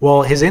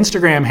 Well, his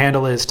Instagram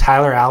handle is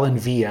Tyler Allen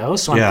VO,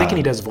 so I'm thinking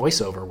he does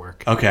voiceover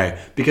work. Okay.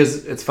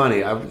 Because it's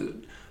funny.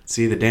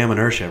 See, the damn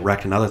inertia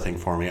wrecked another thing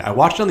for me. I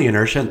watched on the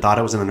inertia and thought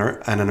it was an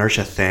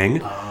inertia thing.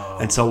 Oh.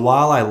 And so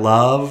while I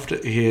loved,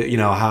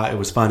 how it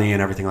was funny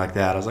and everything like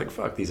that, I was like,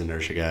 fuck these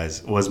inertia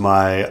guys, was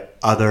my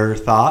other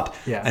thought.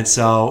 Yeah. And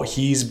so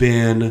he's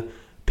been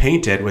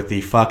painted with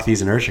the fuck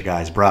these inertia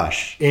guys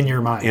brush. In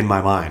your mind. In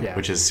my mind, Yeah.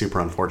 which is super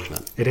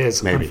unfortunate. It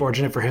is. Maybe.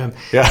 Unfortunate for him.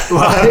 Yeah.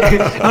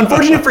 Well,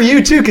 unfortunate for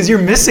you, too, because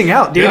you're missing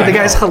out, dude. Yeah, The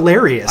guy's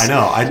hilarious. I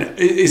know.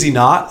 Is he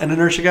not an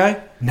inertia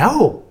guy?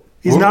 No.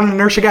 He's not an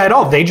inertia guy at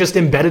all. They just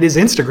embedded his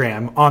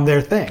Instagram on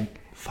their thing.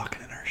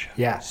 Fucking inertia.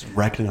 Yeah. Just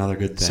wrecked another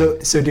good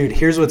thing. So dude,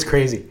 here's what's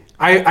crazy.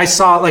 I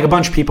saw like a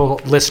bunch of people,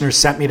 listeners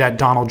sent me that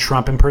Donald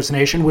Trump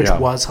impersonation, which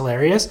was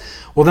hilarious.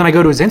 Well, then I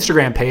go to his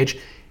Instagram page.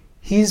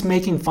 He's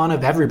making fun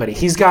of everybody.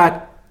 He's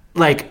got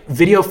like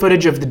video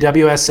footage of the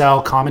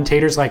WSL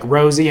commentators like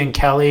Rosie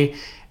interviewing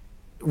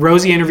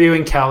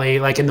Kelly,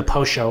 like in the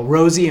post show,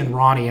 Rosie and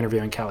Ronnie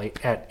interviewing Kelly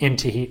in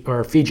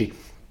Fiji.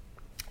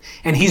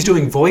 And he's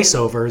doing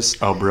voiceovers.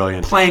 Oh,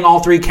 brilliant. Playing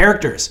all three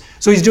characters.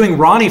 So he's doing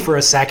Ronnie for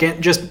a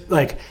second, just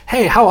like,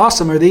 hey, how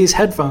awesome are these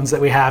headphones that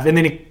we have? And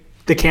then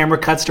the camera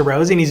cuts to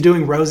Rosie and he's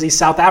doing Rosie's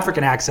South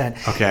African accent.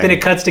 Okay. Then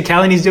it cuts to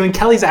Kelly and he's doing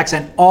Kelly's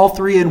accent, all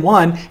three in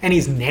one, and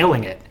he's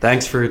nailing it.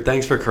 Thanks for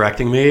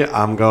correcting me.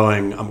 I'm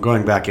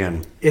going back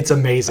in. It's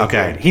amazing.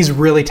 Okay. Dude. He's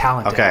really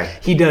talented. Okay.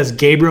 He does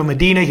Gabriel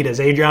Medina, he does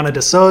Adriana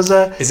de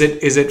Souza. Is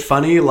it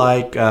funny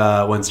like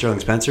when Sterling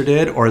Spencer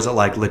did, or is it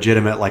like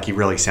legitimate, like he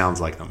really sounds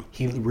like them?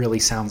 He really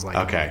sounds like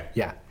Okay. him.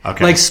 Yeah.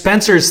 Okay. Like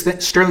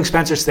Sterling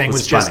Spencer's thing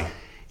was just funny.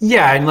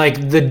 Yeah, and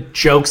like the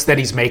jokes that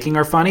he's making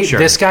are funny. Sure.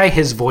 This guy,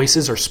 his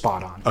voices are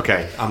spot on.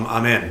 Okay,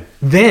 I'm in.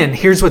 Then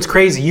here's what's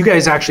crazy. You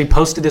guys actually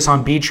posted this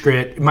on Beach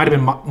Grit. It might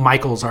have been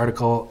Michael's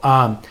article,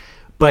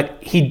 but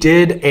he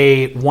did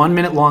a 1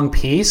 minute long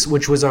piece,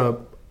 which was a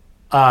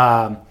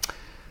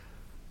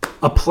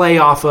play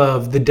off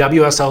of the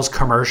WSL's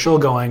commercial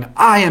going,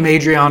 "I am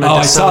Adriana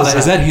de Souza." I saw that.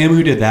 Is that him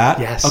who did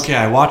that? Yes. Okay,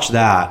 I watched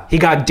that. He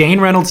got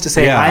Dane Reynolds to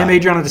say, Yeah. "I am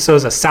Adriana de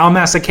Souza," Sal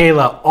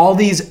Masakela, all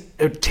these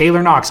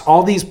Taylor Knox,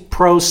 all these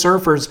pro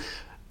surfers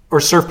or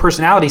surf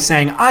personalities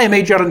saying, "I am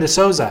Adriana de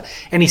Souza,"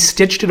 and he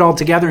stitched it all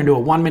together into a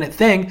 1 minute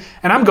thing.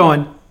 And I'm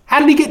going, how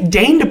did he get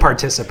Dane to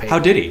participate? How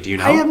did he? Do you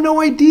know? I have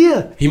no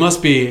idea. He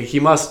must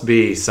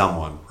be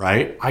someone,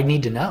 right? I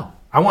need to know.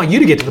 I want you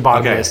to get to the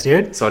bottom of this,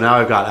 dude. So now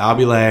I've got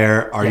Albie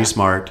Layer. Are you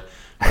smart?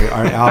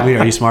 Albie,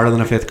 are you smarter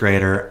than a fifth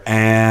grader?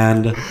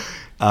 And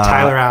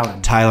Tyler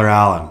Allen. Tyler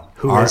Allen.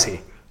 Who is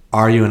he?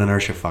 Are you an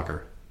inertia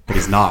fucker? But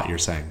he's not, you're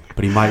saying.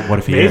 But he might. What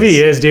if he Maybe is?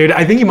 he is, dude.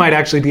 I think he might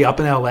actually be up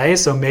in LA,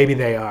 so maybe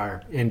they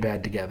are in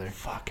bed together.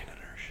 Fucking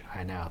inertia.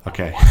 I know.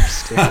 Okay.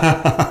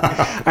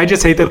 I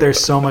just hate that they're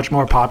so much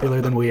more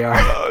popular than we are.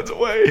 It's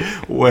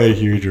way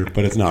huger,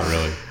 but it's not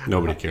really.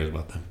 Nobody cares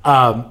about them.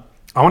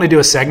 I want to do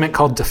a segment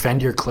called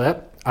Defend Your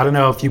Clip. I don't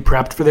know if you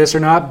prepped for this or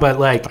not, but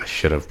like, I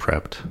should have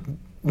prepped.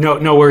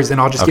 no worries, then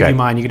I'll just give Okay. you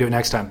mine. You can do it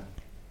next time.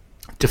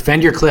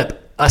 Defend your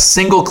clip. A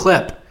single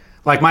clip.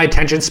 Like, my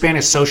attention span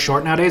is so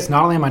short nowadays.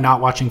 Not only am I not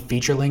watching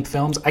feature-length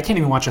films, I can't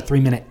even watch a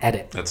 3-minute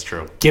edit. That's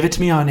true. Give it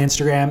to me on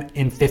Instagram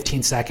in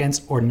 15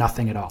 seconds or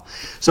nothing at all.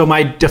 So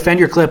my Defend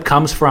Your Clip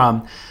comes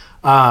from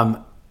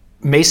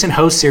Mason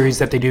Host series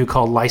that they do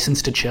called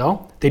License to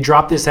Chill. They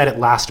dropped this edit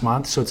last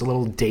month, so it's a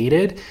little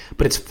dated,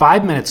 but it's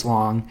 5 minutes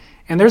long,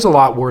 and there's a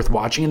lot worth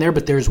watching in there,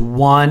 but there's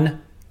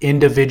one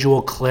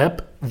individual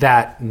clip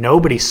that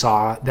nobody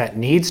saw that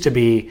needs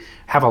to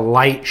have a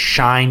light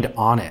shined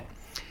on it.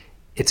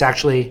 It's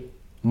actually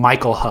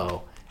Michael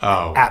Ho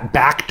at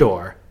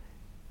Backdoor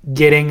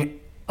getting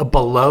a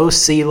below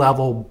sea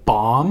level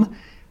bomb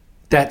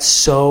that's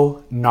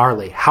so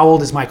gnarly. How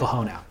old is Michael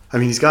Ho now? I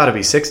mean, he's got to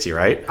be 60,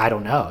 right? I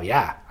don't know.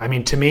 Yeah. I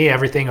mean, to me,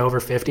 everything over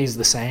 50 is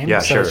the same. Yeah,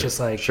 so sure. it's just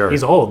like, Sure.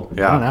 he's old.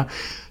 Yeah. I don't know.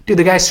 Dude,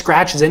 the guy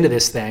scratches into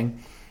this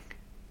thing,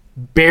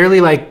 barely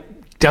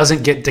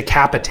doesn't get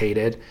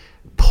decapitated,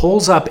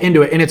 pulls up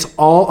into it, and it's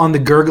all on the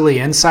gurgly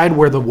inside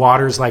where the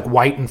water's like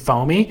white and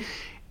foamy.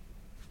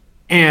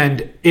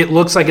 And it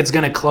looks like it's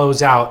going to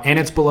close out, and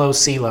it's below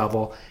sea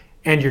level.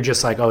 And you're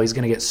just like, oh, he's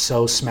going to get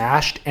so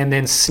smashed. And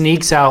then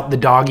sneaks out the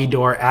doggy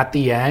door at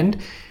the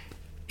end.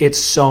 It's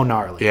so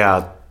gnarly.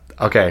 Yeah.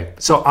 Okay.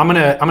 So I'm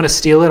gonna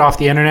steal it off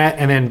the internet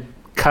and then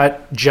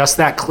cut just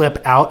that clip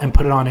out and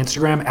put it on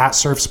Instagram at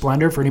Surf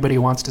Splendor for anybody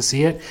who wants to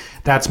see it.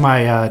 That's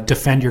my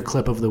Defend Your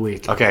Clip of the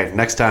week. Okay.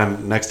 Next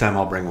time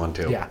I'll bring one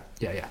too. Yeah.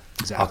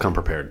 Exactly. I'll come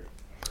prepared.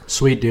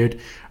 Sweet, dude.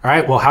 All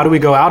right. Well, how do we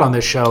go out on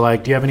this show?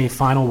 Like, do you have any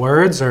final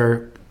words,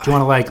 or do you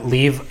want to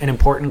leave an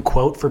important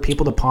quote for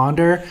people to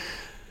ponder?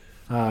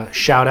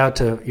 Shout out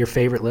to your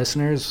favorite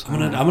listeners.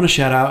 I'm gonna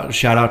shout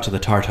out to the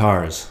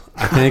Tartars.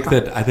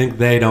 I think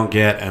they don't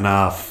get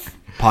enough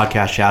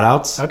podcast shout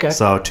outs. Okay.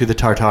 So to the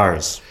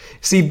Tartars.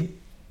 See,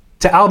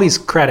 to Albie's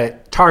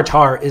credit,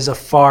 tartare is a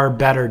far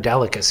better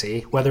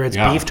delicacy, whether it's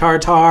beef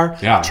tartare,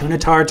 tuna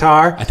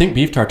tartare. I think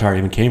beef tartare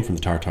even came from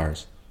the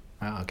Tartars.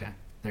 Oh, okay.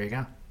 There you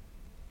go.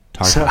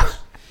 Tartars. So,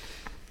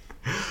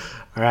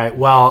 all right.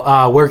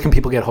 Well, where can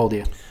people get hold of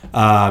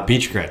you?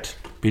 Beach Grit.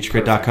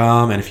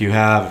 Beachgrit.com. And if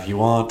you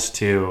want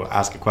to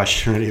ask a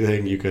question or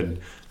anything, you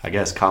could, I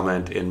guess,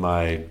 comment in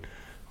my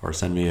or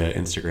send me an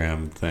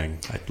Instagram thing.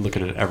 I look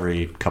at it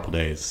every couple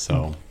days.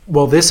 So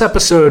Well, this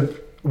episode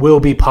will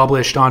be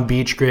published on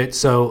Beach Grit,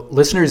 so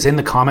listeners in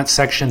the comments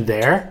section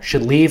there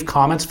should leave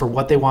comments for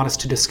what they want us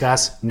to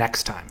discuss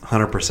next time.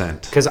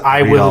 100%. Because I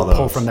Read will all pull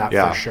those. from that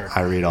Yeah, for sure.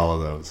 I read all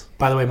of those.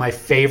 By the way, my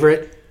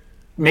favorite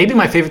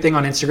thing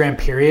on Instagram,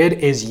 period,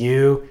 is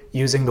you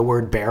using the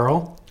word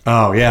barrel.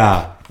 Oh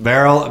yeah,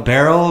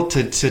 barrel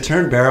to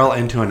turn barrel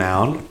into a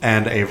noun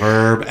and a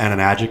verb and an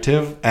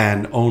adjective,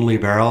 and only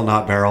barrel,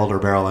 not barreled or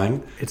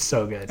barreling. It's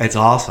so good. It's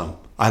awesome.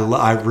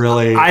 I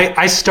really.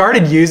 I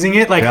started using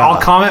it, like Yeah.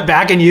 I'll comment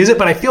back and use it,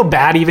 but I feel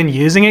bad even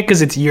using it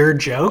because it's your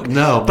joke.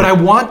 No, but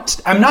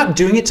but- I'm not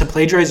doing it to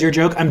plagiarize your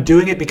joke. I'm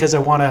doing it because I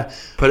want to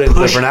put it in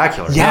the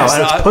vernacular. Yes,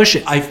 No, let's push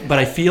it. But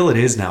I feel it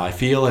is now. I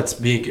feel it's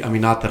big. I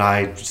mean, not that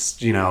I just,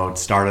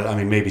 started. I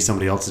mean, maybe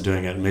somebody else is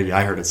doing it, and maybe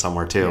I heard it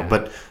somewhere too.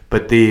 Yeah.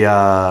 But the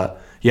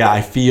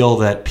I feel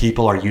that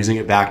people are using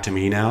it back to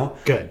me now.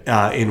 Good.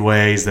 In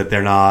ways that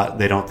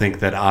they don't think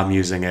that I'm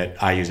using it.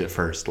 I use it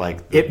first. Like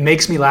It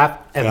makes me laugh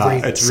every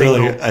it's single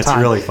really time. it's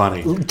really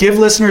funny. Give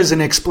listeners an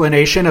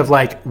explanation of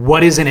like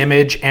what is an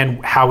image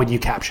and how would you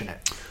caption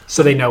it,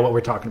 so they know what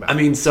we're talking about. I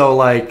mean, so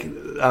like,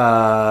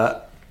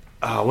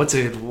 what's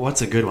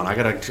a good one? I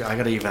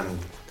gotta even.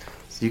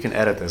 So you can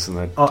edit this in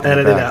the. I'll in the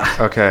edit it back.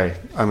 out. Okay.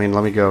 I mean,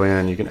 let me go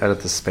in. You can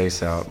edit the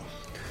space out.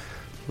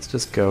 Let's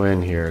just go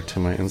in here to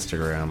my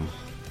Instagram.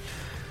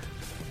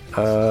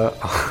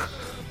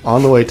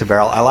 On the way to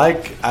Barrel. I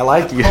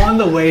like you. On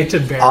the way to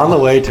barrel. On the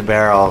way to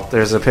Barrel,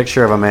 there's a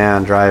picture of a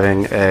man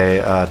driving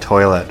a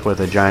toilet with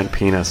a giant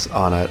penis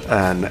on it,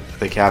 and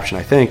the caption,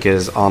 I think,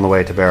 is "On the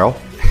way to Barrel."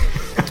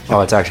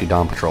 Oh, it's actually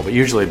Dawn Patrol, but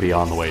usually it'd be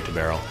 "On the way to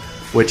Barrel,"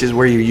 which is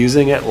where you're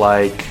using it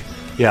like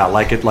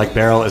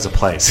Barrel is a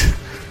place,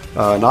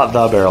 not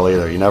the Barrel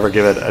either. You never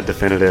give it a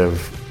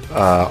definitive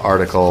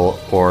article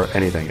or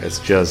anything. It's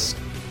just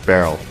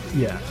Barrel.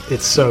 Yeah,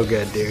 it's so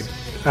good, dude.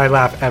 I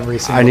laugh every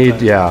single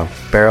time.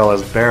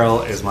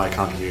 Barrel is my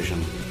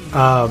contribution.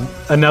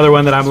 Another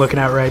one that I'm looking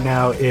at right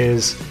now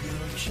is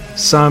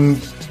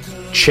some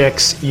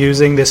chicks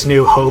using this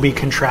new Hobie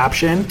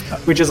contraption,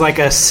 which is like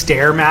a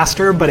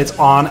Stairmaster, but it's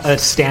on a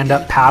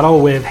stand-up paddle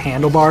with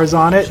handlebars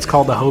on it. It's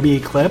called the Hobie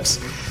Eclipse.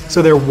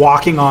 So they're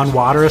walking on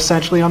water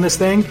essentially on this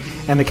thing,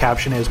 and the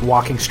caption is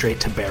 "Walking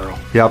straight to barrel."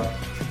 Yep,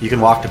 you can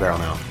walk to Barrel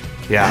now.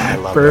 Yeah, I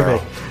love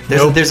Perfect.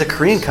 Barrel. There's a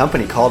Korean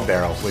company called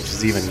Barrel, which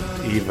is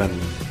even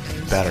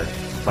better.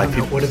 Like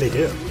people, What do they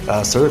do?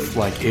 surf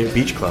like in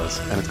beach clothes,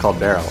 and it's called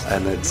Barrel,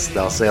 and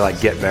they'll say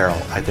like "Get Barrel,"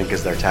 I think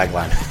is their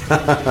tagline.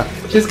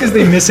 Just because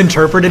they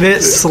misinterpreted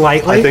it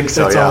slightly. I think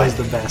so. That's yeah. always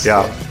the best.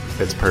 Yeah,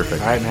 it's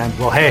perfect. All right, man.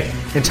 Well, hey,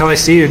 until I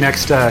see you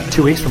next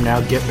 2 weeks from now,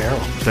 get barrel.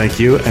 Thank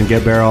you, and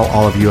get Barrel,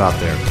 all of you out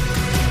there.